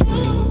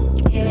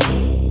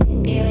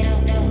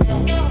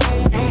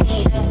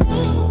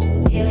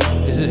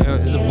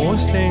 Is the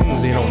voice saying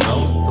they don't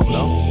know? Don't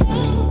know?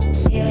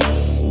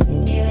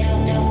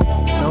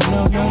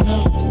 No.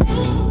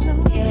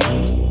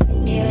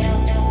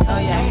 Oh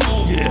yeah.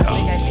 Yeah.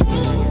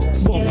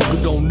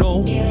 Motherfucker don't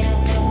know.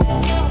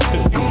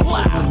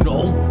 Kablow. No.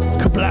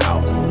 Kablow.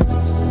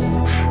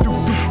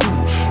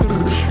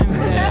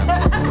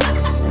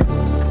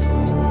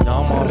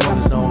 Y'all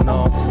motherfuckers don't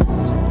know.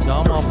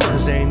 Y'all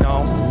motherfuckers ain't know.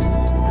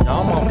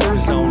 Y'all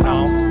motherfuckers don't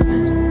know.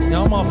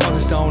 Y'all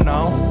motherfuckers don't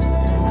know.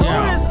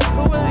 Yeah.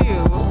 Who are you?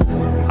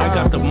 I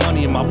got the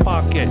money in my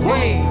pocket.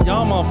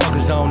 Y'all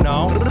motherfuckers don't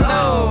know.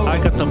 No. I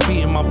got the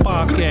beat in my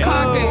pocket.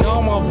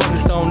 Y'all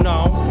motherfuckers don't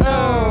know.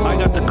 I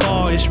got the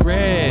car, it's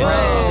red.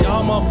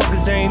 Y'all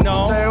motherfuckers ain't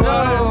know.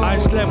 I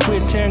slept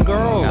with 10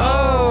 girls.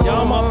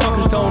 Y'all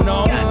motherfuckers don't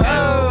know.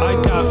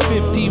 I got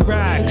 50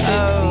 racks.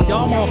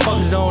 Y'all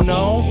motherfuckers don't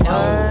know.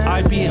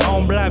 I be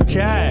on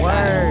blackjack.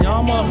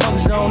 Y'all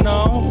motherfuckers don't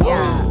know.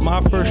 My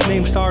first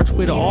name starts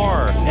with an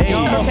R.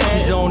 Y'all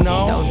motherfuckers don't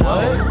know.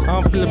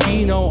 I'm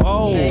Filipino.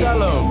 Oh.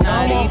 Tell him.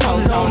 Nah, these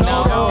hoes don't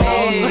know.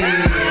 Hey.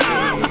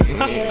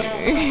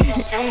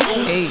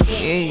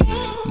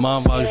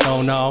 Motherfuckers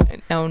don't know.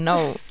 No.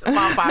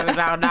 Motherfuckers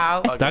don't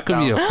know. That could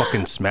be a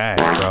fucking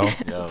smash, bro.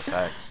 Yo,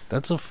 facts.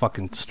 That's a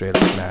fucking straight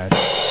up smash.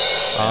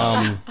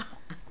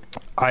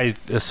 I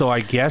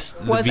guess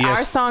the Was our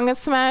VS song a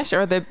smash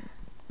or the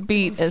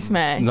beat a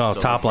smash? no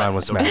top line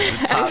was smash.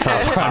 I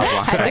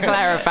had to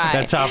clarify.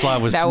 That top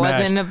line was that smash.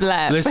 wasn't a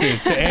blab. Listen,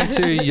 to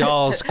answer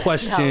y'all's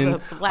question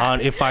the blab.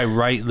 on if I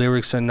write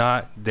lyrics or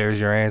not,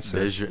 there's your answer.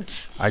 There's your.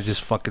 I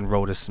just fucking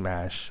wrote a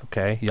smash.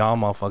 Okay, y'all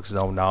motherfuckers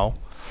don't know.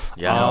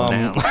 Yeah,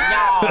 now.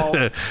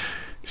 Y'all.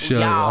 Sure,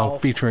 Y'all. I'm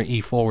featuring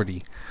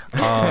E40.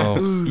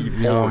 You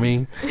know what I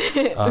mean?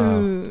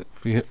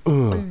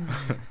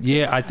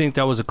 Yeah, I think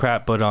that was a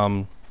crap, but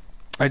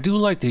I do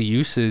like the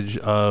usage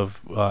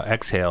of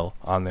exhale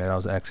on there. That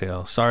was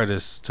exhale. Sorry to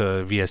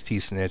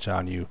VST snitch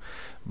on you,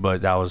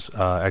 but that was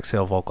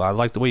exhale vocal. I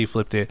like the way you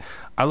flipped it.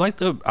 I like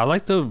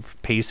the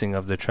pacing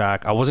of the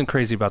track. I wasn't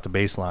crazy about the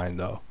bass line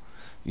though.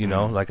 You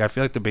know, like I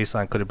feel like the bass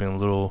line could have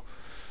been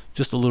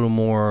just a little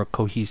more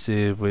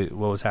cohesive with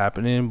what was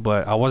happening,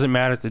 but I wasn't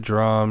mad at the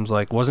drums.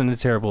 Like, wasn't a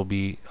terrible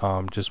beat.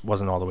 Just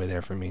wasn't all the way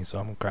there for me, so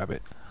I'm gonna grab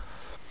it.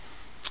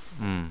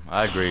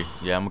 I agree.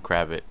 Yeah, I'm gonna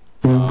crab it.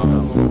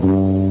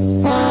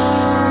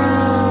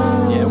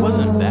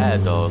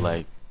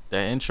 like the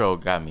intro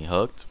got me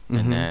hooked,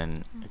 and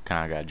then it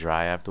kind of got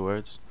dry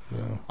afterwards.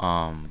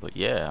 Yeah. But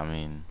yeah, I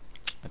mean,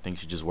 I think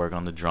she just work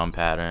on the drum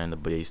pattern, the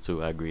bass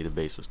too. I agree, the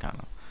bass was kind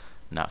of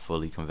not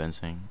fully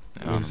convincing.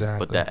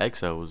 Exactly. But that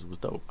XL was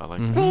dope. I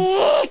like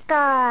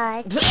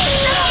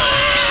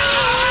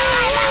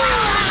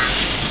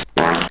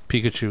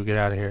Pikachu, get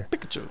out of here.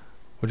 Pikachu.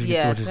 What'd you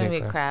Yeah, what'd it's you gonna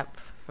think? be crap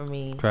for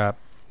me. Crap.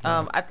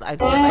 I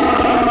did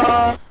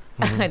like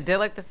I did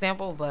like the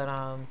sample, but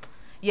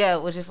yeah,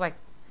 it was just like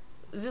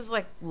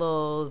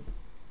little,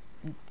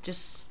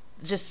 just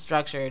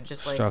structure,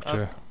 just like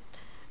Structure.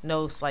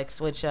 no like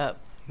switch up.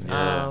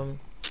 Yeah.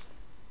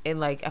 And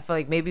like I feel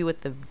like maybe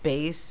with the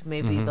bass,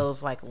 maybe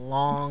those like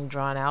long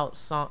drawn out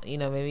song, maybe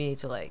you need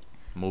to like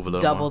Move a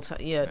little double more.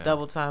 time,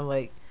 double time,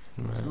 like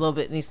a little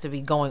bit needs to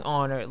be going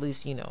on, or at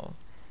least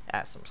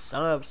add some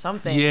subs,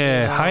 something.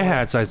 Yeah,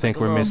 hi-hats I just, think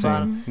like, a we're little missing.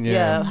 bottom.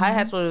 Yeah.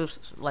 Hi-hats would have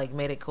like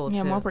made it cool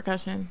Yeah, too. more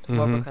percussion.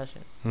 More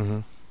percussion. Mm-hmm.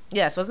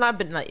 Yeah, so it's not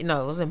been like, it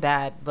wasn't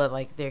bad, but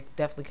like there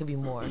definitely could be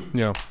more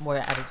Yeah.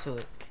 added to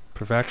it.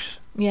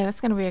 Perfection. Yeah, that's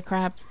gonna be a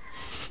crap.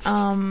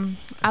 I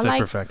I said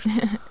like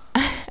perfection.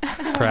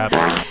 Crap.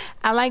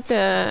 I like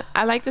the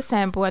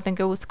sample. I think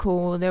it was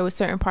cool. There were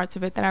certain parts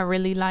of it that I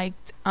really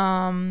liked.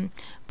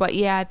 But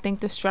yeah, I think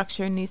the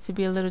structure needs to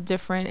be a little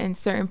different, and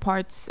certain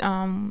parts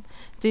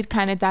did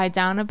kind of die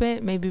down a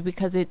bit, maybe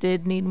because it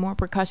did need more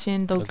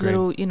percussion, those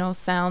Agreed. little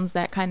sounds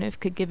that kind of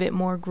could give it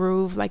more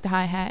groove, like the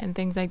hi-hat and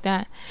things like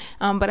that.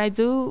 But I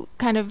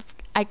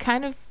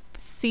kind of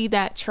see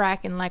that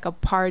track in like a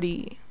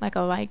party, like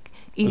a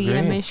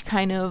EDM-ish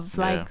kind of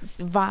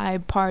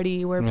vibe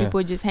party where people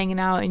are just hanging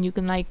out, and you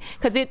can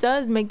because it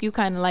does make you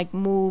kind of like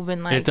move,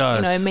 and It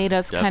does. it made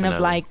us kind of Definitely.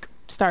 like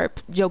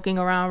start joking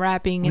around,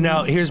 rapping. And,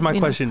 Now, here's my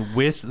question.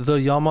 With the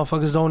y'all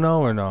motherfuckers don't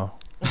know or no?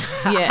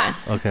 Yeah.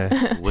 Okay.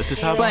 With the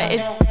top. But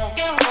it's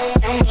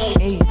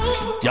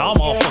Y'all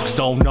motherfuckers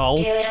don't know.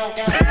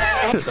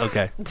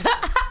 Okay.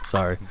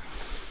 Sorry.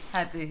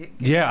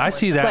 Yeah, I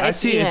see that. But I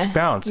see it's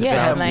bounce. It's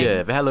Yeah, bounce. like,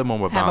 if it had a little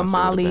more have a bounce, it would've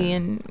Molly been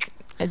and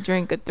a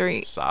drink of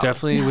 3. solid.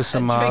 Definitely with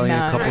some A drink, Molly, a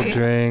nah, couple right.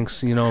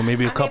 drinks,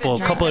 maybe a couple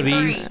of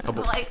these,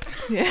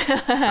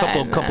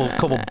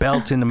 couple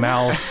belt in the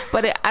mouth.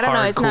 But I don't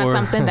know. It's not Hardcore.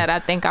 something that I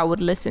think I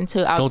would listen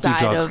to outside Don't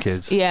do drugs, of.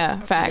 kids. Yeah,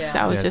 fact.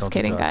 Yeah. I was Yeah, just don't do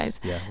kidding, drugs.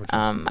 guys. Yeah, we're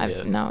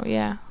just- No,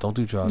 yeah. Don't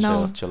do drugs.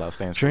 No. Chill out,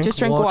 stand Drink Just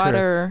drink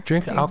water.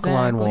 Drink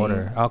alkaline Exactly.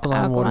 water.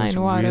 Alkaline water is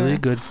Alkaline water. really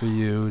good for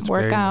you. It's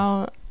Work very,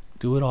 out.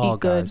 Do it all, Eat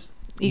good. guys.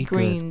 Eat good.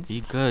 greens.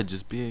 Eat good.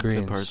 Just be a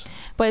Greens. good person.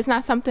 But it's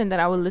not something that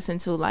I would listen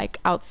to like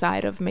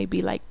outside of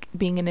maybe like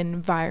being in an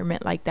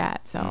environment like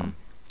that. So,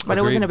 but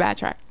it Agreed. wasn't a bad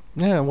track.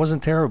 Yeah, it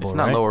wasn't terrible. It's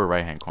not right? lower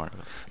right hand corner.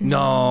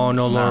 No, It's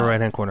lower not.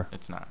 right hand corner.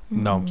 It's not.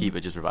 No, Keep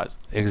it. Just revise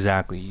it.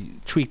 exactly.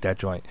 Tweak that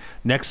joint.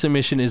 Next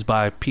submission is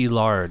by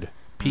Pelard.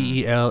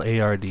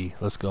 Pelard.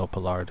 Let's go,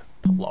 Pelard.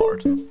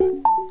 Lord.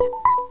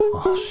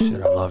 Oh shit,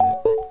 I love it.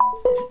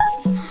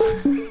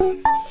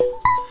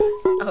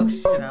 Oh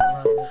shit, I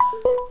love it.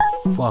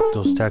 Fuck,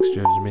 those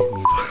textures make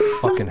me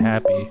fucking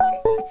happy.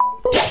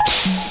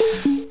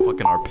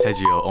 Fucking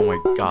arpeggio. Oh my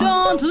god.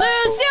 Don't lose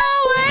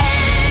your way.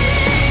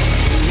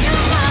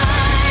 Your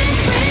mind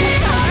be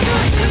hard to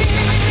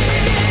please.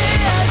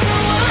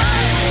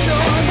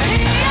 Don't be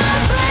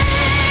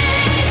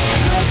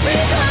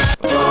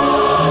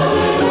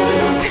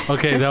afraid.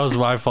 Okay, that was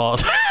my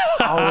fault.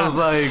 I was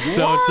like,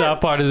 No, it's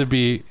not part of the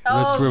beat.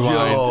 Let's rewind.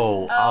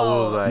 yo. I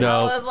was like,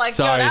 No, I was like,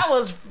 sorry. yo, that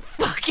was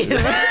fucking.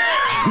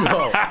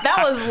 that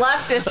was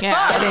left as Yeah,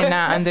 I fuck. did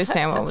not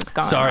understand what was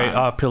going Sorry,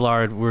 on.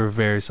 Pelard. We're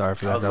very sorry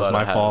for that. That was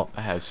my fault.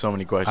 I had so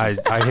many questions.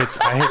 I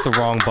hit the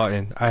wrong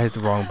button.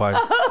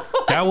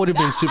 That would have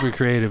been super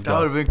creative that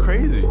would though. have been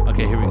crazy.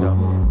 Okay, here we go.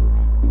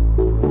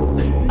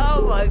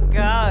 Oh my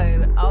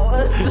god, I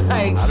was like,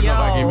 I don't know if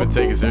I can even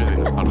take it seriously.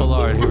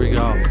 Pelard, here we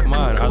go. Come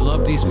on, I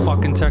love these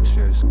fucking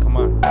textures. Come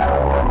on.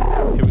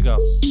 Here we go.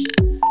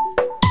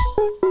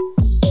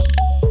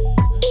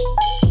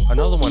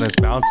 Another one that's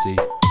bouncy.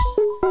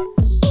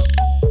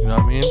 You know what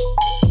I mean?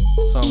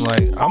 So I'm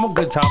like, I'm a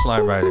good top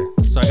line writer.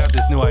 So I got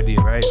this new idea,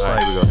 right? It's All right,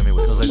 like, here we go. Hit me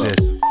with it goes it. like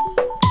What's this. up?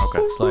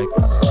 Okay. It's like,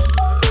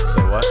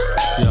 Say what?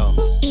 yo,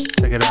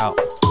 check it out.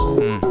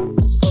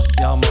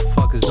 Y'all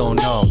motherfuckers don't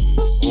know.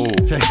 Ooh.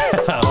 Check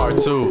it out. Part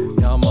 2.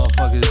 Y'all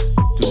motherfuckers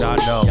do not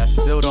know. I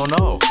still don't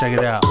know. Check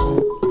it out.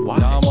 Why?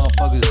 Y'all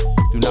motherfuckers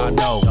do not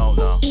know. Don't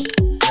know.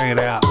 Check it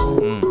out.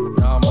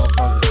 Y'all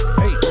motherfuckers.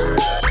 Hey.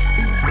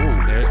 Ooh.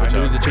 There, I Switch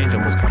knew up. the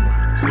change-up was coming.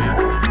 See? I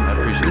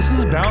appreciate This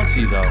is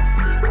bouncy though.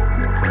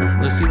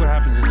 Let's see what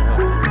happens in the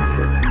hook.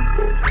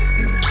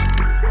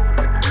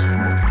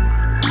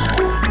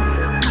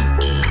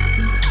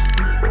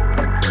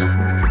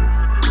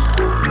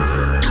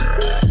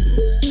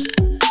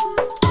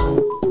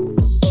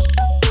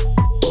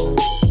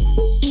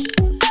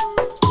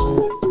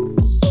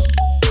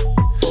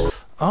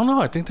 I don't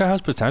know. I think that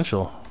has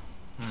potential.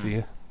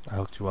 See, I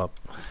hooked you up.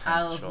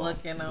 I was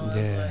looking. I was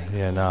Yeah, like,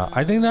 yeah, no.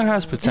 I think that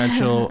has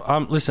potential.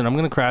 Listen, I'm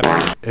gonna crap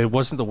it. It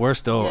wasn't the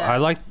worst though. Yeah. I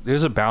like.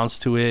 There's a bounce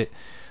to it.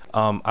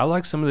 I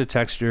like some of the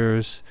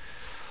textures.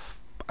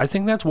 I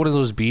think that's one of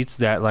those beats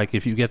that, like,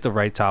 if you get the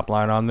right top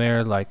line on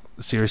there, like,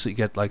 seriously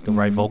get, like, the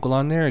right vocal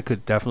on there, it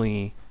could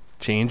definitely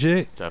change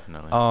it.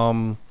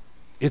 Definitely.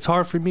 It's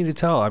hard for me to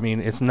tell. I mean,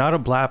 it's not a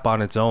blap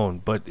on its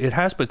own, but it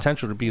has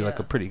potential to be, like,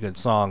 a pretty good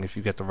song if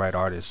you get the right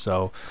artist.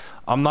 So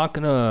I'm not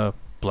going to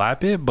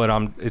blap it, but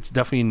it's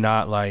definitely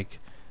not, like,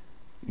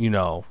 you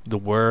know, the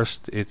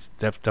worst. It's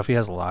definitely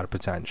has a lot of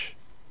potential.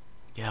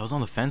 Yeah, I was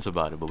on the fence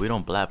about it, but we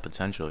don't blap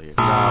potential here.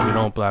 Nah, we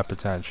don't blap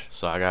potential.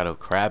 So I gotta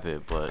crap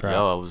it, but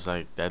yo, I was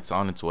like, that's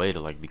on its way to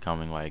like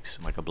becoming like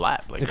a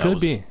blap. Like It could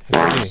be. It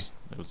could be.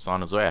 It was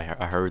on its way.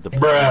 I heard the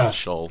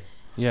potential.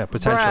 Yeah,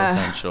 potential. Bruh.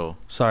 Potential.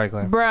 Sorry,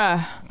 Glenn.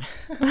 Bruh.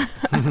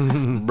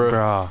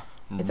 Bruh.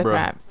 It's a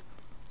crap.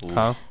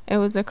 Huh? It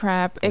was a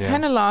crap. It Yeah.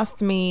 kind of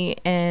lost me,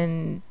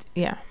 and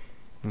Yeah.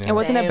 it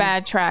wasn't a Same.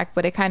 bad track,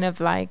 but it kind of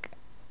like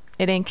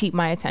it didn't keep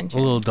my A attention.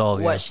 little dull,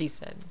 yeah. What she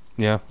said.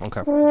 Yeah,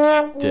 okay.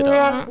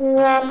 Ditto.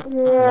 Whoppers.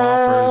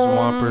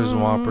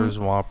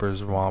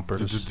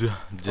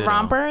 Ditto.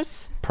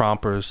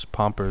 Rompers.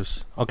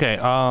 Pompers. Okay,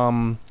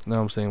 now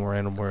I'm saying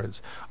random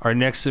words. Our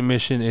next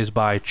submission is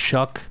by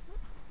Chuck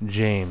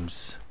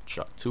James.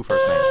 Chuck. 2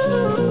 first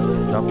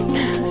names.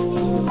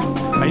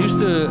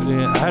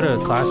 I had a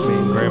classmate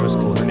in grammar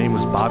school. Her name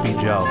was Bobby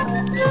Joe.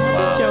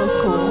 Joe's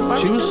cool.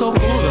 She was so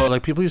cool though.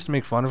 Like people used to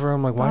make fun of her.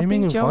 I'm like, why are you Bobby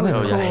making Joe fun of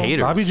is her? Oh, yeah, cool.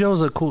 haters. Bobby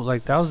Joe's a cool.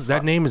 Like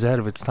that name is ahead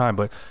of its time.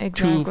 But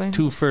Exactly.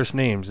 two first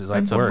names is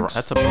like That's works.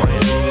 that's a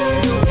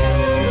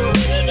brand.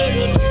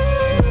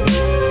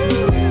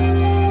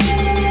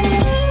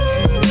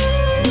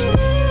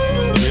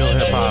 Real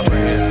hip hop right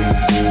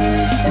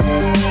here.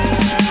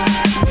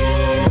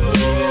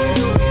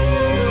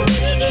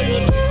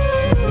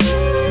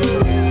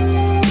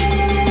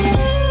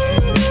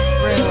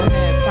 Real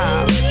hip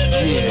hop.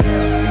 Yeah.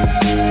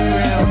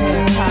 Real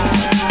hip hop.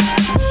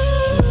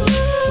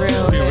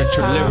 Real hip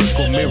Spiritual hop.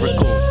 lyrical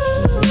miracle.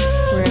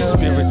 Real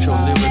Spiritual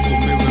hip hop. lyrical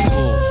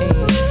miracle. Hey.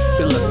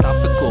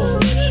 Philosophical.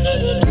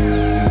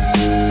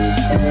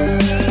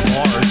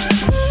 Bars.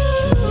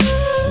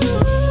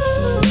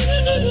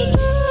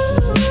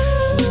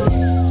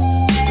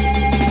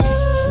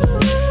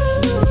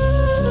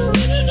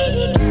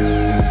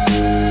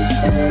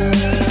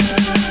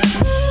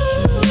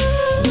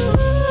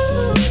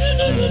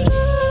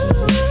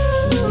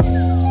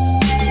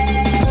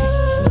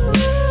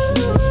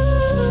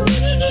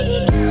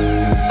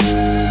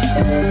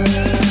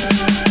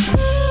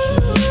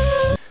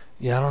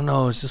 Yeah, I don't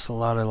know. It's just a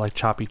lot of like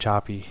choppy.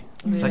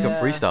 It's like a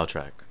freestyle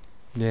track.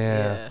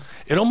 Yeah.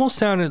 It almost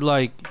sounded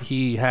like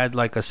he had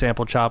like a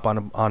sample chop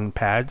on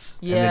pads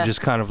and Yeah. then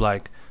just kind of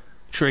like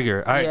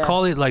trigger. I Yeah.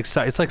 call it like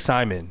it's like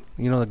Simon.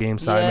 You know the game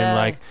Simon? Yeah.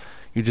 Like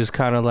you just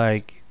kind of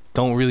like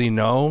don't really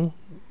know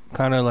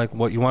kind of like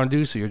what you want to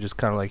do, so you're just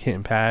kind of like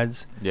hitting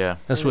pads. Yeah.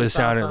 That's And what you it saw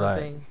sounded like.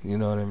 something. You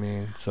know what I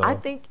mean? So I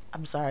think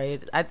I'm sorry.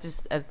 I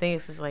think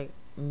it's just like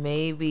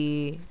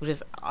maybe we're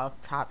just off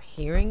top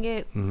hearing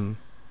it. Mhm.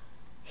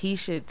 He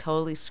should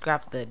totally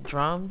scrap the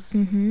drums,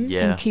 Mm-hmm.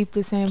 Yeah. And keep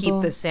the sample.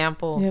 keep the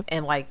sample, Yep.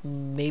 and like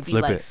maybe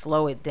Flip like it.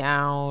 slow it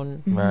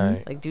down,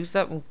 Right. like do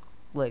something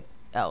like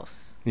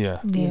else, Yeah.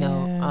 you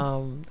know.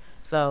 Yeah.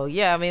 So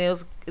yeah, I mean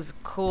it's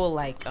cool.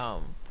 Like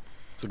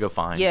It's a good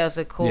find. yeah, it's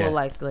a cool Yeah.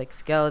 like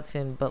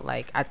skeleton, but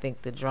like I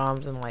think the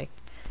drums and like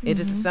it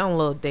just sound a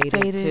little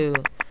dated, Dated. too.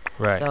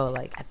 Right. So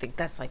like I think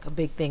that's like a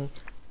big thing.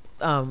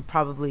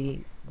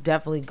 Probably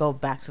definitely go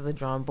back to the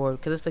drawing board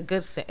because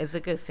it's a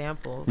good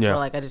sample. Yeah. But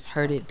like I just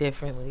heard it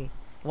differently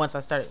once I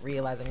started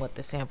realizing what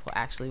the sample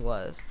actually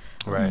was.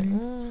 Right.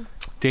 Do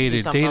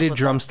Dated something else with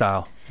drum that.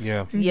 style.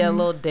 Yeah. Yeah, a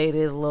little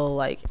dated, a little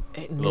like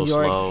New Little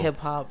York slow. hip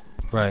hop.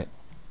 Right.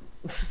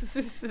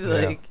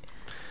 Like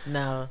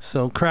no.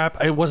 So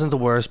crap, it wasn't the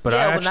worst, but Yeah,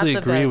 I well, not actually the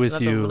agree best, with not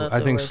the- you. not I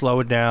the think worst. slow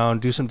it down,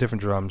 do some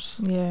different drums.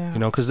 Yeah. You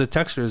know, because the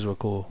textures were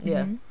cool.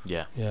 Yeah.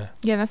 Yeah. Yeah.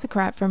 Yeah, that's a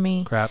crap for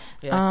me. Crap.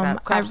 Yeah.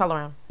 Craps all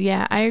around.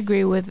 Yeah, I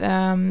agree with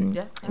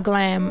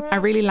Glam. I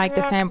really like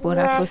the sample.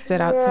 That's what stood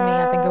out to me.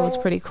 I think it was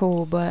pretty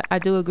cool, but I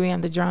do agree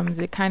on the drums.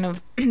 It kind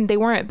of they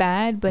weren't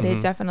bad, but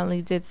it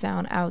definitely did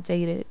sound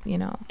outdated, you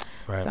know.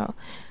 Right. So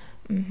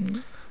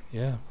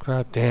Yeah.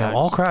 Crap. Damn. Craps.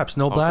 All craps.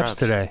 No All blaps craps.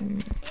 today.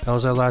 That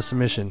was our last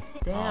submission.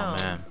 Damn. Oh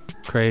man.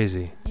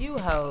 Crazy. You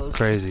hoes.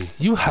 Crazy.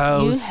 You you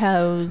hoes.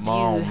 hoes. Come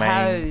on, You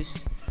man.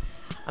 hoes.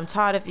 I'm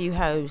tired of you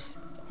hoes.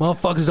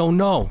 Motherfuckers don't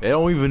know. They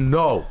don't even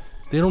know.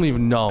 They don't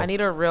even know. I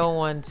need a real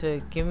one to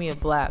give me a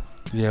blap.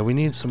 Yeah, we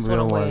need some That's what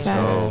real I'm ones.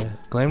 waiting for. though.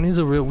 Glam needs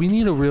a real. We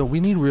need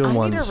real I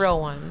ones. need a real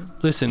one.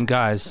 Listen,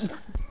 guys,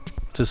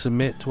 to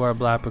submit to our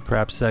Blapper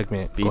Crap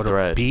segment, go to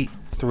Beatthread.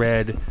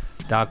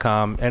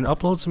 beatthread.com and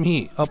upload some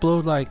heat.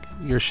 Upload like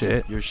your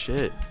shit, Your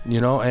shit. you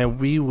know, and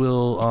we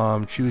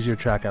will choose your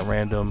track at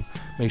random.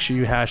 Make sure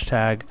you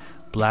hashtag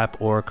Blap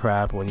or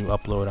Crap when you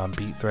upload on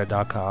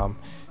beatthread.com,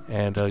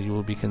 and you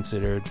will be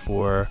considered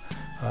for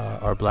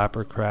our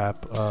Blapper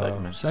Crap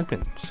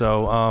segment.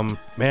 So,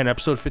 man,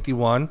 episode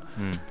 51.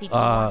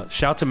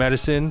 Shout to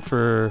Medasin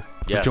for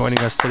Yes. joining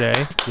us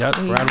today. Yep,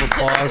 round of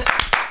applause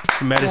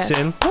for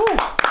Medasin.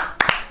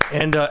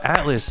 And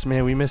Atlas,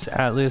 man, we miss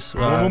Atlas.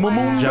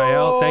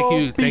 Jael,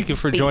 thank you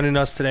for joining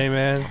us today,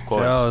 man. Of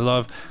course. Jael, I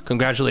love.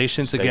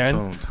 Congratulations Stay again.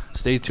 tuned.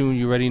 Stay tuned.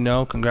 You already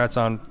know. Congrats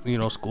on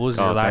school is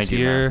your last thank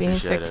you, man. year. Being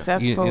Appreciate it.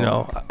 successful. You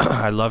know,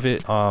 I love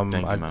it. Thank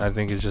you, man. I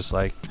think it's just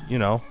like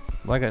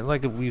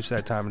like we've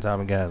said time and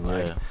time again.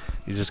 Like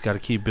you just got to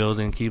keep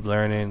building, keep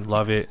learning.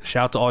 Love it.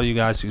 Shout out to all you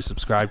guys who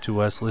subscribe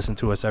to us, listen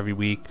to us every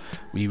week.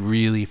 We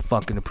really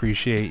fucking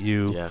appreciate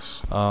you.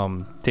 Yes.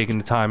 Taking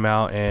the time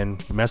out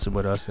and messing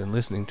with us and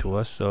listening to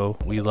us. So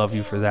we love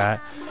you for that,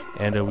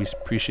 and we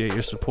appreciate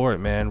your support,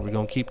 man. We're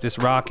gonna keep this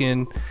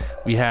rocking.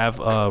 We have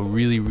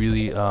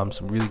really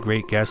some really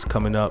great guests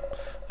coming up.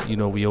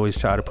 We always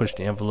try to push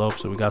the envelope,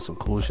 so we got some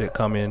cool shit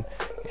coming,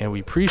 and we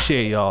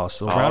appreciate y'all.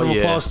 So round of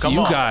applause to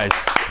you guys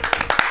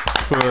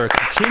for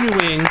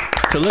continuing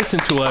to listen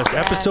to us.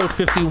 Episode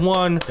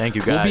 51. Thank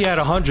you, We'll be guys. at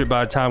 100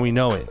 by the time we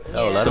know it.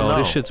 Let 'em So know.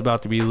 this shit's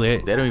about to be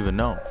lit. They don't even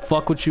know.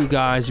 Fuck with you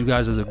guys. You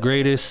guys are the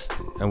greatest,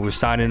 and we're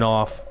signing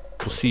off.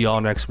 We'll see y'all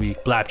next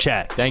week. Blap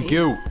chat. Thank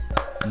you.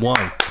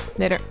 1.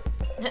 Later.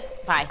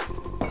 Bye.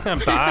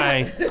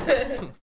 Bye.